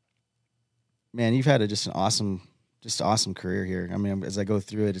 you've had just an awesome career here. I mean, as I go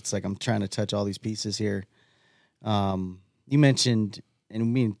through it, it's like I'm trying to touch all these pieces here. You mentioned,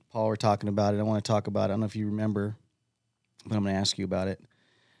 and me and Paul were talking about it. I want to talk about it. I don't know if you remember, but I'm going to ask you about it.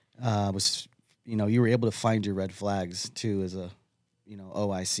 You were able to find your red flags too as a,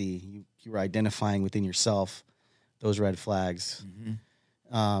 OIC. You were identifying within yourself those red flags.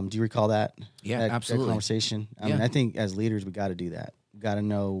 Mm-hmm. Do you recall that? Yeah, absolutely. That conversation. I mean, I think as leaders, we got to do that. We got to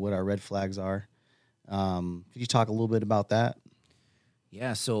know what our red flags are. Could you talk a little bit about that?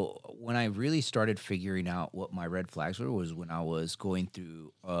 Yeah. So when I really started figuring out what my red flags were was when I was going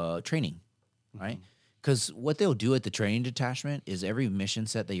through training, right? Because what they'll do at the training detachment is every mission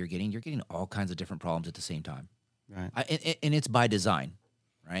set that you're getting all kinds of different problems at the same time. Right. And it's by design,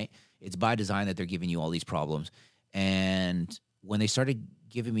 right? It's by design that they're giving you all these problems. And when they started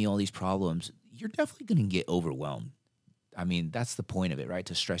giving me all these problems, you're definitely going to get overwhelmed. I mean, that's the point of it, right?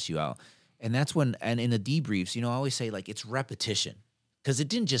 To stress you out. And that's when, and in the debriefs, I always say like it's repetition because it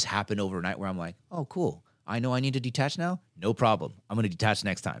didn't just happen overnight where I'm like, oh, cool. I know I need to detach now. No problem. I'm going to detach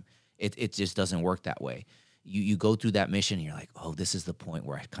next time. It just doesn't work that way. You go through that mission and you're like, oh, this is the point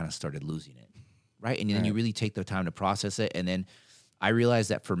where I kind of started losing it, right? And then you really take the time to process it. And then I realized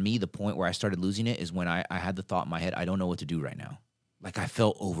that for me, the point where I started losing it is when I had the thought in my head, I don't know what to do right now. Like I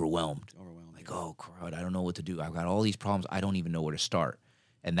felt overwhelmed. Like, oh, crud, I don't know what to do. I've got all these problems. I don't even know where to start.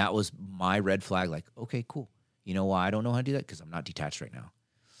 And that was my red flag, like, okay, cool. You know why I don't know how to do that? Because I'm not detached right now.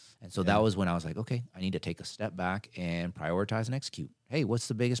 And so that was when I was like, okay, I need to take a step back and prioritize and execute. Hey, what's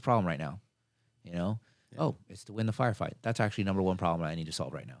the biggest problem right now? Oh, it's to win the firefight. That's actually number one problem I need to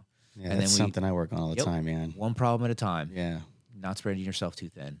solve right now. Yeah, and that's something I work on all the time, man. One problem at a time. Yeah. Not spreading yourself too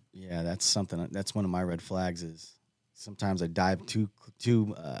thin. Yeah, that's one of my red flags is sometimes I dive too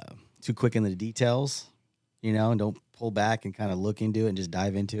quick into the details, and don't pull back and kind of look into it and just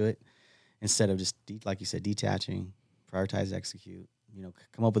dive into it instead of just, like you said, detaching, prioritize, execute,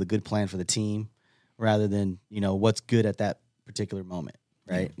 come up with a good plan for the team rather than, what's good at that particular moment,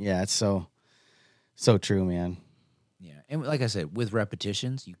 right? Yeah, it's so true, man. Yeah, and like I said, with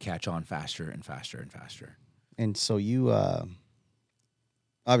repetitions, you catch on faster and faster and faster. And so you,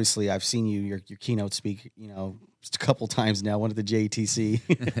 obviously, I've seen your keynote speak, just a couple times now. One at the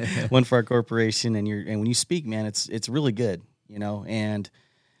JTC, one for our corporation, and when you speak, man, it's really good, And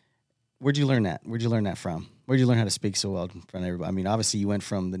where'd you learn that? Where'd you learn that from? Where'd you learn how to speak so well in front of everybody? I mean, obviously, you went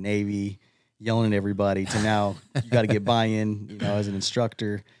from the Navy yelling at everybody to now you got to get buy-in, as an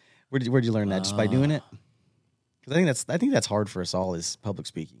instructor. Where'd you learn that? Just by doing it? Because I think that's hard for us all is public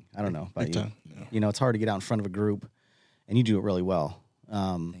speaking. I don't know about you. Yeah. It's hard to get out in front of a group and you do it really well.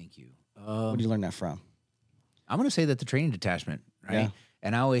 Thank you. Where did you learn that from? I'm going to say that the training detachment, right? Yeah.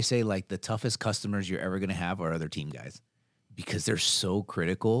 And I always say, like, the toughest customers you're ever going to have are other team guys because they're so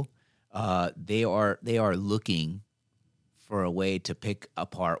critical. They are looking for a way to pick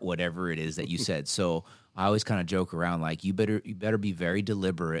apart whatever it is that you said. So I always kind of joke around, like, you better be very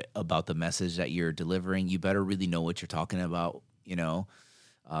deliberate about the message that you're delivering. You better really know what you're talking about,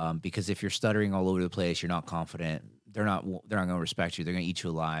 because if you're stuttering all over the place, you're not confident. They're not going to respect you. They're going to eat you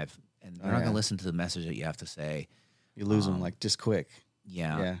alive, and they're not going to listen to the message that you have to say. You lose them like just quick.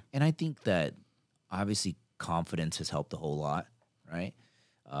 Yeah. And I think that obviously confidence has helped a whole lot, right?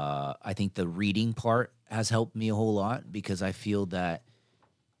 I think the reading part has helped me a whole lot because I feel that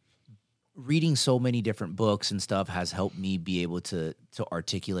reading so many different books and stuff has helped me be able to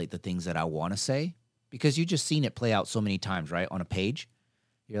articulate the things that I want to say, because you just seen it play out so many times, right? On a page,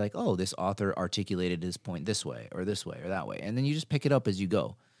 you're like, oh, this author articulated his point this way or that way. And then you just pick it up as you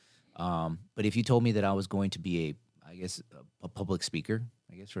go. But if you told me that I was going to be a public speaker,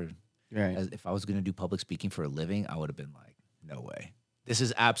 if I was going to do public speaking for a living, I would have been like, no way. This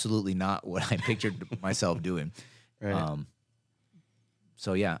is absolutely not what I pictured myself doing. Right.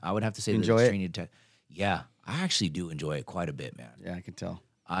 So yeah, I would have to say Enjoy that it? training yeah, I actually do enjoy it quite a bit, man. Yeah, I can tell.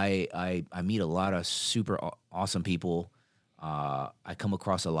 I meet a lot of super awesome people. I come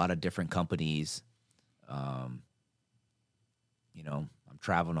across a lot of different companies. I'm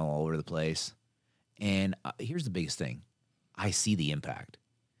traveling all over the place. And here's the biggest thing. I see the impact.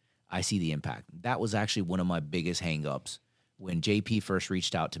 That was actually one of my biggest hangups. When JP first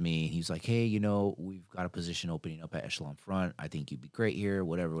reached out to me, he was like, hey, we've got a position opening up at Echelon Front. I think you'd be great here,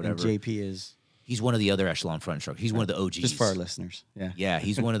 whatever. And JP is? He's one of the other Echelon Front instructors. He's one of the OGs. Just for our listeners. Yeah. Yeah,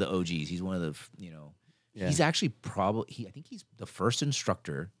 he's one of the OGs. He's one of the, Yeah. He's actually I think he's the first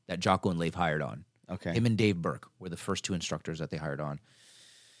instructor that Jocko and Leif hired on. Okay. Him and Dave Burke were the first two instructors that they hired on.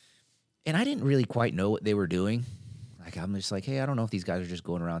 And I didn't really quite know what they were doing. Like, I'm just like, hey, I don't know if these guys are just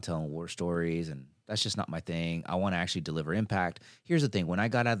going around telling war stories, and that's just not my thing. I want to actually deliver impact. Here's the thing. When I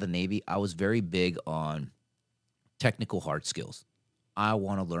got out of the Navy, I was very big on technical hard skills. I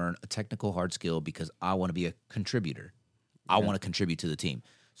want to learn a technical hard skill because I want to be a contributor. I want to contribute to the team.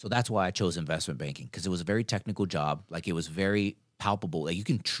 So that's why I chose investment banking, because it was a very technical job. Like, it was very palpable. Like, you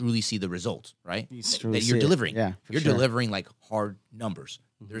can truly see the results, right? That you're delivering. Yeah, you're delivering like hard numbers.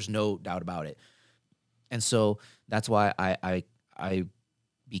 Mm-hmm. There's no doubt about it. And so that's why I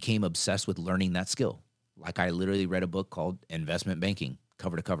became obsessed with learning that skill. Like, I literally read a book called Investment Banking,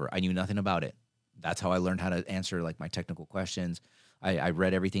 cover to cover. I knew nothing about it. That's how I learned how to answer like my technical questions. I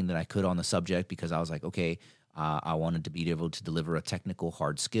read everything that I could on the subject because I was like, okay, I wanted to be able to deliver a technical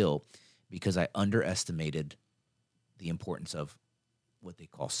hard skill, because I underestimated the importance of what they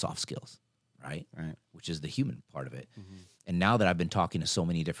call soft skills, right? Which is the human part of it. Mm-hmm. And now that I've been talking to so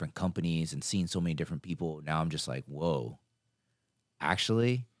many different companies and seeing so many different people, now I'm just like, whoa,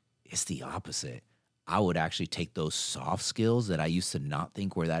 actually, it's the opposite. I would actually take those soft skills that I used to not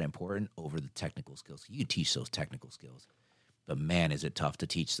think were that important over the technical skills. You teach those technical skills, but man, is it tough to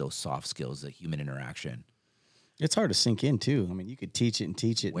teach those soft skills, the human interaction. It's hard to sink in too. I mean, you could teach it and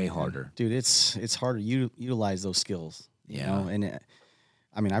teach it. Way harder. Dude, it's hard to utilize those skills. You know? And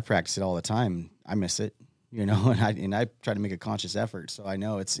I practice it all the time. I miss it, and I try to make a conscious effort. So I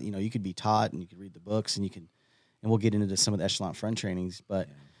know it's, you could be taught and you could read the books and we'll get into some of the Echelon Front trainings, but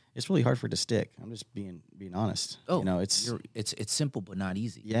it's really hard for it to stick. I'm just being honest. Oh, it's simple but not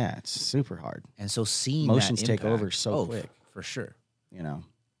easy. Yeah, it's super hard. And so seeing emotions that impact, take over so quick. For sure.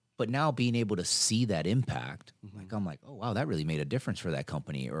 But now being able to see that impact, like, I'm like, oh wow, that really made a difference for that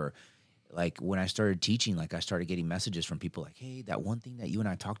company. Or like when I started teaching, like, I started getting messages from people like, hey, that one thing that you and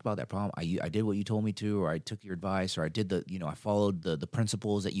I talked about, that problem, I did what you told me to, or I took your advice, or I did I followed the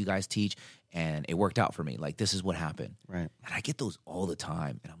principles that you guys teach, and it worked out for me. Like, this is what happened. Right. And I get those all the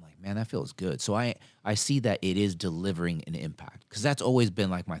time. And I'm like, man, that feels good. So I see that it is delivering an impact, because that's always been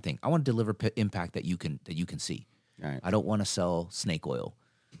like my thing. I want to deliver impact that you can see. Right. I don't want to sell snake oil.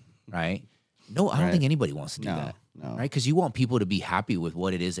 Right? No, I don't think anybody wants to do that. No. Right? Because you want people to be happy with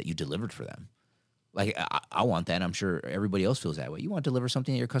what it is that you delivered for them. Like, I want that. I'm sure everybody else feels that way. You want to deliver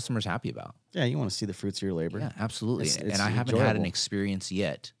something that your customer's happy about. Yeah, you want to see the fruits of your labor. Yeah, absolutely. It's and I haven't had an experience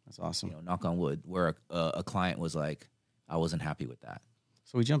yet. That's awesome. Knock on wood, where a client was like, I wasn't happy with that.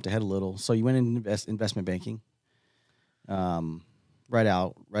 So we jumped ahead a little. So you went into investment banking. Right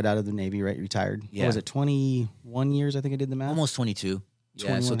out of the Navy, right? Retired. Yeah. What was it, 21 years? I think I did the math. Almost 22.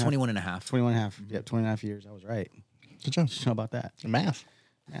 Yeah, so 21 and a half. 21 and a half. Yeah, 20 and a half years. I was right. Good job. How about that? The math.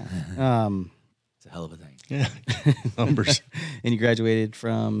 Yeah. It's a hell of a thing. Yeah, numbers. And you graduated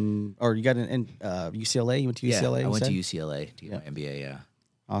from, or you got an UCLA? You went to UCLA? I you went said? to UCLA to get my MBA. Yeah.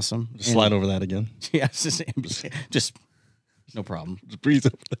 Awesome. Just slide over that again. Yeah, just no problem. Just breathe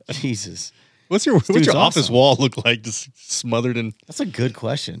over that. Jesus. What's your dude's office awesome. wall look like? Just smothered in. That's a good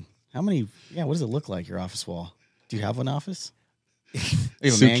question. How many, what does it look like, your office wall? Do you have an office? You have a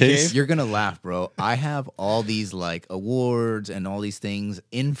man Suitcase? cave? You're gonna laugh, bro. I have all these like awards and all these things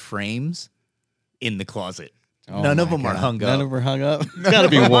in frames in the closet. Oh None of my them are God. hung up. None of them are hung up. It's got to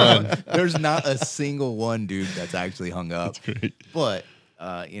be one. There's not a single one, dude, that's actually hung up. That's great. But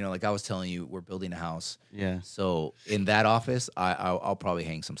like I was telling you, we're building a house. Yeah. So in that office, I'll probably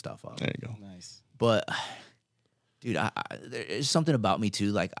hang some stuff up. There you go. Nice. But dude, there's something about me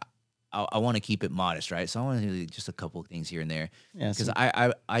too. Like I want to keep it modest, right? So I want to do just a couple of things here and there. Yeah. Because So,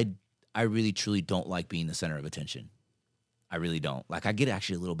 I really truly don't like being the center of attention. I really don't. Like I get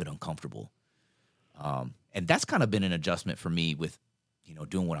actually a little bit uncomfortable. And that's kind of been an adjustment for me with,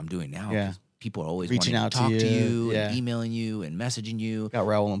 doing what I'm doing now. Yeah. 'Cause people are always Reaching wanting out to to talk to you, you yeah. and emailing you and messaging you. got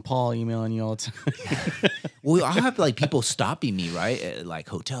Raul and Paul emailing you all the time. Well, I have like people stopping me, right? At like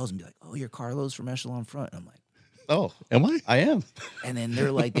hotels and be like, "Oh, you're Carlos from Echelon Front." And I'm like, Oh, Am I? I am. and then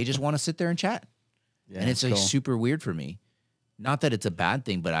they're like, they just want to sit there and chat. Yeah, And it's like cool. super weird for me. Not that it's a bad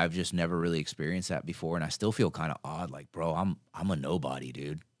thing, but I've just never really experienced that before, and I still feel kind of odd. Like, bro, I'm a nobody,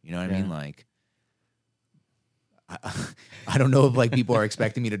 dude. You know what I Yeah. mean? Like, I don't know if like people are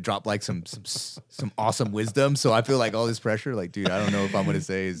expecting me to drop like some awesome wisdom. So I feel like all this pressure, like, dude, I don't know if I'm gonna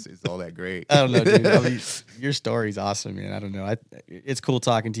say is all that great. I don't know, dude. I mean, your story's awesome, man. I don't know. It's cool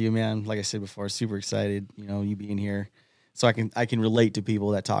talking to you, man. Like I said before, super excited. You being here, so I can relate to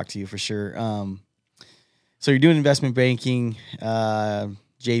people that talk to you for sure. So you're doing investment banking.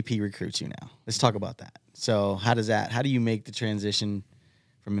 JP recruits you now. Let's talk about that. So how do you make the transition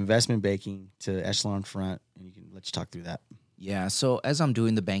from investment banking to Echelon Front? And let's talk through that. Yeah. So as I'm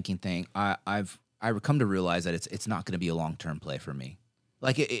doing the banking thing, I've come to realize that it's not going to be a long-term play for me.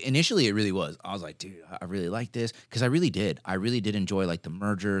 Like initially it really was. I was like, dude, I really like this. Cause I really did enjoy like the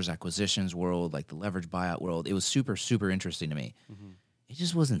mergers, acquisitions world, like the leverage buyout world. It was super, super interesting to me. Mm-hmm. It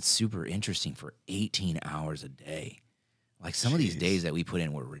just wasn't super interesting for 18 hours a day. Like some of these days that we put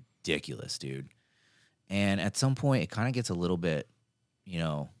in were ridiculous, dude. And at some point it kind of gets a little bit,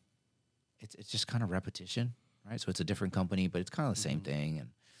 it's just kind of repetition, right? So it's a different company, but it's kind of the same thing. And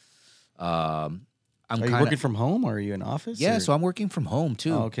Are you working from home or are you in office? Yeah, or? so I'm working from home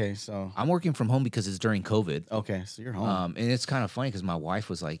too. Oh, okay, so I'm working from home because it's during COVID. okay, so you're home. And it's kind of funny because my wife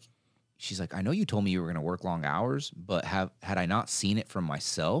was like, she's like, I know you told me you were going to work long hours, but had I not seen it from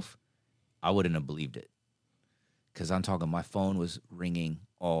myself, I wouldn't have believed it. Because I'm talking, my phone was ringing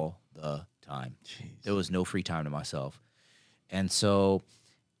all the time. Jeez. There was no free time to myself. And so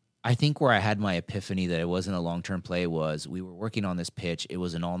I think where I had my epiphany that it wasn't a long-term play was we were working on this pitch. It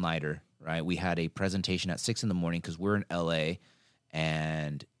was an all-nighter, right? We had a presentation at 6 a.m. because we're in LA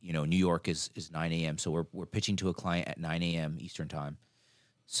and, New York is 9 a.m. So we're pitching to a client at 9 a.m. Eastern time.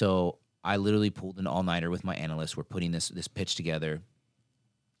 So I literally pulled an all-nighter with my analyst. We're putting this pitch together.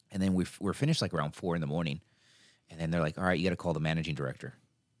 And then we're finished like around 4 a.m. And then they're like, all right, you got to call the managing director.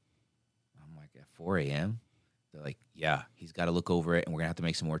 I'm like, at 4 a.m.? They're like, yeah, he's got to look over it, and we're going to have to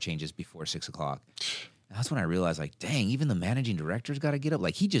make some more changes before 6 o'clock. And that's when I realized, like, dang, even the managing director's got to get up.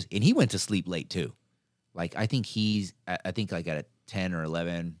 Like, he went to sleep late, too. Like, I think like at 10 or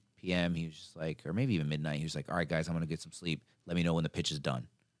 11 p.m., he was just like, or maybe even midnight, he was like, all right, guys, I'm going to get some sleep. Let me know when the pitch is done.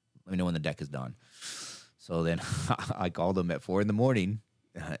 Let me know when the deck is done. So then I called him at 4 a.m,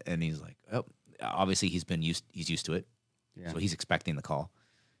 and he's like, oh, obviously he's used to it. Yeah. So he's expecting the call.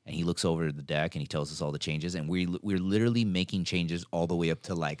 And he looks over the deck and he tells us all the changes. And we're literally making changes all the way up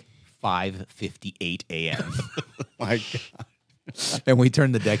to like 5:58 a.m. My God. And we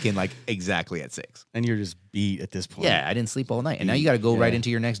turned the deck in like exactly at 6. And you're just beat at this point. Yeah, I didn't sleep all night. And now you got to go right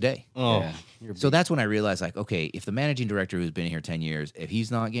into your next day. Oh, Yeah, you're So beat. that's when I realized, like, okay, if the managing director who's been here 10 years, if he's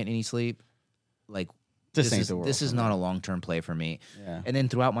not getting any sleep, like, This ain't the world this is for not me. a long-term play for me. Yeah. And then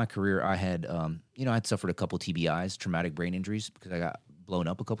throughout my career, I had, I'd suffered a couple TBIs, traumatic brain injuries, because I got blown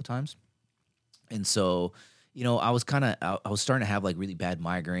up a couple times. And so, I was starting to have like really bad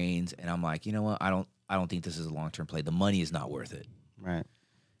migraines, and I'm like, you know what? I don't think this is a long-term play. The money is not worth it. Right.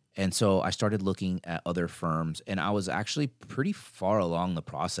 And so I started looking at other firms, and I was actually pretty far along the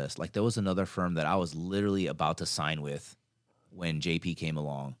process. Like there was another firm that I was literally about to sign with when JP came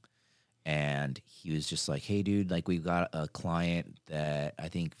along. And he was just like, hey, dude, like we've got a client that I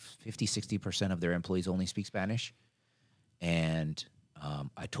think 50-60% of their employees only speak Spanish. And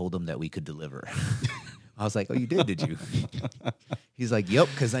I told them that we could deliver. I was like, oh, you did you? He's like, yep,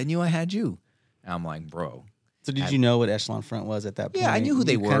 because I knew I had you. And I'm like, bro. So did you know what Echelon Front was at that point? Yeah, I knew who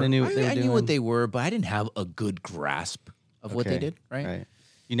they were. Kind of knew what they were doing? I knew what they were, but I didn't have a good grasp of what they did, right?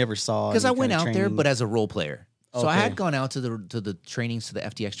 You never saw, because I went out there, but as a role player. So I had gone out to the trainings, to the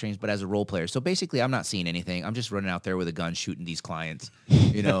FTX trainings, but as a role player. So basically, I'm not seeing anything. I'm just running out there with a gun, shooting these clients,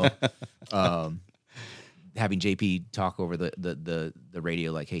 you know, having JP talk over the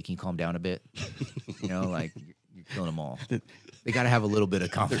radio, like, hey, can you calm down a bit? You know, like, you're killing them all. They got to have a little bit of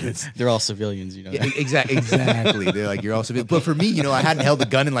confidence. They're all civilians, you know. Yeah, exactly. They're like, you're all civilians. But for me, you know, I hadn't held a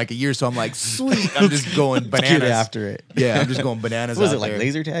gun in like a year, so I'm like, sweet. I'm just going bananas. Get after it. Yeah, I'm just going bananas. Was it like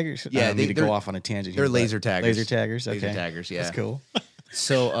laser taggers? Yeah, they need to go off on a tangent. They're laser taggers. Laser taggers. Okay. Laser taggers. Yeah, that's cool.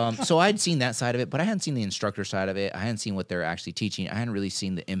 So I'd seen that side of it, but I hadn't seen the instructor side of it. I hadn't seen what they're actually teaching. I hadn't really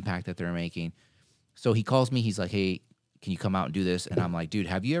seen the impact that they're making. So he calls me. He's like, hey, can you come out and do this? And I'm like, dude,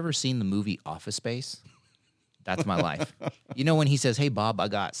 have you ever seen the movie Office Space? That's my life. You know, when he says, hey, Bob, I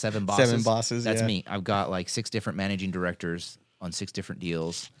got 7 bosses. 7 bosses, That's me. I've got like 6 different managing directors on 6 different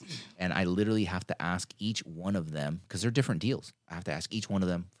deals. And I literally have to ask each one of them, because they're different deals. I have to ask each one of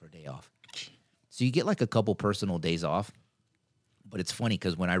them for a day off. So you get like a couple personal days off. But it's funny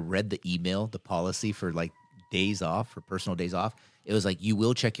because when I read the email, the policy for like days off, for personal days off, it was like, you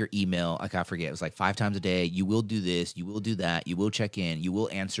will check your email. Like, I forget. It was like 5 times a day. You will do this. You will do that. You will check in. You will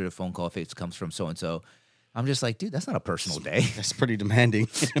answer the phone call if it comes from so-and-so. I'm just like, dude, that's not a personal day. That's pretty demanding.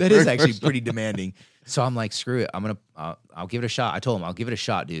 That is actually pretty demanding. So I'm like, screw it. I'll give it a shot. I told him, I'll give it a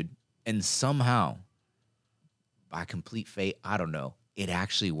shot, dude. And somehow, by complete fate, I don't know, it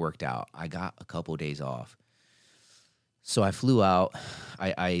actually worked out. I got a couple of days off. So I flew out.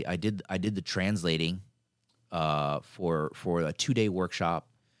 I did the translating for a 2-day workshop.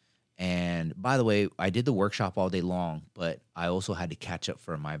 And by the way, I did the workshop all day long, but I also had to catch up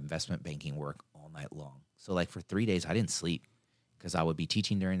for my investment banking work all night long. So like for 3 days, I didn't sleep because I would be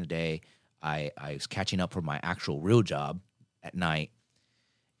teaching during the day. I was catching up for my actual real job at night.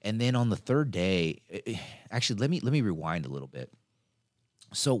 And then on the 3rd day, actually, let me rewind a little bit.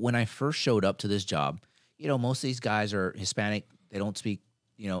 So when I first showed up to this job, you know, most of these guys are Hispanic. They don't speak,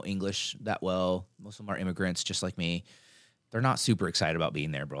 you know, English that well. Most of them are immigrants just like me. They're not super excited about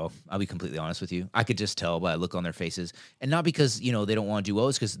being there, bro. I'll be completely honest with you. I could just tell by the look on their faces. And not because, you know, they don't want to do well.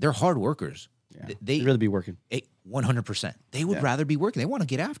 It's because they're hard workers. Yeah. They'd rather be working. 100%. They would rather be working. They want to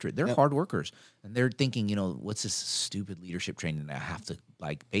get after it. They're hard workers. And they're thinking, you know, what's this stupid leadership training that I have to,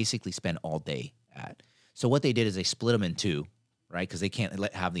 like, basically spend all day at? So what they did is they split them in 2, right? Because they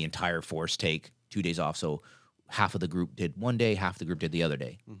can't have the entire force take 2 days off. So half of the group did one day, half the group did the other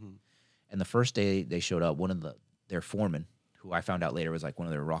day. Mm-hmm. And the first day they showed up, one of their foremen, who I found out later was like one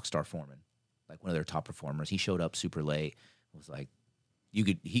of their rock star foremen, like one of their top performers. He showed up super late. Was like,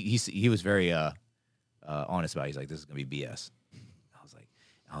 he was very honest about it. He's like, this is gonna be BS. I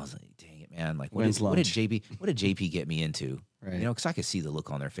was like, dang it, man. Like, what did JP get me into? Right. You know, because I could see the look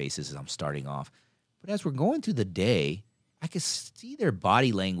on their faces as I'm starting off. But as we're going through the day, I could see their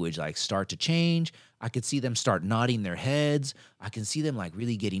body language like start to change. I could see them start nodding their heads. I can see them like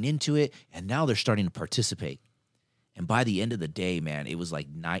really getting into it. And now they're starting to participate. And by the end of the day, man, it was like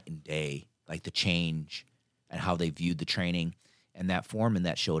night and day, like the change and how they viewed the training. And that foreman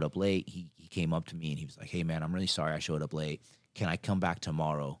that showed up late, he came up to me and he was like, hey, man, I'm really sorry I showed up late. Can I come back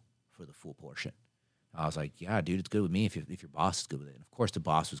tomorrow for the full portion? I was like, yeah, dude, it's good with me if your boss is good with it. And of course, the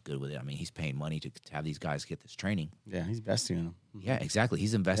boss was good with it. I mean, he's paying money to have these guys get this training. Yeah, he's investing in them. Yeah, exactly.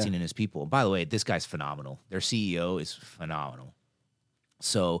 He's investing in his people. And by the way, this guy's phenomenal. Their CEO is phenomenal.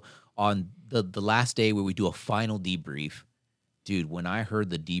 So on the last day where we do a final debrief, dude, when I heard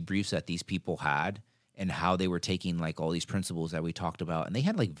the debriefs that these people had and how they were taking like all these principles that we talked about, and they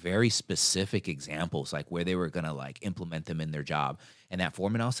had like very specific examples, like where they were going to like implement them in their job. And that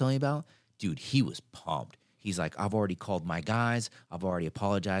foreman I was telling you about, dude, he was pumped. He's like, I've already called my guys. I've already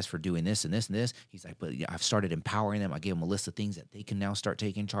apologized for doing this and this and this. He's like, but I've started empowering them. I gave them a list of things that they can now start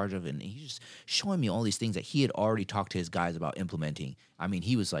taking charge of. And he's just showing me all these things that he had already talked to his guys about implementing. I mean,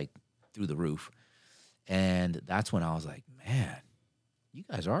 he was like through the roof. And that's when I was like, man, you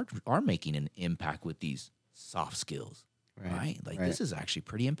guys are making an impact with these soft skills, right? Like this is actually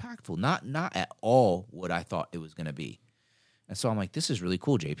pretty impactful. Not at all what I thought it was going to be. And so I'm like, this is really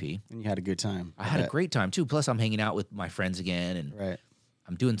cool, JP. And you had a good time. I had a great time, too. Plus, I'm hanging out with my friends again, and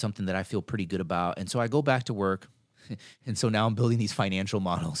I'm doing something that I feel pretty good about. And so I go back to work, and so now I'm building these financial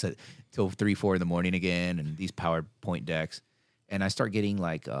models till 3, 4 in the morning again, and these PowerPoint decks. And I start getting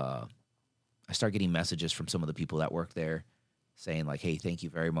messages from some of the people that work there saying like, hey, thank you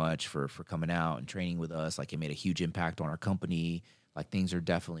very much for coming out and training with us. Like, it made a huge impact on our company. Like, things are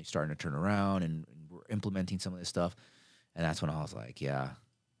definitely starting to turn around, and we're implementing some of this stuff. And that's when I was like, yeah,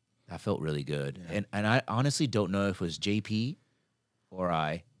 That felt really good. Yeah. And I honestly don't know if it was JP or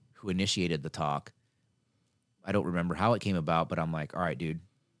I who initiated the talk. I don't remember how it came about, but I'm like, all right, dude,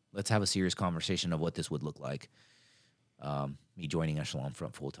 let's have a serious conversation of what this would look like. Me joining Echelon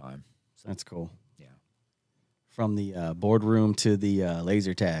Front full time. So, that's cool. Yeah. From the boardroom to the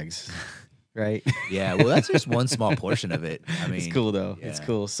laser tags, right? Yeah. Well, that's just one small portion of it. I mean, it's cool though. Yeah. It's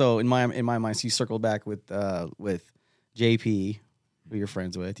cool. So in my mind, so you circled back with JP, who you're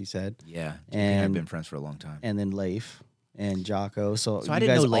friends with. You said, yeah, JP and I've been friends for a long time, and then Leif and Jocko. So I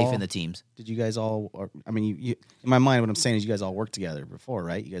didn't know Leif in the teams. Did you guys all? I mean, you in my mind, what I'm saying is you guys all worked together before,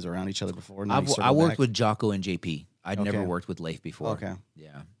 right? You guys were around each other before. I worked with Jocko and JP. I'd never worked with Leif before. Okay.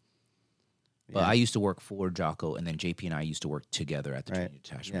 Yeah. But I used to work for Jocko, and then JP and I used to work together at the training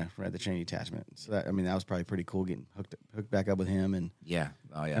detachment. Yeah, right, the training detachment. So that was probably pretty cool getting hooked back up with him and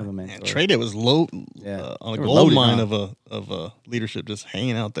And Trey Day was low on a gold mine of leadership, just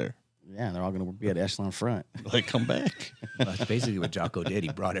hanging out there. Yeah, they're all going to be at Echelon Front. Like, come back. Well, that's basically what Jocko did. He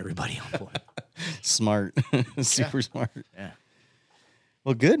brought everybody on board. Smart, super smart. Yeah.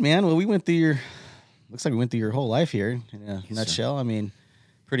 Well, good man. Well, looks like we went through your whole life here in a nutshell. I mean,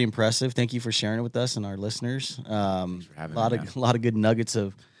 pretty impressive. Thank you for sharing it with us and our listeners. Thanks for having me, a lot of good nuggets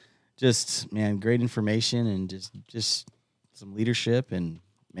of just great information and just some leadership and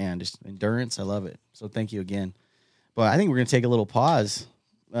just endurance. I love it. So thank you again. But I think we're gonna take a little pause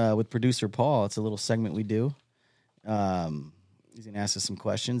with producer Paul. It's a little segment we do. He's gonna ask us some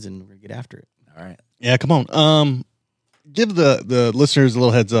questions and we're gonna get after it. All right. Yeah, come on. Give the listeners a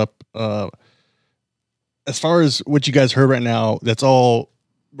little heads up. As far as what you guys heard right now, that's all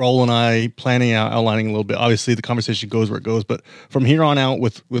Raul and I planning out, outlining a little bit. Obviously, the conversation goes where it goes, but from here on out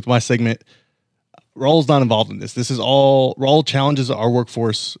with my segment, Raul's not involved in this. This is all Raul challenges our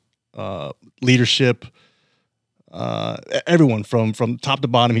workforce, leadership, everyone from top to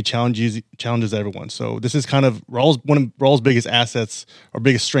bottom. He challenges everyone. So this is kind of one of Raul's biggest assets or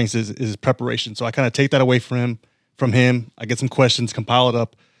biggest strengths is preparation. So I kind of take that away from him. I get some questions, compile it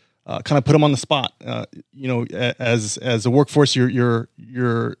up. Kind of put them on the spot. As a workforce, you're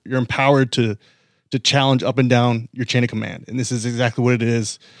empowered to challenge up and down your chain of command, and this is exactly what it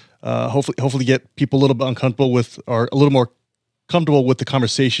is. Hopefully, get people a little bit uncomfortable with, or a little more comfortable with the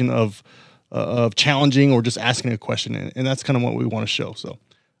conversation of challenging or just asking a question, and that's kind of what we want to show. So,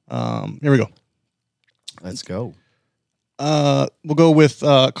 here we go. Let's go. We'll go with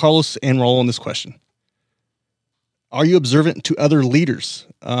Carlos and Raul on this question. Are you observant to other leaders,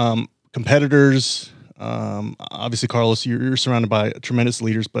 competitors? Obviously, Carlos, you're surrounded by tremendous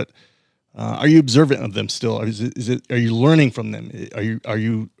leaders, but are you observant of them still? Are you learning from them? Are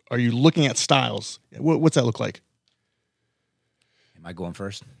you looking at styles? What's that look like? Am I going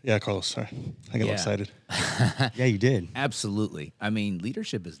first? Yeah, Carlos. Sorry, I got excited. Yeah, you did. Absolutely. I mean,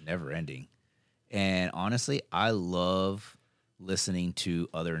 leadership is never ending, and honestly, I love listening to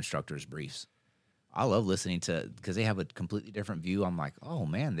other instructors' briefs. I love listening because they have a completely different view. I'm like, oh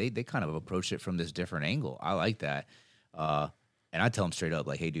man, they kind of approach it from this different angle. I like that. And I tell them straight up,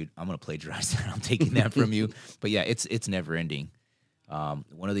 like, hey dude, I'm going to plagiarize that. I'm taking that from you. But yeah, it's never ending.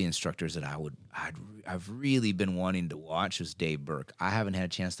 One of the instructors that I've really been wanting to watch is Dave Burke. I haven't had a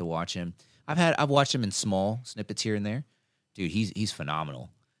chance to watch him. I've watched him in small snippets here and there. Dude, he's phenomenal.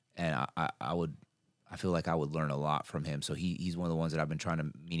 And I feel like I would learn a lot from him. So he's one of the ones that I've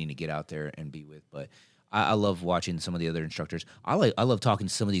been meaning to get out there and be with. But I love watching some of the other instructors. I love talking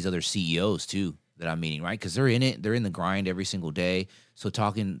to some of these other CEOs too that I'm meeting, right? Because they're in it. They're in the grind every single day. So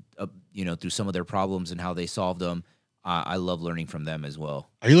talking, through some of their problems and how they solve them, I love learning from them as well.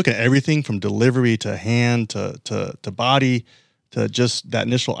 Are you looking at everything from delivery to hand to body to just that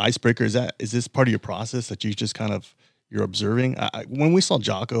initial icebreaker? Is this part of your process that you just kind of you're observing? When we saw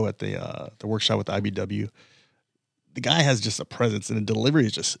Jocko at the workshop with IBW, the guy has just a presence, and the delivery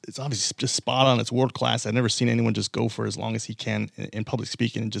is it's obviously just spot on. It's world class. I've never seen anyone just go for as long as he can in public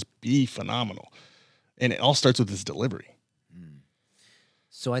speaking and just be phenomenal. And it all starts with his delivery.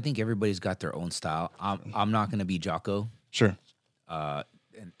 So I think everybody's got their own style. I'm not going to be Jocko. Sure.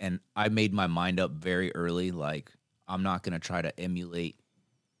 And I made my mind up very early. Like, I'm not going to try to emulate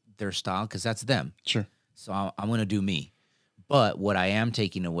their style because that's them. Sure. So I'm going to do me. But what I am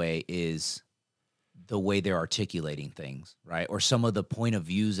taking away is the way they're articulating things, right? Or some of the point of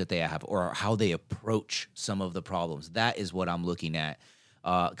views that they have or how they approach some of the problems. That is what I'm looking at.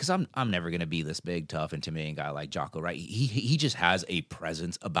 Because I'm never going to be this big, tough, intimidating guy like Jocko, right? He just has a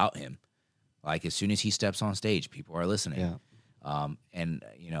presence about him. Like, as soon as he steps on stage, people are listening. Yeah. And,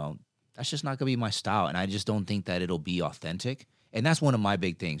 that's just not going to be my style. And I just don't think that it'll be authentic. And that's one of my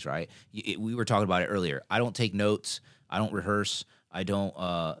big things, right? We were talking about it earlier. I don't take notes. I don't rehearse. I don't.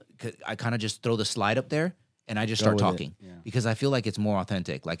 I kind of just throw the slide up there and I just Go start with it. talking Yeah. because I feel like it's more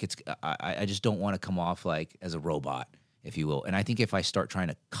authentic. Like I just don't want to come off like as a robot, if you will. And I think if I start trying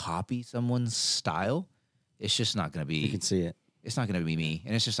to copy someone's style, it's just not going to You be. can see it. It's not going to be me,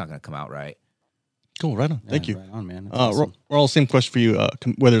 and it's just not going to come out right. Cool. Right on. Thank you. Right on, man. That's awesome. We're all same question for you.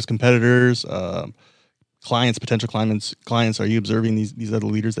 Whether it's competitors, clients, potential clients, are you observing these other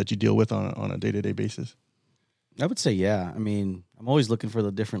leaders that you deal with on a day-to-day basis? I would say, yeah. I mean, I'm always looking for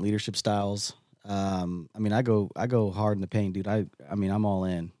the different leadership styles. I mean, I go hard in the paint, dude. I mean, I'm all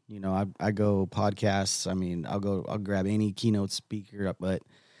in. You know, I go podcasts. I mean, I'll grab any keynote speaker, but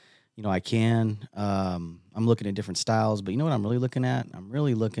you know, I can. I'm looking at different styles, but you know what I'm really looking at? I'm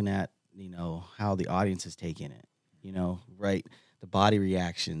really looking at, you know, how the audience is taking it. You know, right? The body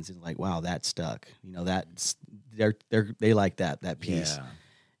reactions and like, wow, that stuck. You know, that's they like that piece. Yeah.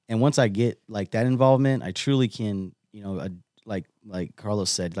 And once I get like that involvement, I truly can, you know, like Carlos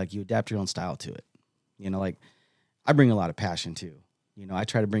said, like you adapt your own style to it. You know, like I bring a lot of passion too. You know, I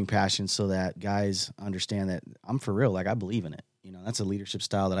try to bring passion so that guys understand that I'm for real. Like I believe in it. You know, that's a leadership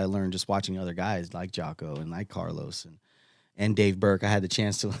style that I learned just watching other guys like Jocko and like Carlos and Dave Burke. I had the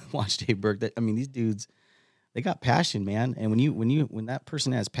chance to watch Dave Burke. I mean, these dudes, they got passion, man. And when that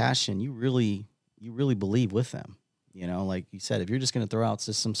person has passion, you really believe with them. You know, like you said, if you're just going to throw out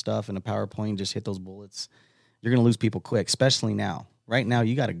some stuff in a PowerPoint and just hit those bullets, you're going to lose people quick, especially now. Right now,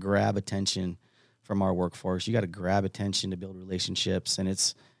 you got to grab attention from our workforce. You got to grab attention to build relationships, and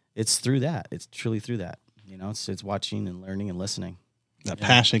it's through that. It's truly through that. You know, it's watching and learning and listening. That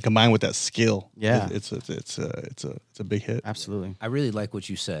passion combined with that skill. Yeah. It's a big hit. Absolutely. I really like what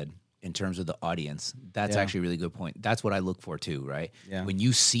you said in terms of the audience. That's Yeah. actually a really good point. That's what I look for too, right? Yeah. When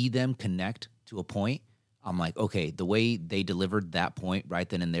you see them connect to a point, I'm like, okay, the way they delivered that point right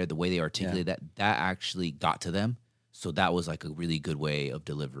then and there, the way they articulated that actually got to them. So that was like a really good way of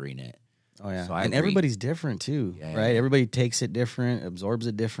delivering it. Oh yeah. So I and agree. everybody's different too, Yeah. right? Everybody takes it different, absorbs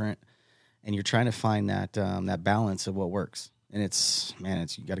it different, and you're trying to find that that balance of what works. And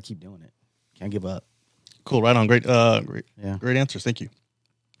you got to keep doing it. Can't give up. Cool. Right on. Great. Yeah. Great answers. Thank you.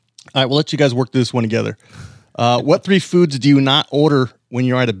 All right. We'll let you guys work this one together. What 3 foods do you not order when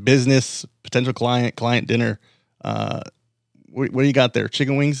you're at a business, potential client dinner? What do you got there?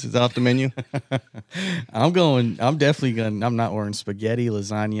 Chicken wings? Is that off the menu? I'm not ordering spaghetti,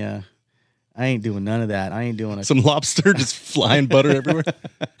 lasagna. I ain't doing none of that. I ain't doing Some lobster just flying butter everywhere?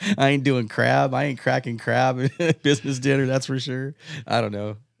 I ain't doing crab. I ain't cracking crab at business dinner. That's for sure. I don't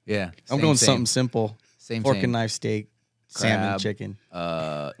know. Yeah. I'm going something simple. Same. Fork and knife steak, salmon, Crab. chicken.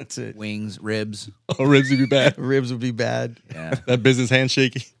 That's it. Wings, ribs. Oh, ribs would be bad. Ribs would be bad. Yeah. That business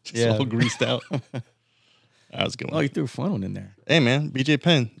handshake, just Yeah. all greased out. That was a good Oh, one. you threw a fun one in there. Hey, man, BJ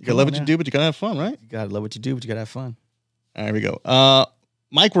Penn. You gotta Come love on what you now. do, but you gotta have fun, right? You gotta love what you do, but you gotta have fun. All right, here we go.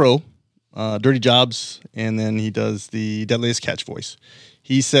 Mike Rowe, Dirty Jobs, and then he does the Deadliest Catch voice.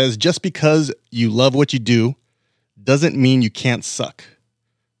 He says, just because you love what you do doesn't mean you can't suck.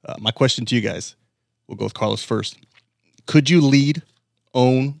 My question to you guys, we'll go with Carlos first. Could you lead,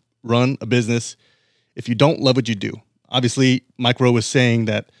 own, run a business if you don't love what you do? Obviously, Mike Rowe was saying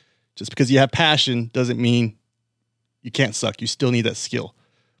that just because you have passion doesn't mean you can't suck. You still need that skill.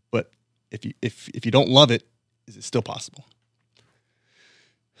 But if you don't love it, is it still possible?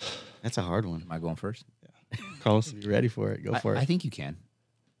 That's a hard one. Am I going first? Carlos? If you're ready for it, go for I it. think you can.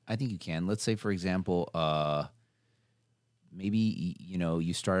 Let's say, for example, maybe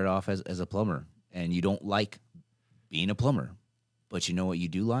you started off as a plumber and you don't like being a plumber, but you know what you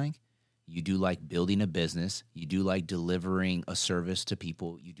do like? You do like building a business. You do like delivering a service to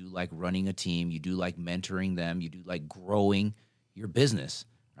people. You do like running a team. You do like mentoring them. You do like growing your business,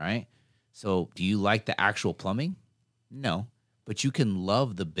 right? So do you like the actual plumbing? No, but you can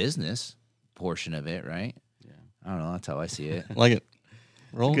love the business portion of it, right? Yeah. I don't know. That's how I see it. Like it.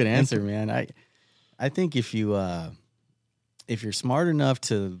 Roll. Good answer, man. I think if you're smart enough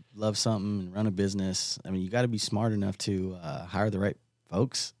to love something and run a business, I mean, you got to be smart enough to hire the right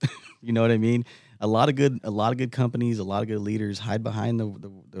folks. You know what I mean? A lot of good companies, a lot of good leaders hide behind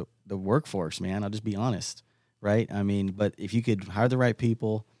the workforce, man. I'll just be honest, right? I mean, but if you could hire the right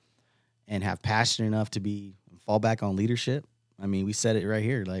people and have passion enough to fall back on leadership, I mean, we said it right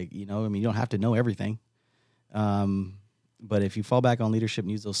here. Like, you don't have to know everything. But if you fall back on leadership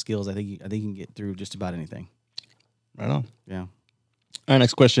and use those skills, I think you can get through just about anything. Right on. Yeah. All right,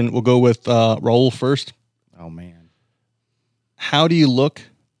 next question. We'll go with Raul first. Oh man. How do you look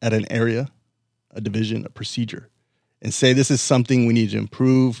at an area, a division, a procedure, and say this is something we need to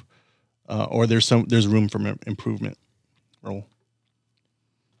improve, or there's room for improvement? Raul.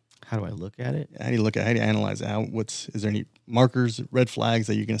 How do I look at it? How do you look at? How do you analyze it? Is there any markers, red flags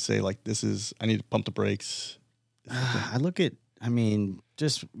that you're gonna say like I need to pump the brakes? I look at, I mean,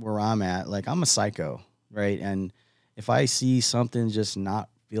 just where I'm at. Like I'm a psycho, right? And if I see something just not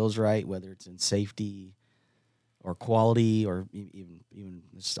feels right, whether it's in safety or quality or even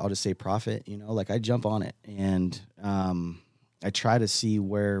I'll just say profit, like I jump on it and I try to see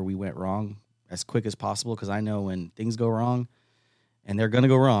where we went wrong as quick as possible because I know when things go wrong, and they're gonna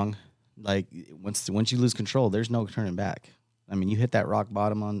go wrong. Like once you lose control, there's no turning back. I mean, you hit that rock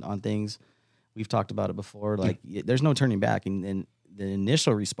bottom on things. We've talked about it before. Like there's no turning back. And the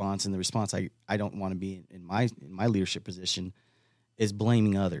initial response and the response I don't want to be in my leadership position is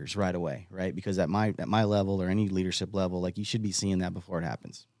blaming others right away, right? Because at my level or any leadership level, like you should be seeing that before it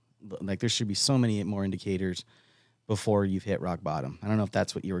happens. Like there should be so many more indicators before you've hit rock bottom. I don't know if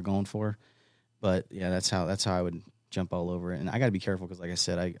that's what you were going for, but yeah, that's how I would jump all over it. And I got to be careful because, like I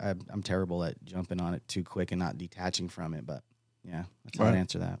said, I'm terrible at jumping on it too quick and not detaching from it. But yeah, that's how I'd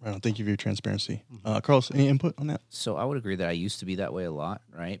answer that. Right. Thank you for your transparency. Carlos, any input on that? So I would agree that I used to be that way a lot,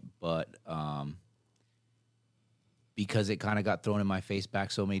 right? But because it kind of got thrown in my face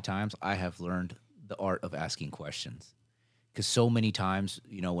back so many times, I have learned the art of asking questions. Because so many times,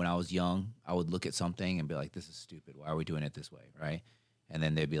 when I was young, I would look at something and be like, this is stupid. Why are we doing it this way, right? And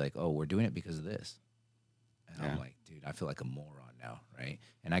then they'd be like, oh, we're doing it because of this. And I'm like, dude, I feel like a moron now, right?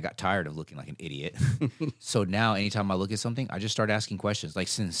 And I got tired of looking like an idiot. So now anytime I look at something, I just start asking questions, like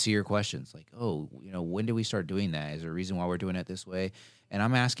sincere questions. Like, oh, when did we start doing that? Is there a reason why we're doing it this way? And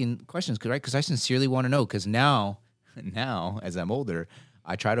I'm asking questions, right? Because I sincerely want to know. Because now, as I'm older,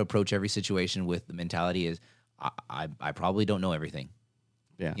 I try to approach every situation with the mentality is I probably don't know everything.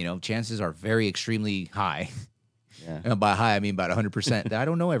 Yeah. Chances are very extremely high. Yeah. And by high, I mean about 100% that I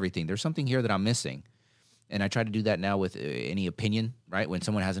don't know everything. There's something here that I'm missing. And I try to do that now with any opinion, right? When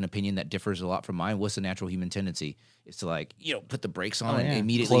someone has an opinion that differs a lot from mine, what's the natural human tendency? It's to put the brakes on and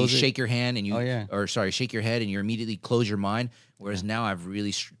immediately shake your hand and shake your head and you immediately close your mind. Whereas now I've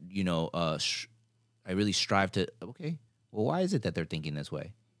really, I really strive to, okay, well, why is it that they're thinking this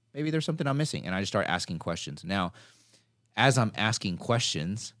way? Maybe there's something I'm missing. And I just start asking questions. Now, as I'm asking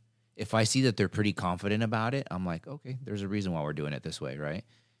questions, if I see that they're pretty confident about it, I'm like, okay, there's a reason why we're doing it this way, right?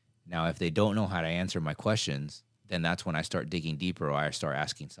 Now, if they don't know how to answer my questions, then that's when I start digging deeper or I start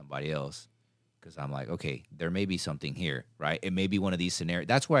asking somebody else because I'm like, okay, there may be something here, right? It may be one of these scenarios.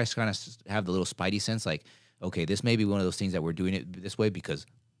 That's where I kind of have the little spidey sense like, okay, this may be one of those things that we're doing it this way because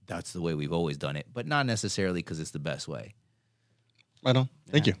that's the way we've always done it, but not necessarily because it's the best way. Right on.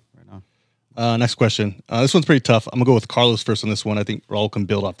 Thank you. Right on. Next question. This one's pretty tough. I'm going to go with Carlos first on this one. I think Raul can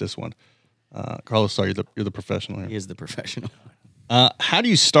build off this one. Carlos, sorry, you're the professional here. He is the professional. How do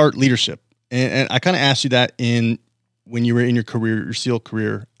you start leadership? And I kind of asked you that when you were in your career, your SEAL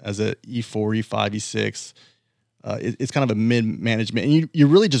career as a E4, E5, E6. It's kind of a mid-management, and you're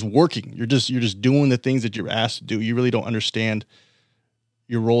really just working. You're just doing the things that you're asked to do. You really don't understand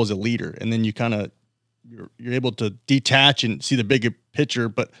your role as a leader, and then you're able to detach and see the bigger picture.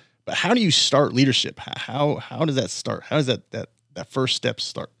 But how do you start leadership? How does that start? How does that first step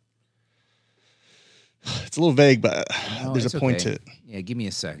start? It's a little vague, but there's a point to it. Yeah, give me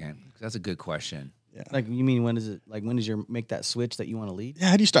a second. That's a good question. Yeah. Like you mean when does you make that switch that you want to lead? Yeah,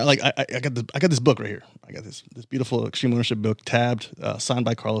 how do you start? Like I got this book right here. I got this beautiful Extreme Ownership book, tabbed, signed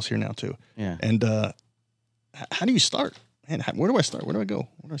by Carlos here now too. Yeah. And how do you start? And where do I start? Where do I go?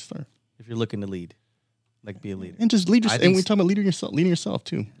 Where do I start? If you're looking to lead, like be a leader, and just lead yourself. And we talk about leading yourself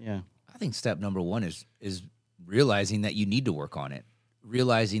too. Yeah. I think step number one is realizing that you need to work on it.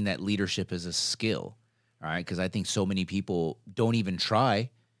 Realizing that leadership is a skill. All right, because I think so many people don't even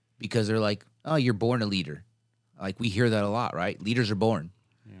try because they're like, oh, you're born a leader. Like we hear that a lot, right? Leaders are born,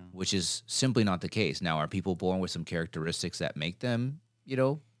 which is simply not the case. Now, are people born with some characteristics that make them,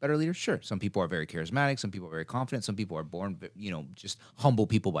 better leaders? Sure. Some people are very charismatic. Some people are very confident. Some people are born, just humble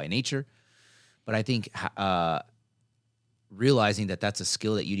people by nature. But I think realizing that that's a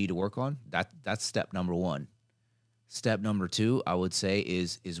skill that you need to work on, that's step number one. Step number two, I would say,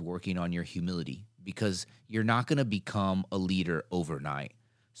 is working on your humility. Because you're not going to become a leader overnight.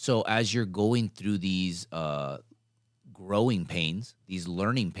 So as you're going through these growing pains, these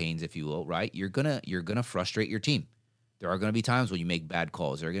learning pains, if you will, right? You're gonna frustrate your team. There are going to be times when you make bad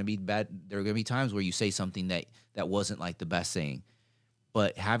calls. There are going to be times where you say something that wasn't like the best saying.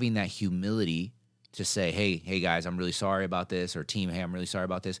 But having that humility to say, hey guys, I'm really sorry about this, or team, hey, I'm really sorry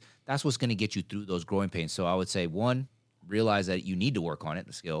about this. That's what's going to get you through those growing pains. So I would say, one, realize that you need to work on it,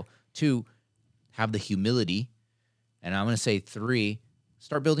 the skill. Two, have the humility. And I'm going to say 3,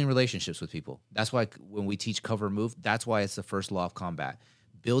 start building relationships with people. That's why when we teach cover and move, that's why it's the first law of combat.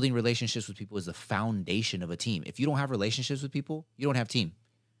 building relationships with people is the foundation of a team. If you don't have relationships with people, you don't have team.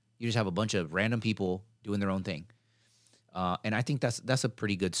 You just have a bunch of random people doing their own thing. And I think that's a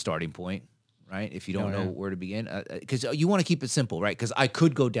pretty good starting point, right? If you don't know where to begin, because you want to keep it simple, right? Because I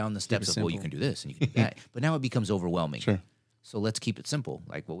could go down the steps of, well, you can do this and you can do that, but now it becomes overwhelming. Sure. So let's keep it simple,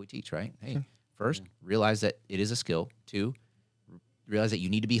 like what we teach, right? Hey, first, realize that it is a skill. 2, realize that you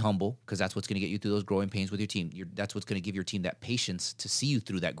need to be humble, because that's what's going to get you through those growing pains with your team. That's what's going to give your team that patience to see you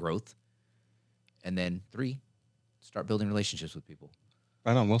through that growth. And then 3, start building relationships with people.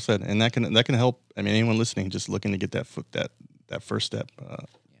 Right on, well said. And that can help. I mean, anyone listening just looking to get that first step.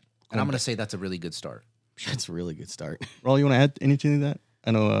 And I'm going to say that's a really good start. That's a really good start. Raul, you want to add anything to that? I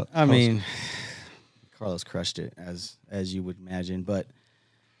know. I mean, Carlos crushed it as you would imagine, but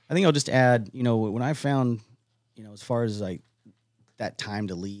I think I'll just add. When I found, as far as like that time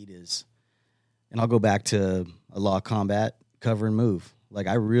to lead is, and I'll go back to a law of combat, cover and move. Like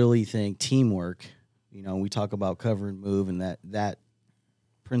I really think teamwork. We talk about cover and move, and that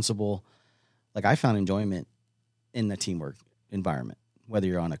principle, like I found enjoyment in the teamwork environment, whether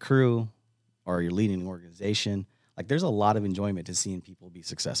you're on a crew or you're leading an organization. Like there's a lot of enjoyment to seeing people be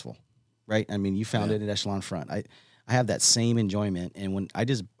successful, right? I mean, you found it at Echelon Front. I have that same enjoyment. And when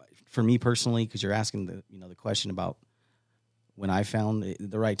for me personally, because you're asking the question about when I found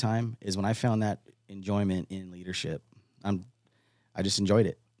the right time, is when I found that enjoyment in leadership. I just enjoyed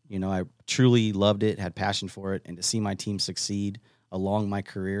it. I truly loved it, had passion for it, and to see my team succeed along my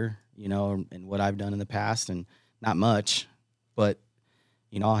career, and what I've done in the past, and not much, but,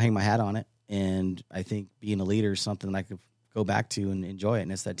 I'll hang my hat on it. And I think being a leader is something that I could go back to and enjoy it.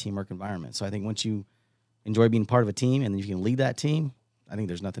 And it's that teamwork environment. So I think once you enjoy being part of a team and you can lead that team, I think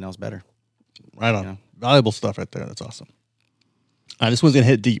there's nothing else better. Right on. Valuable stuff right there. That's awesome. All right, this one's going to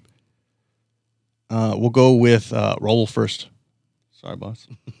hit deep. We'll go with Raul first. Sorry, boss.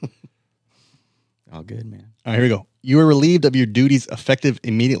 All good, man. All right, here we go. You are relieved of your duties effective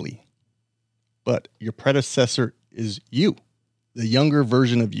immediately, but your predecessor is you, the younger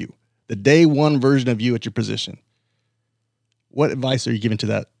version of you, the day one version of you at your position. What advice are you giving to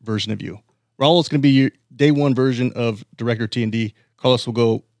that version of you? Raul is going to be your day one version of Director T&D. Carlos will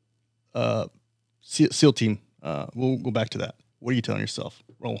go SEAL team. We'll go back to that. What are you telling yourself?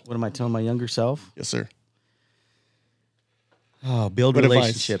 Raul. What am I telling my younger self? Yes, sir. Oh, build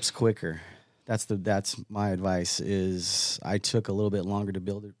relationships quicker. That's my advice. Is I took a little bit longer to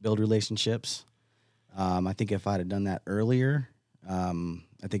build relationships. I think if I'd have done that earlier, I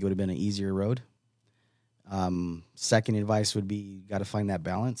think it would have been an easier road. Second advice would be you got to find that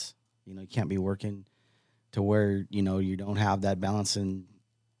balance. You can't be working to where you don't have that balance in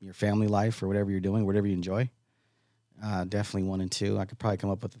your family life or whatever you're doing, whatever you enjoy. Definitely 1 and 2. I could probably come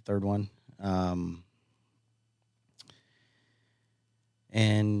up with a third one. And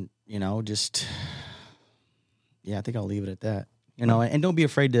I think I'll leave it at that. And don't be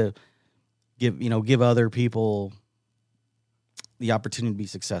afraid to give other people the opportunity to be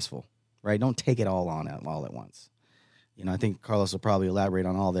successful, right? Don't take it all on all at once. I think Carlos will probably elaborate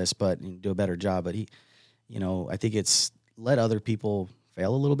on all this, but do a better job. But I think it's let other people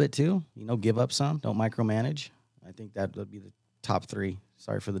fail a little bit too. Give up some. Don't micromanage. I think that would be the top 3.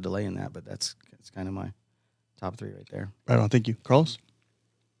 Sorry for the delay in that, but that's kind of my top 3 right there. Right on. Thank you. Carlos?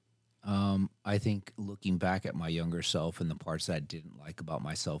 I think looking back at my younger self and the parts that I didn't like about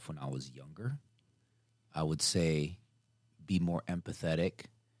myself when I was younger, I would say be more empathetic,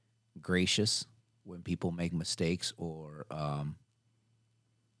 gracious when people make mistakes or,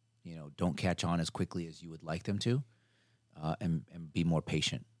 don't catch on as quickly as you would like them to, and be more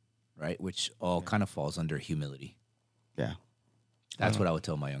patient, right? Which all kind of falls under humility. Yeah. That's what I would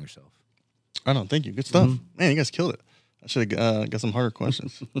tell my younger self. I don't. Thank you. Good stuff. Mm-hmm. Man, you guys killed it. I should have got some harder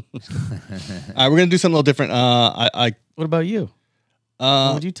questions. All right, we're going to do something a little different. What about you?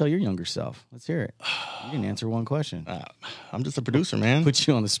 What would you tell your younger self? Let's hear it. You didn't answer one question. I'm just a producer, man. Put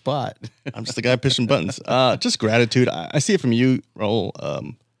you on the spot. I'm just a guy pushing buttons. Just gratitude. I see it from you,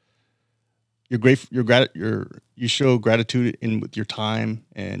 Raul. You show gratitude with your time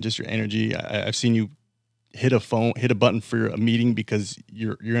and just your energy. I've seen you hit a button for a meeting because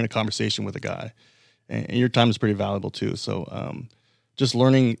you're in a conversation with a guy, and your time is pretty valuable too. So, just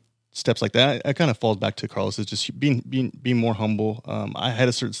learning steps like that, it kind of falls back to Carlos. Is just being more humble. I had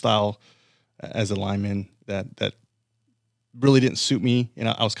a certain style as a lineman that really didn't suit me, and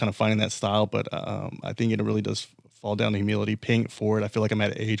I was kind of finding that style. But I think it really does fall down to humility, paying it forward. I feel like I'm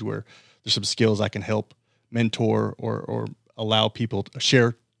at an age where there's some skills I can help mentor or allow people to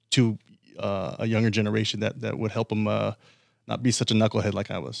share to a younger generation that would help them not be such a knucklehead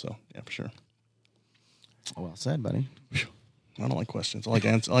like I was. So yeah, for sure. Well said, buddy. I don't like questions. I like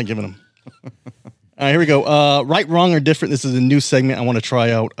answers. I like giving them. All right, here we go. Right, wrong, or different. This is a new segment I want to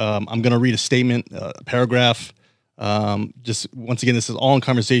try out. I'm going to read a statement, a paragraph. Just once again, this is all in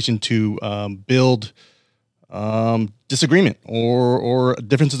conversation to build disagreement or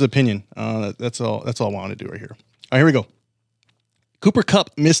differences of opinion. That's all I want to do right here. All right, here we go. Cooper Kupp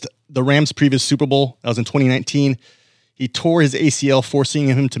missed the Rams' previous Super Bowl. That was in 2019. He tore his ACL, forcing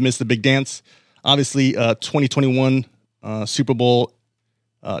him to miss the big dance. Obviously, 2021 Super Bowl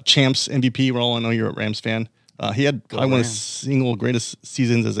champs, MVP. Well, I know you're a Rams fan. He had probably one of the single greatest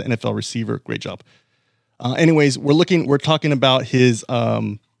seasons as an NFL receiver. Great job. Anyways, we're talking about his.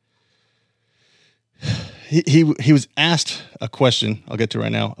 He was asked a question. I'll get to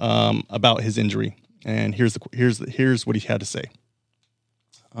right now about his injury, and here's what he had to say.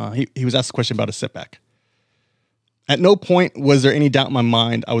 He was asked a question about a setback. At no point was there any doubt in my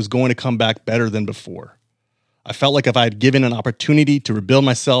mind I was going to come back better than before. I felt like if I had given an opportunity to rebuild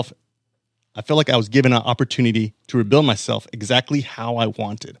myself, exactly how I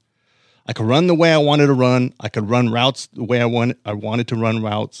wanted. I could run the way I wanted to run. I could run routes the way I wanted to run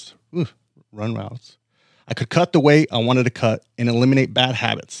routes. Run routes. I could cut the way I wanted to cut and eliminate bad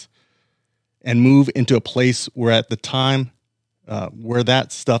habits and move into a place where at the time where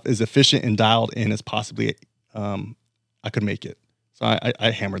that stuff is efficient and dialed in as possibly I could make it. So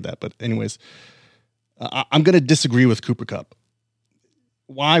I hammered that. But anyways, I'm going to disagree with Cooper Kupp.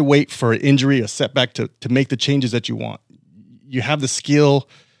 Why wait for an injury, a setback to make the changes that you want? You have the skill.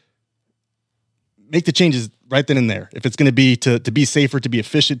 Make the changes right then and there. If it's going to be to be safer, to be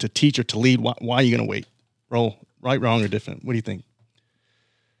efficient, to teach, or to lead, why are you going to wait? Roll, right, wrong, or different? What do you think?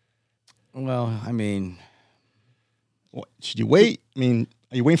 Well, I mean, should you wait? I mean,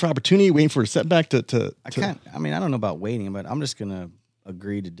 are you waiting for opportunity, waiting for a setback to I don't know about waiting, but I'm just going to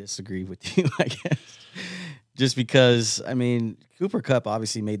agree to disagree with you, I guess. Just because, I mean, Cooper Kupp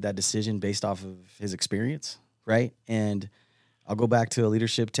obviously made that decision based off of his experience, right? And I'll go back to a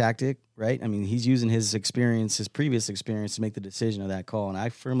leadership tactic, right? I mean, he's using his experience, his previous experience, to make the decision of that call. And I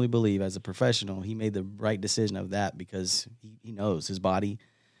firmly believe, as a professional, he made the right decision of that because he knows his body.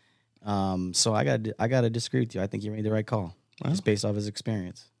 So I got to disagree with you. I think he made the right call. Wow. Just based off his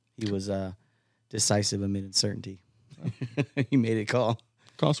experience. He was decisive amid uncertainty. He made a call.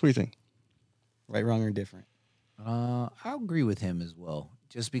 Cross, what do you think? Right, wrong, or different? I'll agree with him as well.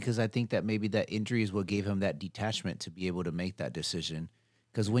 Just because I think that maybe that injury is what gave him that detachment to be able to make that decision.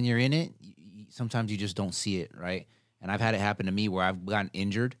 Because when you're in it, sometimes you just don't see it, right? And I've had it happen to me where I've gotten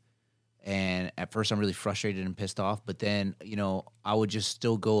injured, and at first I'm really frustrated and pissed off. But then, I would just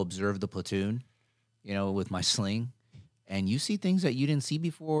still go observe the platoon, with my sling. And you see things that you didn't see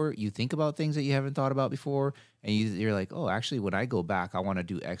before. You think about things that you haven't thought about before. And you're like, oh, actually, when I go back, I want to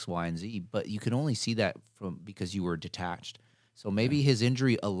do X, Y, and Z. But you can only see that because you were detached. So maybe his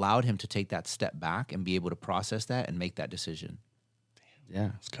injury allowed him to take that step back and be able to process that and make that decision. Yeah.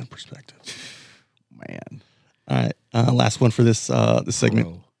 It's good perspective. Man. All right. Last one for this segment.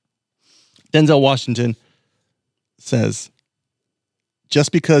 Oh. Denzel Washington says,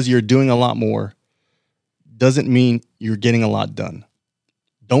 just because you're doing a lot more doesn't mean you're getting a lot done.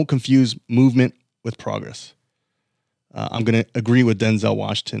 Don't confuse movement with progress. I'm going to agree with Denzel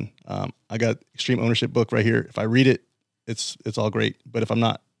Washington. I got Extreme Ownership book right here. If I read it, it's all great. But if I'm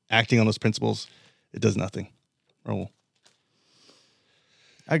not acting on those principles, it does nothing. Raul.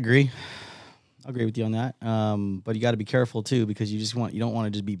 I agree. I agree with you on that. But you got to be careful too, because you don't want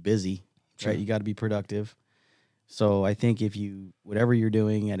to just be busy, right? You got to be productive. So I think whatever you're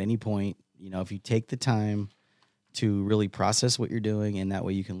doing at any point, if you take the time to really process what you're doing, and that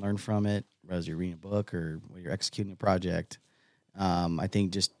way you can learn from it, whether you're reading a book or when you're executing a project, I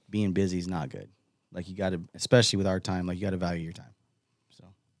think just being busy is not good. Like, you got to, especially with our time, you got to value your time. So,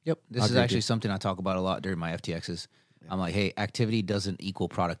 yep. This is actually something I talk about a lot during my FTXs. Yeah. I'm like, hey, activity doesn't equal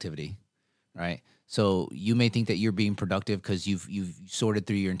productivity, right? So you may think that you're being productive because you've sorted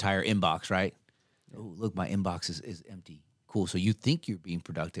through your entire inbox, right? Oh, look, my inbox is empty. Cool. So you think you're being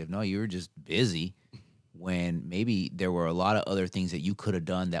productive. No, you're just busy, when maybe there were a lot of other things that you could have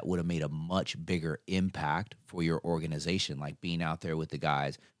done that would have made a much bigger impact for your organization, like being out there with the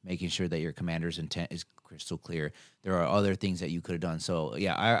guys, making sure that your commander's intent is crystal clear. There are other things that you could have done. So,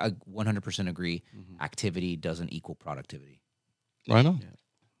 yeah, I 100% agree. Mm-hmm. Activity doesn't equal productivity. Right on. Yeah.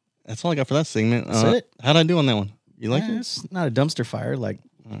 That's all I got for that segment. That's it. How'd I do on that one? You like it? It's not a dumpster fire like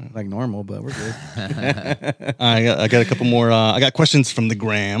normal, but we're good. I got a couple more. I got questions from the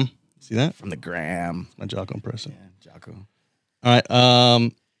gram. See that? From the gram. My Jocko impression. Yeah, Jocko. All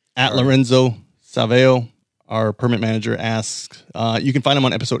right. At Lorenzo Saveo, our permit manager, asks, you can find him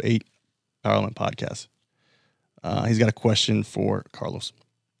on episode 8, Power Element Podcast. He's got a question for Carlos.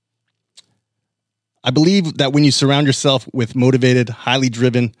 I believe that when you surround yourself with motivated, highly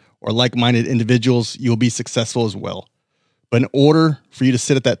driven, or like-minded individuals, you'll be successful as well. But in order for you to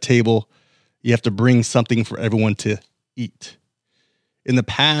sit at that table, you have to bring something for everyone to eat. In the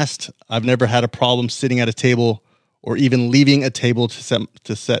past, I've never had a problem sitting at a table or even leaving a table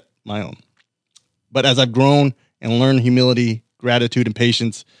to set my own. But as I've grown and learned humility, gratitude, and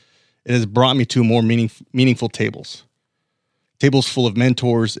patience, it has brought me to more meaningful tables. Tables full of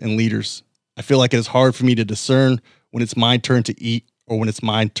mentors and leaders. I feel like it is hard for me to discern when it's my turn to eat or when it's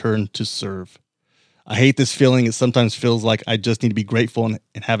my turn to serve. I hate this feeling. It sometimes feels like I just need to be grateful and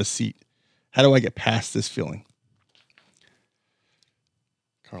have a seat. How do I get past this feeling?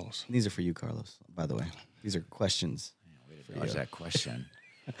 Carlos. These are for you, Carlos, by the way. These are questions. Way to dodge that question.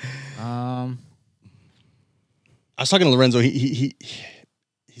 I was talking to Lorenzo. He's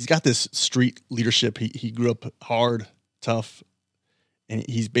got this street leadership. He grew up hard, tough, and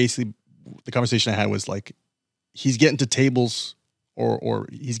he's basically, the conversation I had was like, he's getting to tables or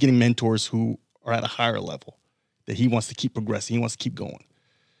he's getting mentors who are at a higher level that he wants to keep progressing. He wants to keep going.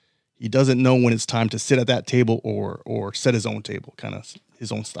 He doesn't know when it's time to sit at that table or set his own table, kind of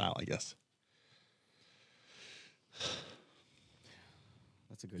his own style, I guess.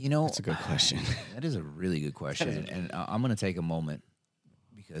 That's a good question. That is a really good question. And I'm going to take a moment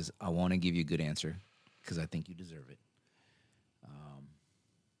because I want to give you a good answer because I think you deserve it.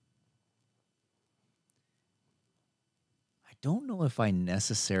 I don't know if I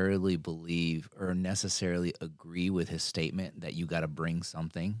necessarily believe or necessarily agree with his statement that you got to bring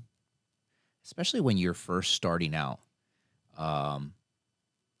something, especially when you're first starting out.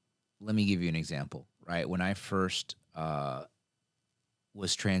 Let me give you an example, right? When I first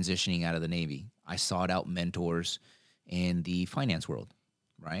was transitioning out of the Navy, I sought out mentors in the finance world,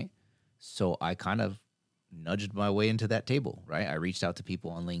 right? So I kind of nudged my way into that table, right? I reached out to people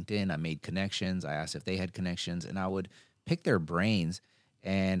on LinkedIn. I made connections. I asked if they had connections, and I would pick their brains.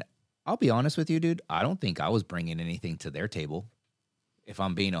 And I'll be honest with you, dude, I don't think I was bringing anything to their table. If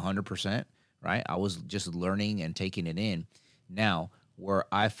I'm being 100%, right? I was just learning and taking it in. Now, where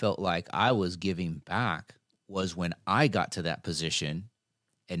I felt like I was giving back was when I got to that position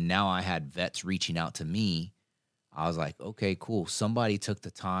and now I had vets reaching out to me. I was like, okay, cool. Somebody took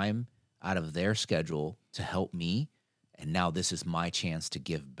the time out of their schedule to help me, and now this is my chance to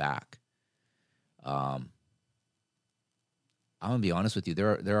give back. I'm gonna be honest with you.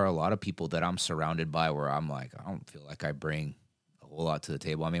 There are a lot of people that I'm surrounded by where I'm like, I don't feel like I bring a whole lot to the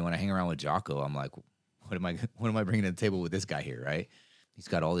table. I mean, when I hang around with Jocko, I'm like, what am I bringing to the table with this guy here, right? He's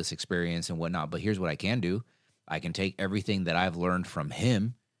got all this experience and whatnot. But here's what I can do. I can take everything that I've learned from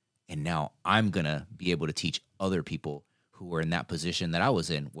him, and now I'm gonna be able to teach other people who were in that position that I was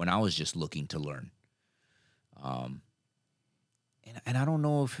in when I was just looking to learn. And I don't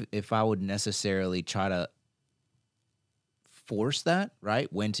know if I would necessarily try to force that,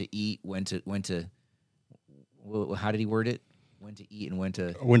 right? When to eat, when to how did he word it? When to eat and when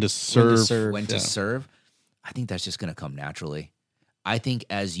to serve. I think that's just going to come naturally. I think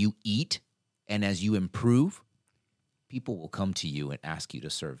as you eat and as you improve, people will come to you and ask you to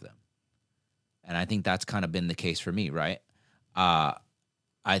serve them. And I think that's kind of been the case for me, right?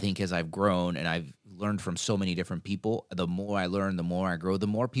 I think as I've grown and I've learned from so many different people, the more I learn, the more I grow, the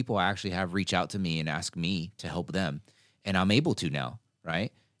more people I actually have reach out to me and ask me to help them. And I'm able to now,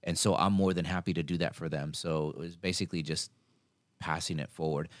 right? And so I'm more than happy to do that for them. So it was basically just passing it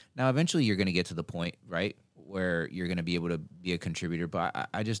forward. Now, eventually you're going to get to the point, right, where you're going to be able to be a contributor. But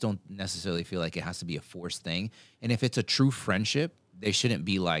I just don't necessarily feel like it has to be a forced thing. And if it's a true friendship, they shouldn't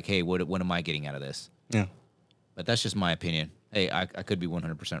be like, hey, what am I getting out of this? Yeah. But that's just my opinion. Hey, I could be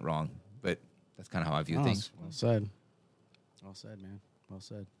 100% wrong, but that's kind of how I view things. Well said. Well said, man. Well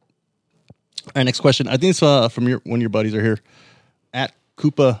said. All right, next question. I think it's from one of your buddies are here. At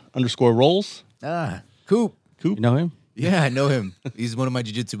Koopa_rolls. Coop. You know him? Yeah, I know him. He's one of my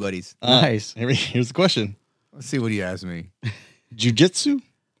jiu-jitsu buddies. Nice. Here's the question. Let's see what he asked me. Jiu-jitsu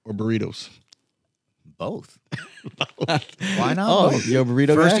or burritos? Both. Why not? Both? You're a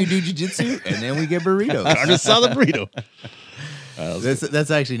burrito First guy? you do jiu-jitsu, and then we get burritos. I just saw the burrito.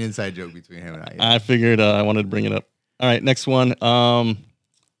 That's actually an inside joke between him and I. Yeah. I figured I wanted to bring it up. All right, next one.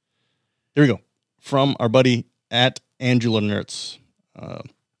 Here we go. From our buddy at Angela Nertz.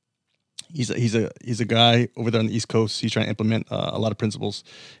 He's a guy over there on the East Coast. He's trying to implement a lot of principles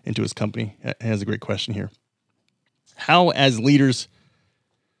into his company. He has a great question here. How as leaders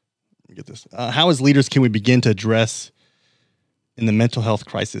can we begin to address in the mental health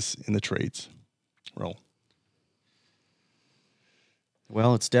crisis in the trades? Roll.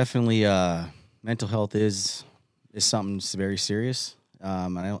 Well, it's definitely mental health is is something very serious.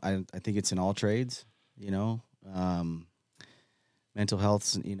 I think it's in all trades, mental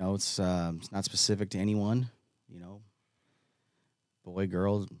health, it's not specific to anyone, boy,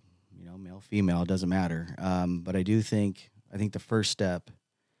 girl, male, female, it doesn't matter. But I think the first step,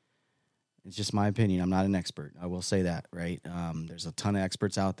 it's just my opinion. I'm not an expert. I will say that, right? There's a ton of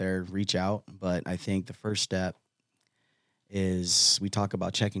experts out there. Reach out. But I think the first step is we talk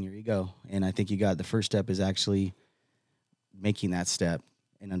about checking your ego. And I think the first step is actually making that step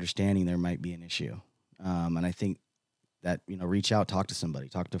and understanding there might be an issue. And I think that, reach out, talk to somebody,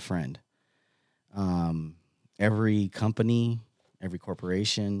 talk to a friend. Every company, every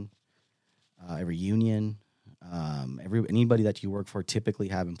corporation, every union, anybody that you work for typically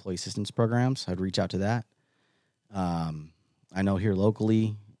have employee assistance programs. I'd reach out to that. I know here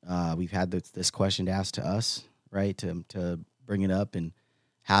locally, we've had this question asked to us, right, to bring it up and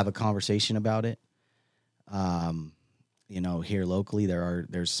have a conversation about it. Here locally,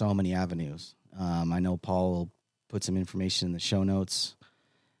 there's so many avenues. I know Paul will put some information in the show notes.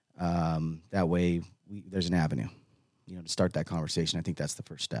 That way, there's an avenue, to start that conversation. I think that's the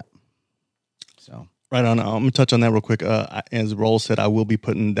first step. So. Right on. I'm going to touch on that real quick. As Raul said, I will be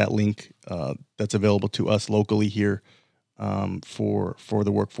putting that link that's available to us locally here for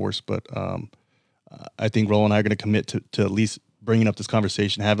the workforce. But I think Raul and I are going to commit to at least bringing up this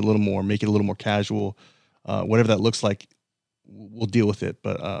conversation, have it a little more, make it a little more casual. Whatever that looks like, we'll deal with it.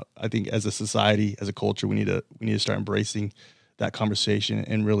 But I think as a society, as a culture, we need to start embracing that conversation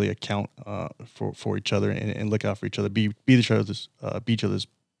and really account for each other and look out for each other. Be each other's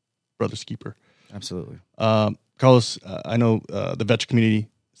brother's keeper. Absolutely. Carlos, I know the veteran community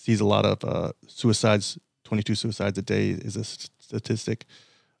sees a lot of suicides. 22 suicides a day is a statistic.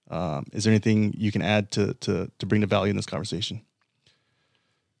 Is there anything you can add to bring the value in this conversation?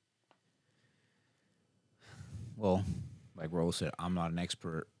 Well, like Raul said, I'm not an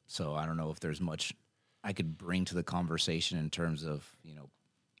expert, so I don't know if there's much I could bring to the conversation in terms of,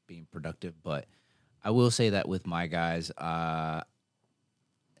 being productive. But I will say that with my guys,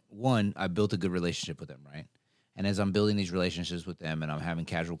 one, I built a good relationship with them, right? And as I'm building these relationships with them and I'm having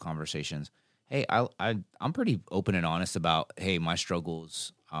casual conversations, hey, I'm pretty open and honest about, hey, my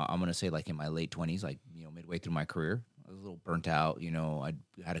struggles, I'm going to say like in my late 20s, like, midway through my career, I was a little burnt out. I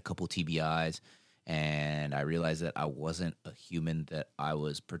had a couple TBIs, and I realized that I wasn't a human that I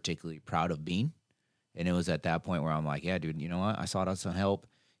was particularly proud of being. And it was at that point where I'm like, yeah, dude, you know what? I sought out some help.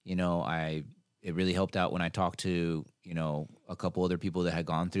 It really helped out when I talked to, a couple other people that had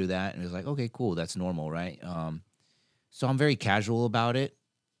gone through that. And it was like, okay, cool. That's normal, right? So I'm very casual about it.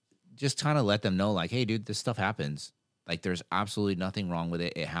 Just trying to let them know, like, hey, dude, this stuff happens. Like, there's absolutely nothing wrong with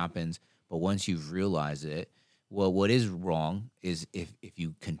it. It happens. But once you've realized it, well, what is wrong is if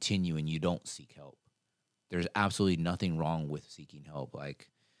you continue and you don't seek help. There's absolutely nothing wrong with seeking help. Like,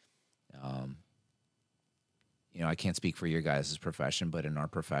 I can't speak for your guys' profession, but in our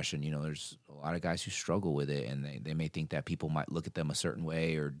profession, there's a lot of guys who struggle with it, and they may think that people might look at them a certain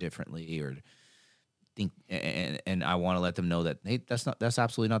way or differently, or think. And I want to let them know that, hey, that's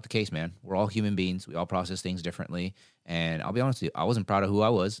absolutely not the case, man. We're all human beings. We all process things differently. And I'll be honest with you, I wasn't proud of who I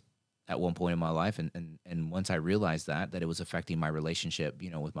was at one point in my life, and once I realized that it was affecting my relationship,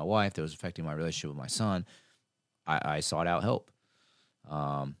 with my wife, that was affecting my relationship with my son, I sought out help.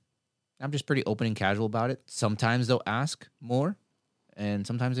 I'm just pretty open and casual about it. Sometimes they'll ask more, and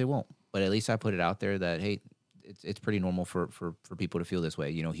sometimes they won't. But at least I put it out there that, hey, it's pretty normal for people to feel this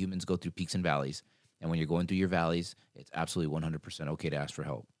way. Humans go through peaks and valleys, and when you're going through your valleys, it's absolutely 100% okay to ask for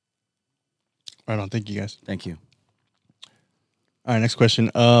help. Right on. Thank you, guys. Thank you. All right, next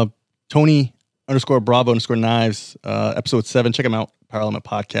question. Tony_Bravo_Knives, episode 7. Check him out. Power Element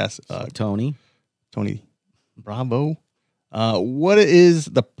Podcast. Tony Bravo. What is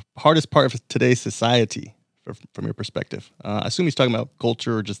the hardest part of today's society from your perspective? I assume he's talking about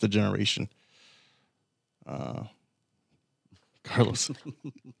culture or just the generation. Carlos.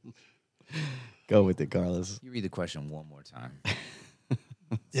 Go with it, Carlos. You read the question one more time.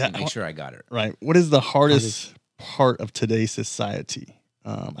 Yeah, make sure I got it right. What is the hardest part of today's society?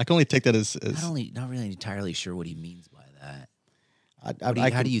 I can only take that as not really entirely sure what he means by that.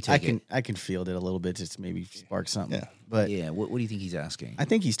 How do you take it? I can field it a little bit, just maybe spark something. Yeah. But yeah, what do you think he's asking? I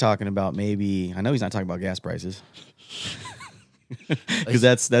think he's talking about I know he's not talking about gas prices. Because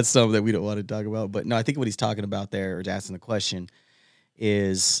that's something that we don't want to talk about. But no, I think what he's talking about there, or asking the question,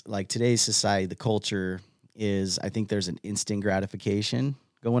 is like today's society, the culture is, I think there's an instant gratification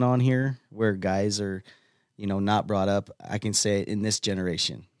going on here where guys are, not brought up. I can say in this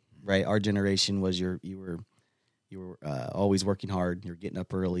generation, right? Our generation was you were always working hard. You're getting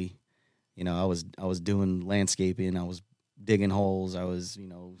up early. You know, I was doing landscaping, I was digging holes, I was, you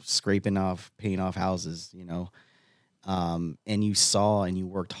know, scraping off, painting off houses, you know. And you saw and you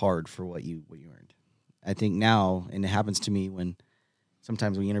worked hard for what you earned. I think now, and it happens to me when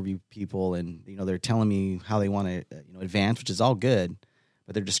sometimes we interview people and, you know, they're telling me how they want to, you know, advance, which is all good,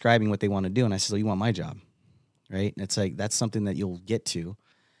 but they're describing what they want to do. And I said, well, you want my job, right? And it's like, that's something that you'll get to.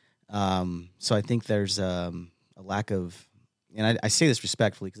 So I think there's a lack of, and I say this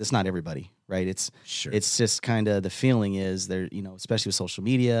respectfully because it's not everybody, right? It's just kind of the feeling is there, you know, especially with social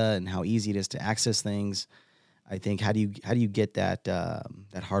media and how easy it is to access things. I think how do you get that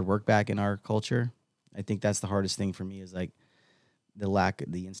that hard work back in our culture? I think that's the hardest thing for me is like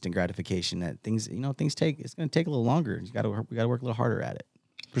the instant gratification that things, you know, it's going to take a little longer. We got to work a little harder at it.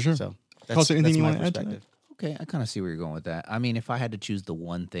 For sure. So that's anything you my want to add to perspective. that? Okay, I kind of see where you're going with that. I mean, if I had to choose the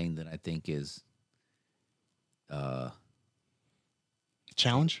one thing that I think is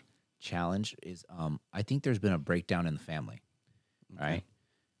Challenge is I think there's been a breakdown in the family, right?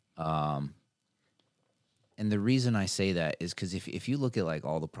 And the reason I say that is because if you look at like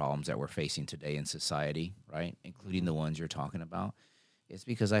all the problems that we're facing today in society, right, including the ones you're talking about, it's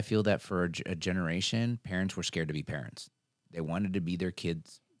because I feel that for a generation, parents were scared to be parents. They wanted to be their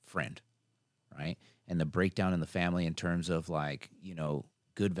kid's friend, right? And the breakdown in the family in terms of like, you know,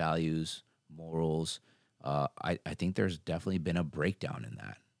 good values, morals, I think there's definitely been a breakdown in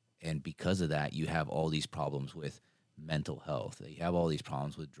that. And because of that, you have all these problems with mental health, that you have all these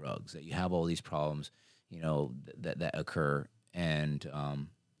problems with drugs, that you have all these problems, you know, that occur. And,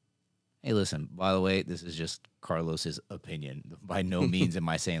 hey, listen, by the way, this is just Carlos's opinion. By no means am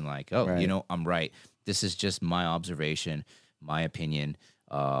I saying like, oh, right. You know, I'm right. This is just my observation, my opinion,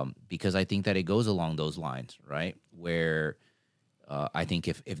 because I think that it goes along those lines, right? Where I think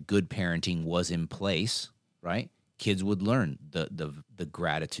if good parenting was in place, right, kids would learn the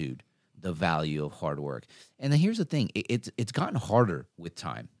gratitude, the value of hard work. And then here's the thing. It's gotten harder with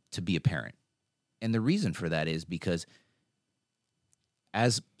time to be a parent. And the reason for that is because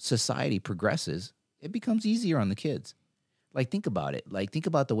as society progresses, it becomes easier on the kids. Like, think about it. Like, think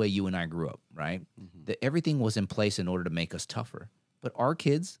about the way you and I grew up, right? Mm-hmm. That everything was in place in order to make us tougher. But our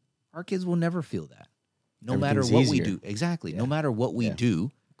kids will never feel that. No matter what we do. Exactly. Yeah. No matter what we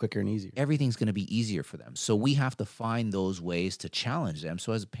do. Quicker and easier. Everything's going to be easier for them. So we have to find those ways to challenge them.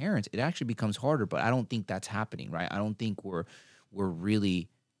 So as parents, it actually becomes harder, but I don't think that's happening, right? I don't think we're really,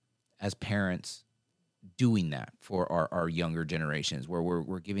 as parents, doing that for our younger generations, where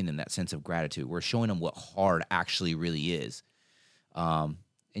we're giving them that sense of gratitude. We're showing them what hard actually really is. And,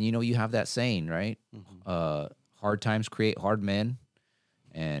 you know, you have that saying, right? Mm-hmm. Hard times create hard men.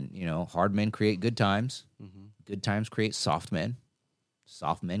 And, you know, hard men create good times. Mm-hmm. Good times create soft men.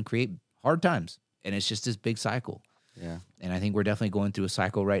 Soft men create hard times. And it's just this big cycle. Yeah. And I think we're definitely going through a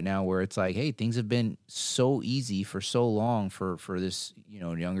cycle right now where it's like, hey, things have been so easy for so long for this, you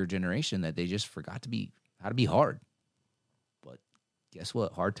know, younger generation that they just forgot how to be hard. But guess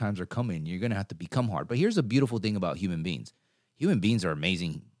what? Hard times are coming. You're going to have to become hard. But here's the beautiful thing about human beings. Human beings are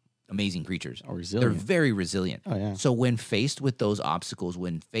amazing creatures. Oh, resilient. They're very resilient. Oh, yeah. So when faced with those obstacles,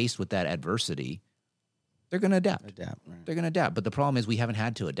 when faced with that adversity, they're going to adapt. Right. They're going to adapt. But the problem is we haven't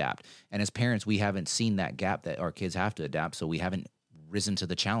had to adapt. And as parents, we haven't seen that gap that our kids have to adapt. So we haven't risen to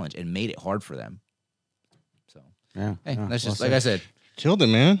the challenge and made it hard for them. So, yeah, hey, that's just, like I said. Killed it,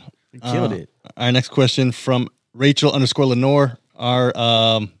 man. Killed it. Our next question from Rachel_Lenore, our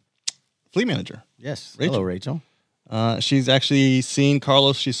fleet manager. Yes. Rachel. Hello, Rachel. She's actually seen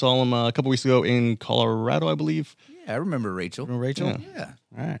Carlos. She saw him a couple weeks ago in Colorado, I believe. Yeah, I remember Rachel. Remember Rachel? Yeah.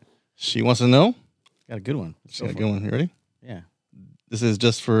 All right. She wants to know. Got a good one. She got a good one. You ready? Yeah. This is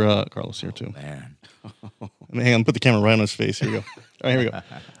just for Carlos here, too. Man. Hang on, put the camera right on his face. Here we go. All right, here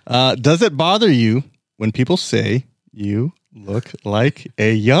we go. Does it bother you when people say you look like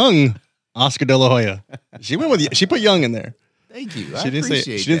a young Oscar De La Hoya? She put young in there. Thank you. She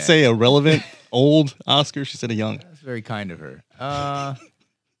didn't say a relevant old Oscar. She said a young. That's very kind of her.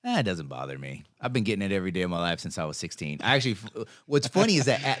 It doesn't bother me. I've been getting it every day of my life since I was 16. What's funny is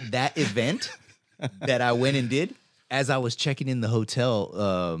that at that event that I went and did, as I was checking in the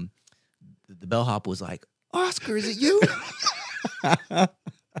hotel, the bellhop was like, "Oscar, is it you?"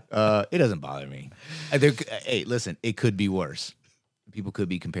 It doesn't bother me. Hey, listen, it could be worse. People could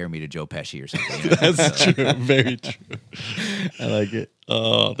be comparing me to Joe Pesci or something. You know? That's true. Very true. I like it.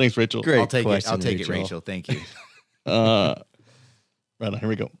 Thanks, Rachel. Great. I'll take question, it, Rachel. Thank you. Right on. Here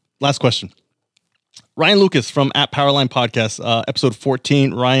we go. Last question. Ryan Lucas from @Powerline Podcast, episode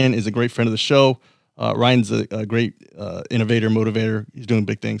 14. Ryan is a great friend of the show. Ryan's a great innovator, motivator. He's doing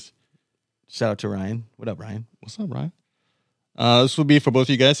big things. Shout out to Ryan. What up, Ryan? What's up, Ryan? This will be for both of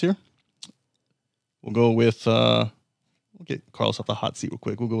you guys here. We'll go with, we'll get Carlos off the hot seat real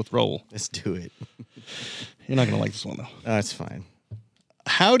quick. We'll go with Raul. Let's do it. You're not going to like this one, though. That's fine.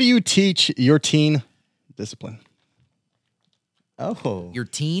 How do you teach your teen discipline? Oh. Your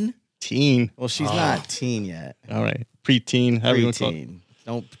teen? Teen. Well, she's not teen yet. All right. Preteen. How do you want to call it?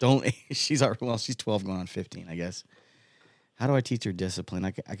 Preteen. Don't. She's 12 going on 15, I guess. How do I teach her discipline?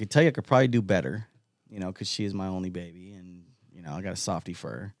 I could tell you I could probably do better, because she is my only baby, and I got a softie for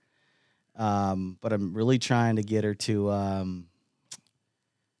her. But I'm really trying to get her to, I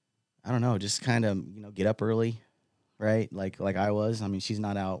don't know, just kind of get up early, right? Like I was. I mean, she's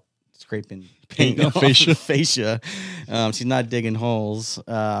not out scraping paint off fascia. She's not digging holes.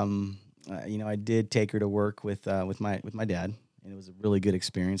 I did take her to work with my dad, and it was a really good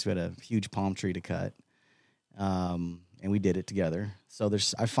experience. We had a huge palm tree to cut. And we did it together. So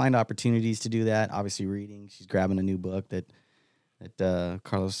I find opportunities to do that. Obviously, reading. She's grabbing a new book that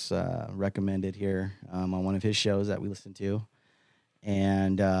Carlos recommended here on one of his shows that we listened to,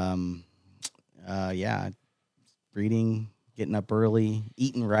 and reading, getting up early,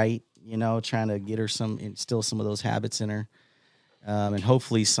 eating right. Trying to get her instill some of those habits in her, and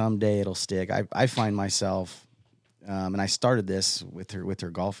hopefully someday it'll stick. I find myself, and I started this with her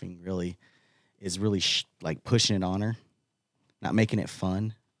golfing. Really, is really like pushing it on her. Not making it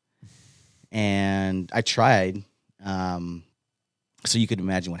fun. And I tried, so you could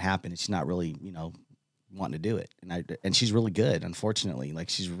imagine what happened. She's not really, wanting to do it. And she's really good, unfortunately. Like,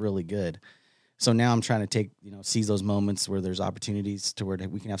 she's really good. So now I'm trying to seize those moments where there's opportunities to where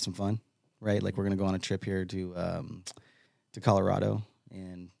we can have some fun, right? Like, we're going to go on a trip here to Colorado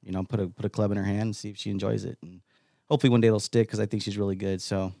and, put a club in her hand and see if she enjoys it. And hopefully one day it'll stick because I think she's really good.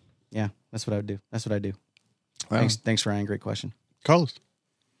 So, yeah, that's what I would do. Wow. Thanks, Ryan. Great question. Carlos.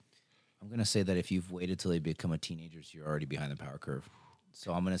 I'm going to say that if you've waited till they become a teenager, you're already behind the power curve.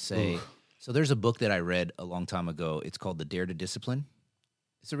 So I'm going to say, so there's a book that I read a long time ago. It's called The Dare to Discipline.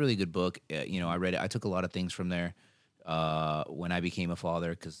 It's a really good book. I read it. I took a lot of things from there when I became a father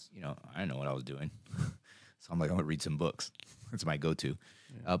because, I didn't know what I was doing. So I'm like, I'm going to read some books. That's my go-to.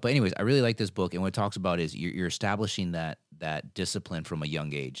 But anyways, I really like this book. And what it talks about is you're establishing that discipline from a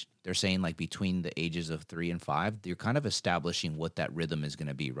young age. They're saying like between the ages of 3 and 5, you're kind of establishing what that rhythm is going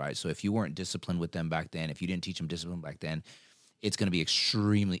to be, right? So if you weren't disciplined with them back then, if you didn't teach them discipline back then, it's going to be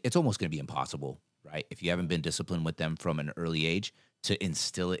it's almost going to be impossible, right? If you haven't been disciplined with them from an early age to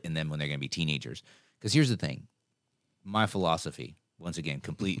instill it in them when they're going to be teenagers. Because here's the thing. My philosophy, once again,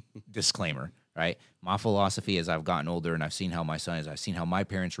 complete disclaimer, right? My philosophy as I've gotten older and I've seen how my son is, I've seen how my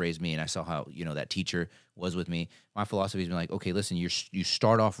parents raised me, and I saw how, that teacher was with me. My philosophy has been like, okay, listen, you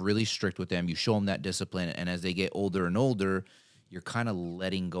start off really strict with them, you show them that discipline, and as they get older and older, you're kind of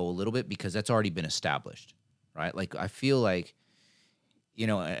letting go a little bit because that's already been established, right? Like, I feel like,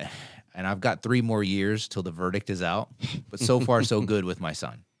 and I've got 3 more years till the verdict is out, but so far so good with my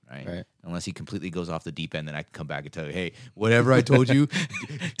son. Right? Unless he completely goes off the deep end, then I can come back and tell you, hey, whatever I told you,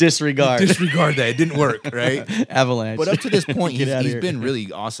 disregard that. It didn't work, right? Avalanche. But up to this point, he's been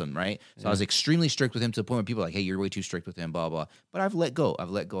really awesome, right? So I was extremely strict with him to the point where people are like, hey, you're way too strict with him, blah, blah. But I've let go.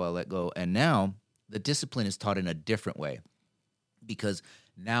 And now the discipline is taught in a different way because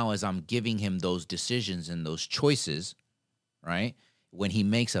now as I'm giving him those decisions and those choices, right, when he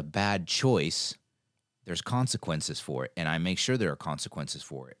makes a bad choice, there's consequences for it, and I make sure there are consequences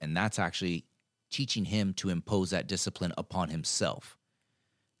for it. And that's actually teaching him to impose that discipline upon himself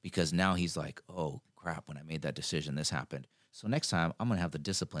because now he's like, oh, crap, when I made that decision, this happened. So next time, I'm going to have the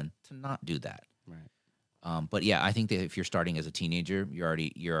discipline to not do that. Right. But, yeah, I think that if you're starting as a teenager, you're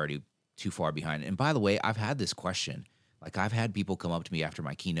already too far behind. And, by the way, I've had this question. Like, I've had people come up to me after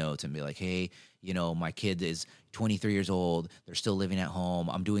my keynotes and be like, hey, my kid is 23 years old. They're still living at home.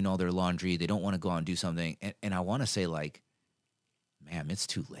 I'm doing all their laundry. They don't want to go out and do something. And I want to say, like, ma'am, it's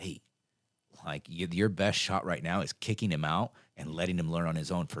too late. Like, your best shot right now is kicking him out and letting him learn on his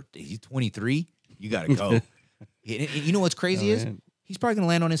own. He's 23. You got to go. You know what's crazy is? He's probably going to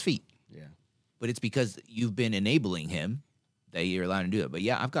land on his feet. Yeah. But it's because you've been enabling him that you're allowed to do it. But,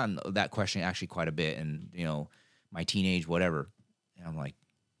 yeah, I've gotten that question actually quite a bit. And, my teenage, whatever. And I'm like,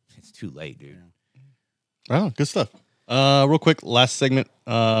 it's too late, dude. Oh, good stuff. Real quick, last segment.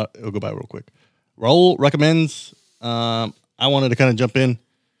 It'll go by real quick. Raul recommends. I wanted to kind of jump in.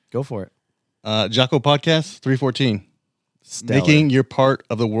 Go for it. Jocko Podcast 314. Stellar. Making your part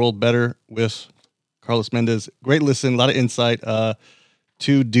of the world better with Carlos Mendez. Great listen, a lot of insight.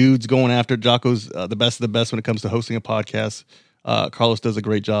 2 dudes going after Jocko's the best of the best when it comes to hosting a podcast. Carlos does a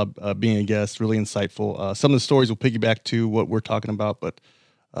great job being a guest, really insightful. Some of the stories will piggyback to what we're talking about, but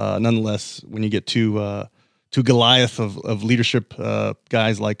nonetheless, when you get to Goliath of leadership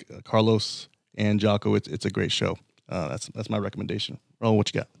guys like Carlos and Jocko, it's a great show. That's my recommendation. Raul,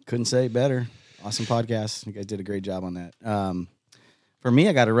 what you got? Couldn't say it better. Awesome podcast. You guys did a great job on that. For me,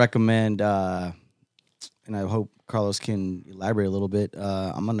 I got to recommend, and I hope Carlos can elaborate a little bit.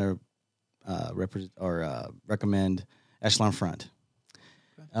 I'm going to recommend Echelon Front.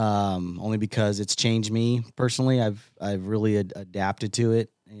 Only because it's changed me personally. I've really adapted to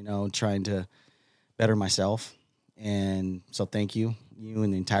it, trying to better myself. And so thank you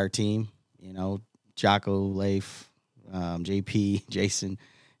and the entire team, Jocko, Leif, JP, Jason,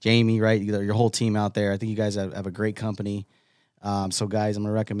 Jamie, right? Your whole team out there. I think you guys have a great company. So guys, I'm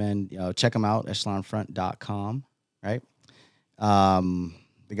going to recommend, check them out, echelonfront.com, right?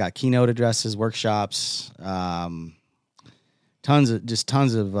 They got keynote addresses, workshops, tons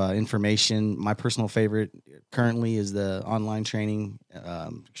of information. My personal favorite currently is the online training,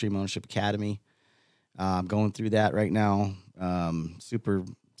 Extreme Ownership Academy. Going through that right now.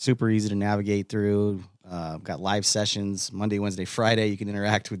 Super easy to navigate through. Got live sessions Monday, Wednesday, Friday. You can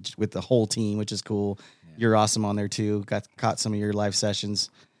interact with the whole team, which is cool. Yeah. You're awesome on there too. Caught some of your live sessions.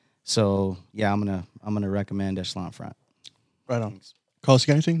 So yeah, I'm gonna recommend Echelon Front. Right on. Thanks. Carlos, you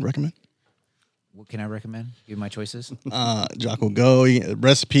got anything to recommend? What can I recommend? Give me my choices. Jocko Go, a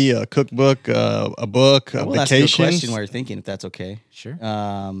recipe, a cookbook, a book, a vacation. vacation. Ask you a question while you're thinking, if that's okay. Sure.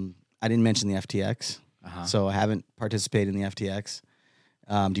 I didn't mention the FTX, so I haven't participated in the FTX.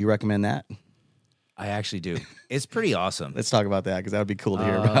 Do you recommend that? I actually do. It's pretty awesome. Let's talk about that because that would be cool to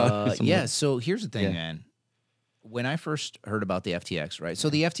hear about. Yeah. So here's the thing, man. When I first heard about the FTX, right? So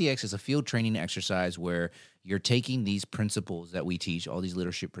the FTX is a field training exercise where you're taking these principles that we teach, all these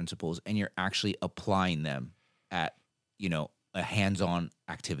leadership principles, and you're actually applying them at, a hands-on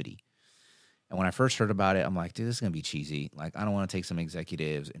activity. And when I first heard about it, I'm like, dude, this is going to be cheesy. Like, I don't want to take some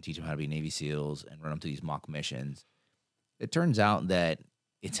executives and teach them how to be Navy SEALs and run them through these mock missions. It turns out that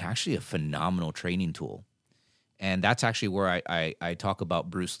it's actually a phenomenal training tool. And that's actually where I talk about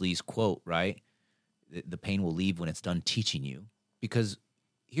Bruce Lee's quote, right? The pain will leave when it's done teaching you. Because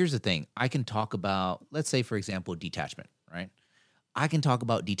here's the thing. I can talk about, let's say, for example, detachment, right? I can talk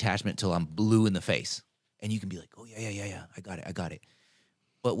about detachment till I'm blue in the face. And you can be like, oh, yeah. I got it.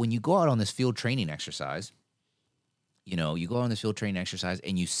 But when you go out on this field training exercise, you go on this field training exercise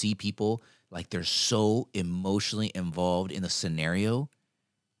and you see people like they're so emotionally involved in the scenario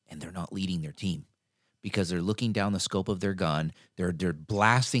and they're not leading their team because they're looking down the scope of their gun. They're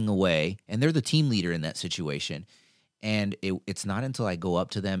blasting away and they're the team leader in that situation. And it's not until I go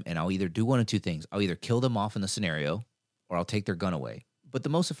up to them and I'll either do one of two things. I'll either kill them off in the scenario or I'll take their gun away. But the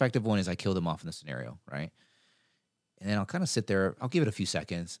most effective one is I kill them off in the scenario, right? And then I'll kind of sit there. I'll give it a few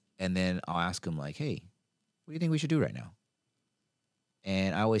seconds, and then I'll ask them, like, hey, what do you think we should do right now?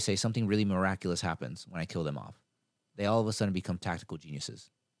 And I always say something really miraculous happens when I kill them off. They all of a sudden become tactical geniuses,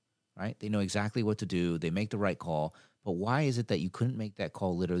 right? They know exactly what to do. They make the right call. But why is it that you couldn't make that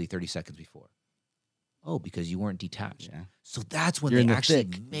call literally 30 seconds before? Oh, because you weren't detached. Yeah. So that's when they actually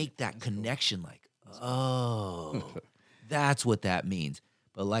make that connection, like, oh, that's what that means.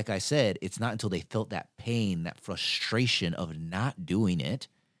 But like I said, it's not until they felt that pain, that frustration of not doing it,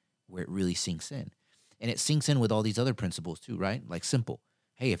 where it really sinks in. And it sinks in with all these other principles too, right? Like simple.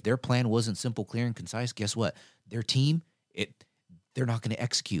 Hey, if their plan wasn't simple, clear, and concise, guess what? Their team, they're not going to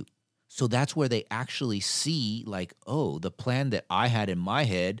execute. So that's where they actually see like, oh, the plan that I had in my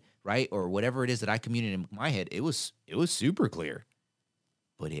head, right? Or whatever it is that I communicated in my head, it was super clear.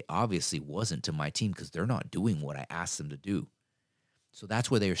 But it obviously wasn't to my team because they're not doing what I asked them to do. So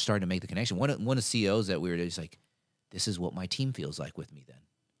that's where they were starting to make the connection. One of the CEOs that we were just like, this is what my team feels like with me then,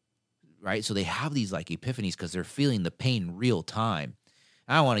 right? So they have these like epiphanies because they're feeling the pain real time.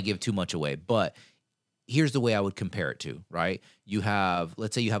 I don't want to give too much away, but here's the way I would compare it to, right?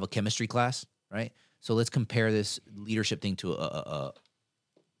 Let's say you have a chemistry class, right? So let's compare this leadership thing to a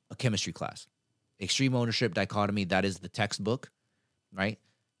chemistry class. Extreme Ownership Dichotomy, that is the textbook, right?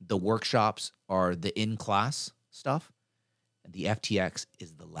 The workshops are the in-class stuff. And the FTX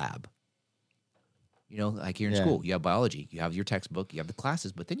is the lab. Like you're in school, you have biology, you have your textbook, you have the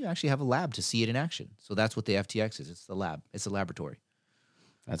classes, but then you actually have a lab to see it in action. So that's what the FTX is. It's the lab. It's a laboratory.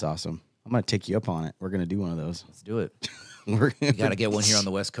 That's awesome. I'm going to take you up on it. We're going to do one of those. Let's do it. We got to get one here on the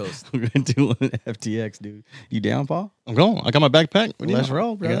West Coast. We're going to do one at FTX, dude. You down, Paul? I'm going. I got my backpack. Let's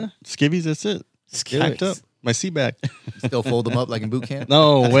roll, brother. Skivvies, that's it. Packed up. My sea bag. You still fold them up like in boot camp?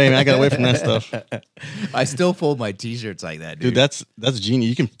 No way, man. I got away from that stuff. I still fold my T-shirts like that, dude. Dude, that's genius.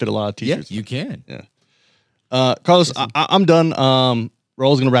 You can fit a lot of T-shirts. Yeah, you can. Yeah. Carlos, I'm done.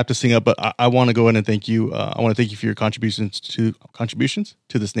 Raul's going to wrap this thing up, but I want to go in and thank you. I want to thank you for your contributions to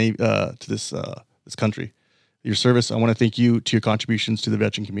this this country, your service. I want to thank you to your contributions to the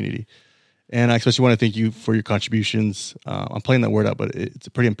veteran community. And I especially want to thank you for your contributions. I'm playing that word out, but it's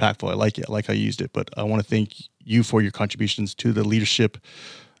pretty impactful. I like it. I like how you used it. But I want to thank you for your contributions to the leadership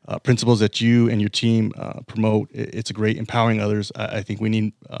principles that you and your team promote. It's a great empowering others. I think we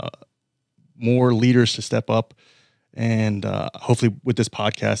need more leaders to step up. And hopefully with this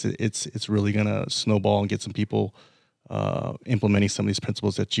podcast, it's really going to snowball and get some people implementing some of these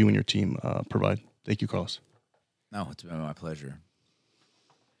principles that you and your team provide. Thank you, Carlos. No, it's been my pleasure.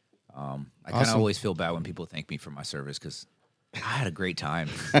 I kind of always feel bad when people thank me for my service because I had a great time.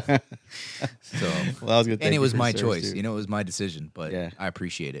 Well, I was gonna and it was my service, choice. too. It was my decision, but Yeah. I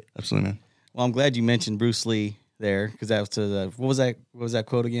appreciate it. Absolutely, man. Well, I'm glad you mentioned Bruce Lee there because that was to the what was that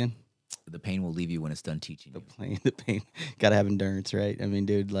quote again? The pain will leave you when it's done teaching you. The pain. Got to have endurance, right? I mean,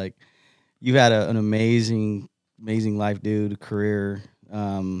 dude, like you had an amazing life, dude, career,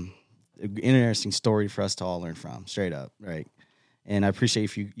 interesting story for us to all learn from, straight up, right? And I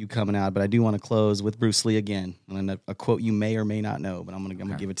appreciate you coming out, but I do want to close with Bruce Lee again, and a quote you may or may not know, but I'm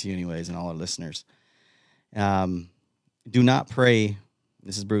gonna give it to you anyways, and all our listeners. Do not pray.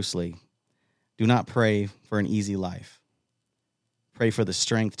 This is Bruce Lee. Do not pray for an easy life. Pray for the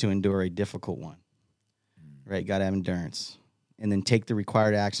strength to endure a difficult one. Right? Got to have endurance, and then take the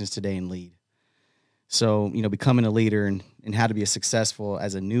required actions today and lead. So, becoming a leader and how to be successful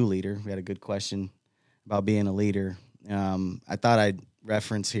as a new leader. We had a good question about being a leader. I thought I'd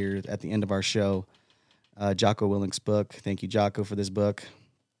reference here at the end of our show, Jocko Willink's book. Thank you, Jocko, for this book,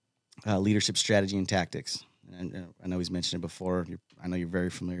 Leadership Strategy and Tactics. And I know he's mentioned it before. I know you're very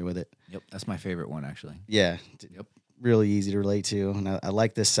familiar with it. Yep, that's my favorite one, actually. Yeah. Yep. Really easy to relate to. And I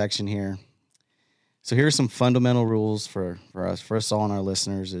like this section here. So here are some fundamental rules for us all and our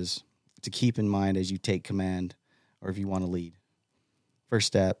listeners is to keep in mind as you take command or if you want to lead.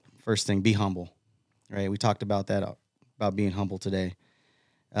 First thing, be humble. Right? We talked about that, about being humble today.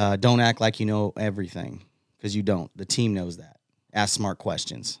 Don't act like you know everything because you don't. The team knows that. Ask smart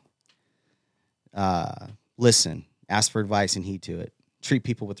questions. Listen. Ask for advice and heed to it. Treat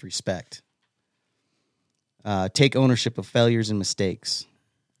people with respect. Take ownership of failures and mistakes.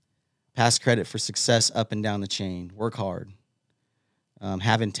 Pass credit for success up and down the chain. Work hard.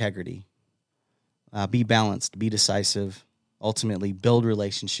 Have integrity. Be balanced. Be decisive. Ultimately, build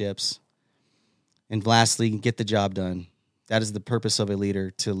relationships. And lastly, get the job done. That is the purpose of a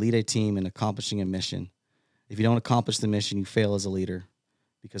leader, to lead a team in accomplishing a mission. If you don't accomplish the mission, you fail as a leader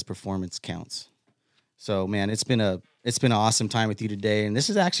because performance counts. So, man, it's been an awesome time with you today. And this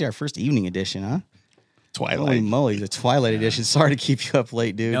is actually our first evening edition, huh? Twilight. Holy moly, the Twilight edition. Sorry to keep you up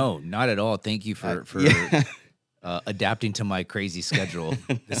late, dude. No, not at all. Thank you for adapting to my crazy schedule.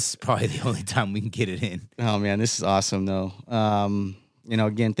 This is probably the only time we can get it in. Oh, man, this is awesome, though.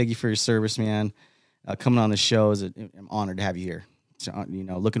 Again, thank you for your service, man. Coming on the show, I'm honored to have you here. So,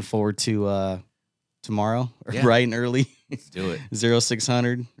 looking forward to tomorrow, bright and early. Let's do it.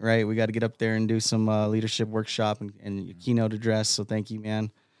 0600, right? We got to get up there and do some leadership workshop and your keynote address. So thank you,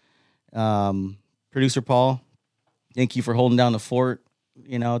 man. Producer Paul, thank you for holding down the fort.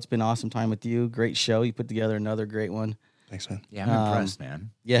 It's been an awesome time with you. Great show. You put together another great one. Thanks, man. Yeah, I'm impressed,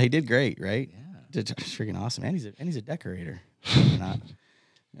 man. Yeah, he did great, right? Yeah. Did freaking awesome. And he's a decorator. Not.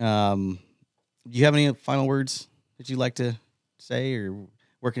 Do you have any final words that you'd like to say, or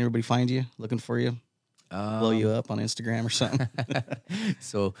where can everybody find you? Looking for you? Blow you up on Instagram or something?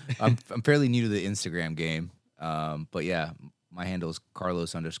 So I'm fairly new to the Instagram game. But yeah, my handle is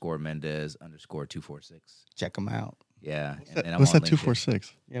Carlos_Mendez_246. Check them out. Yeah. And I'm What's on that LinkedIn.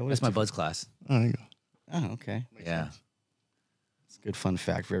 246? Yeah, That's my Buds class. Oh, there you go. Oh, okay. Yeah. It's a good fun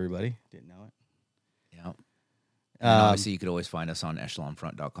fact for everybody. Didn't know it. Yeah. And obviously, you could always find us on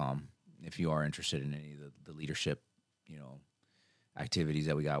echelonfront.com if you are interested in any of the leadership, activities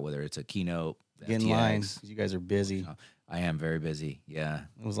that we got, whether it's a keynote, Get in FTX. line. You guys are busy. I am very busy. Yeah.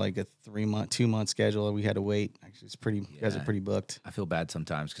 It was like a 2-month schedule. We had to wait. Actually, you guys are pretty booked. I feel bad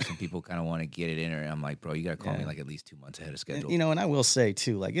sometimes because some people kind of want to get it in, or I'm like, bro, you got to call me like at least 2 months ahead of schedule. And I will say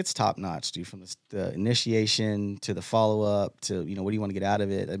too, like it's top notch, dude. From the initiation to the follow up to what do you want to get out of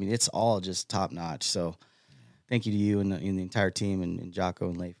it? I mean, it's all just top notch. So, thank you to you and the entire team and Jocko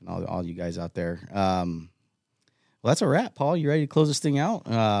and Leif and all you guys out there. Well, that's a wrap, Paul. You ready to close this thing out?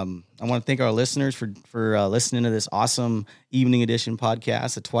 I want to thank our listeners for listening to this awesome evening edition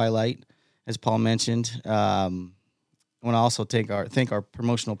podcast, The Twilight, as Paul mentioned. I want to also thank our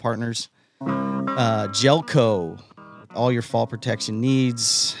promotional partners, Gelco, all your fall protection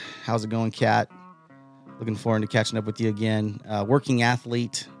needs. How's it going, Kat? Looking forward to catching up with you again. Working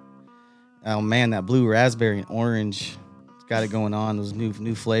Athlete. Oh man, that blue raspberry and orange, it's got it going on. Those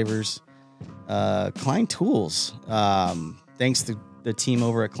new flavors. Klein Tools. Thanks to the team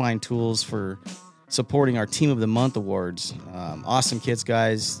over at Klein Tools for supporting our Team of the Month awards. Awesome kits,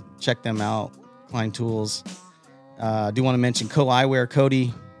 guys. Check them out. Klein Tools. I do want to mention Co Eyewear,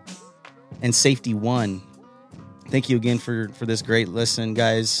 Cody, and Safety One. Thank you again for this great listen,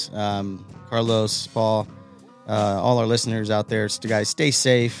 guys. Carlos, Paul, all our listeners out there. So guys, stay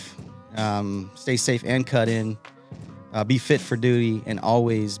safe. Stay safe and cut in. Be fit for duty, and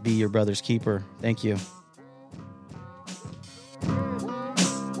always be your brother's keeper. Thank you.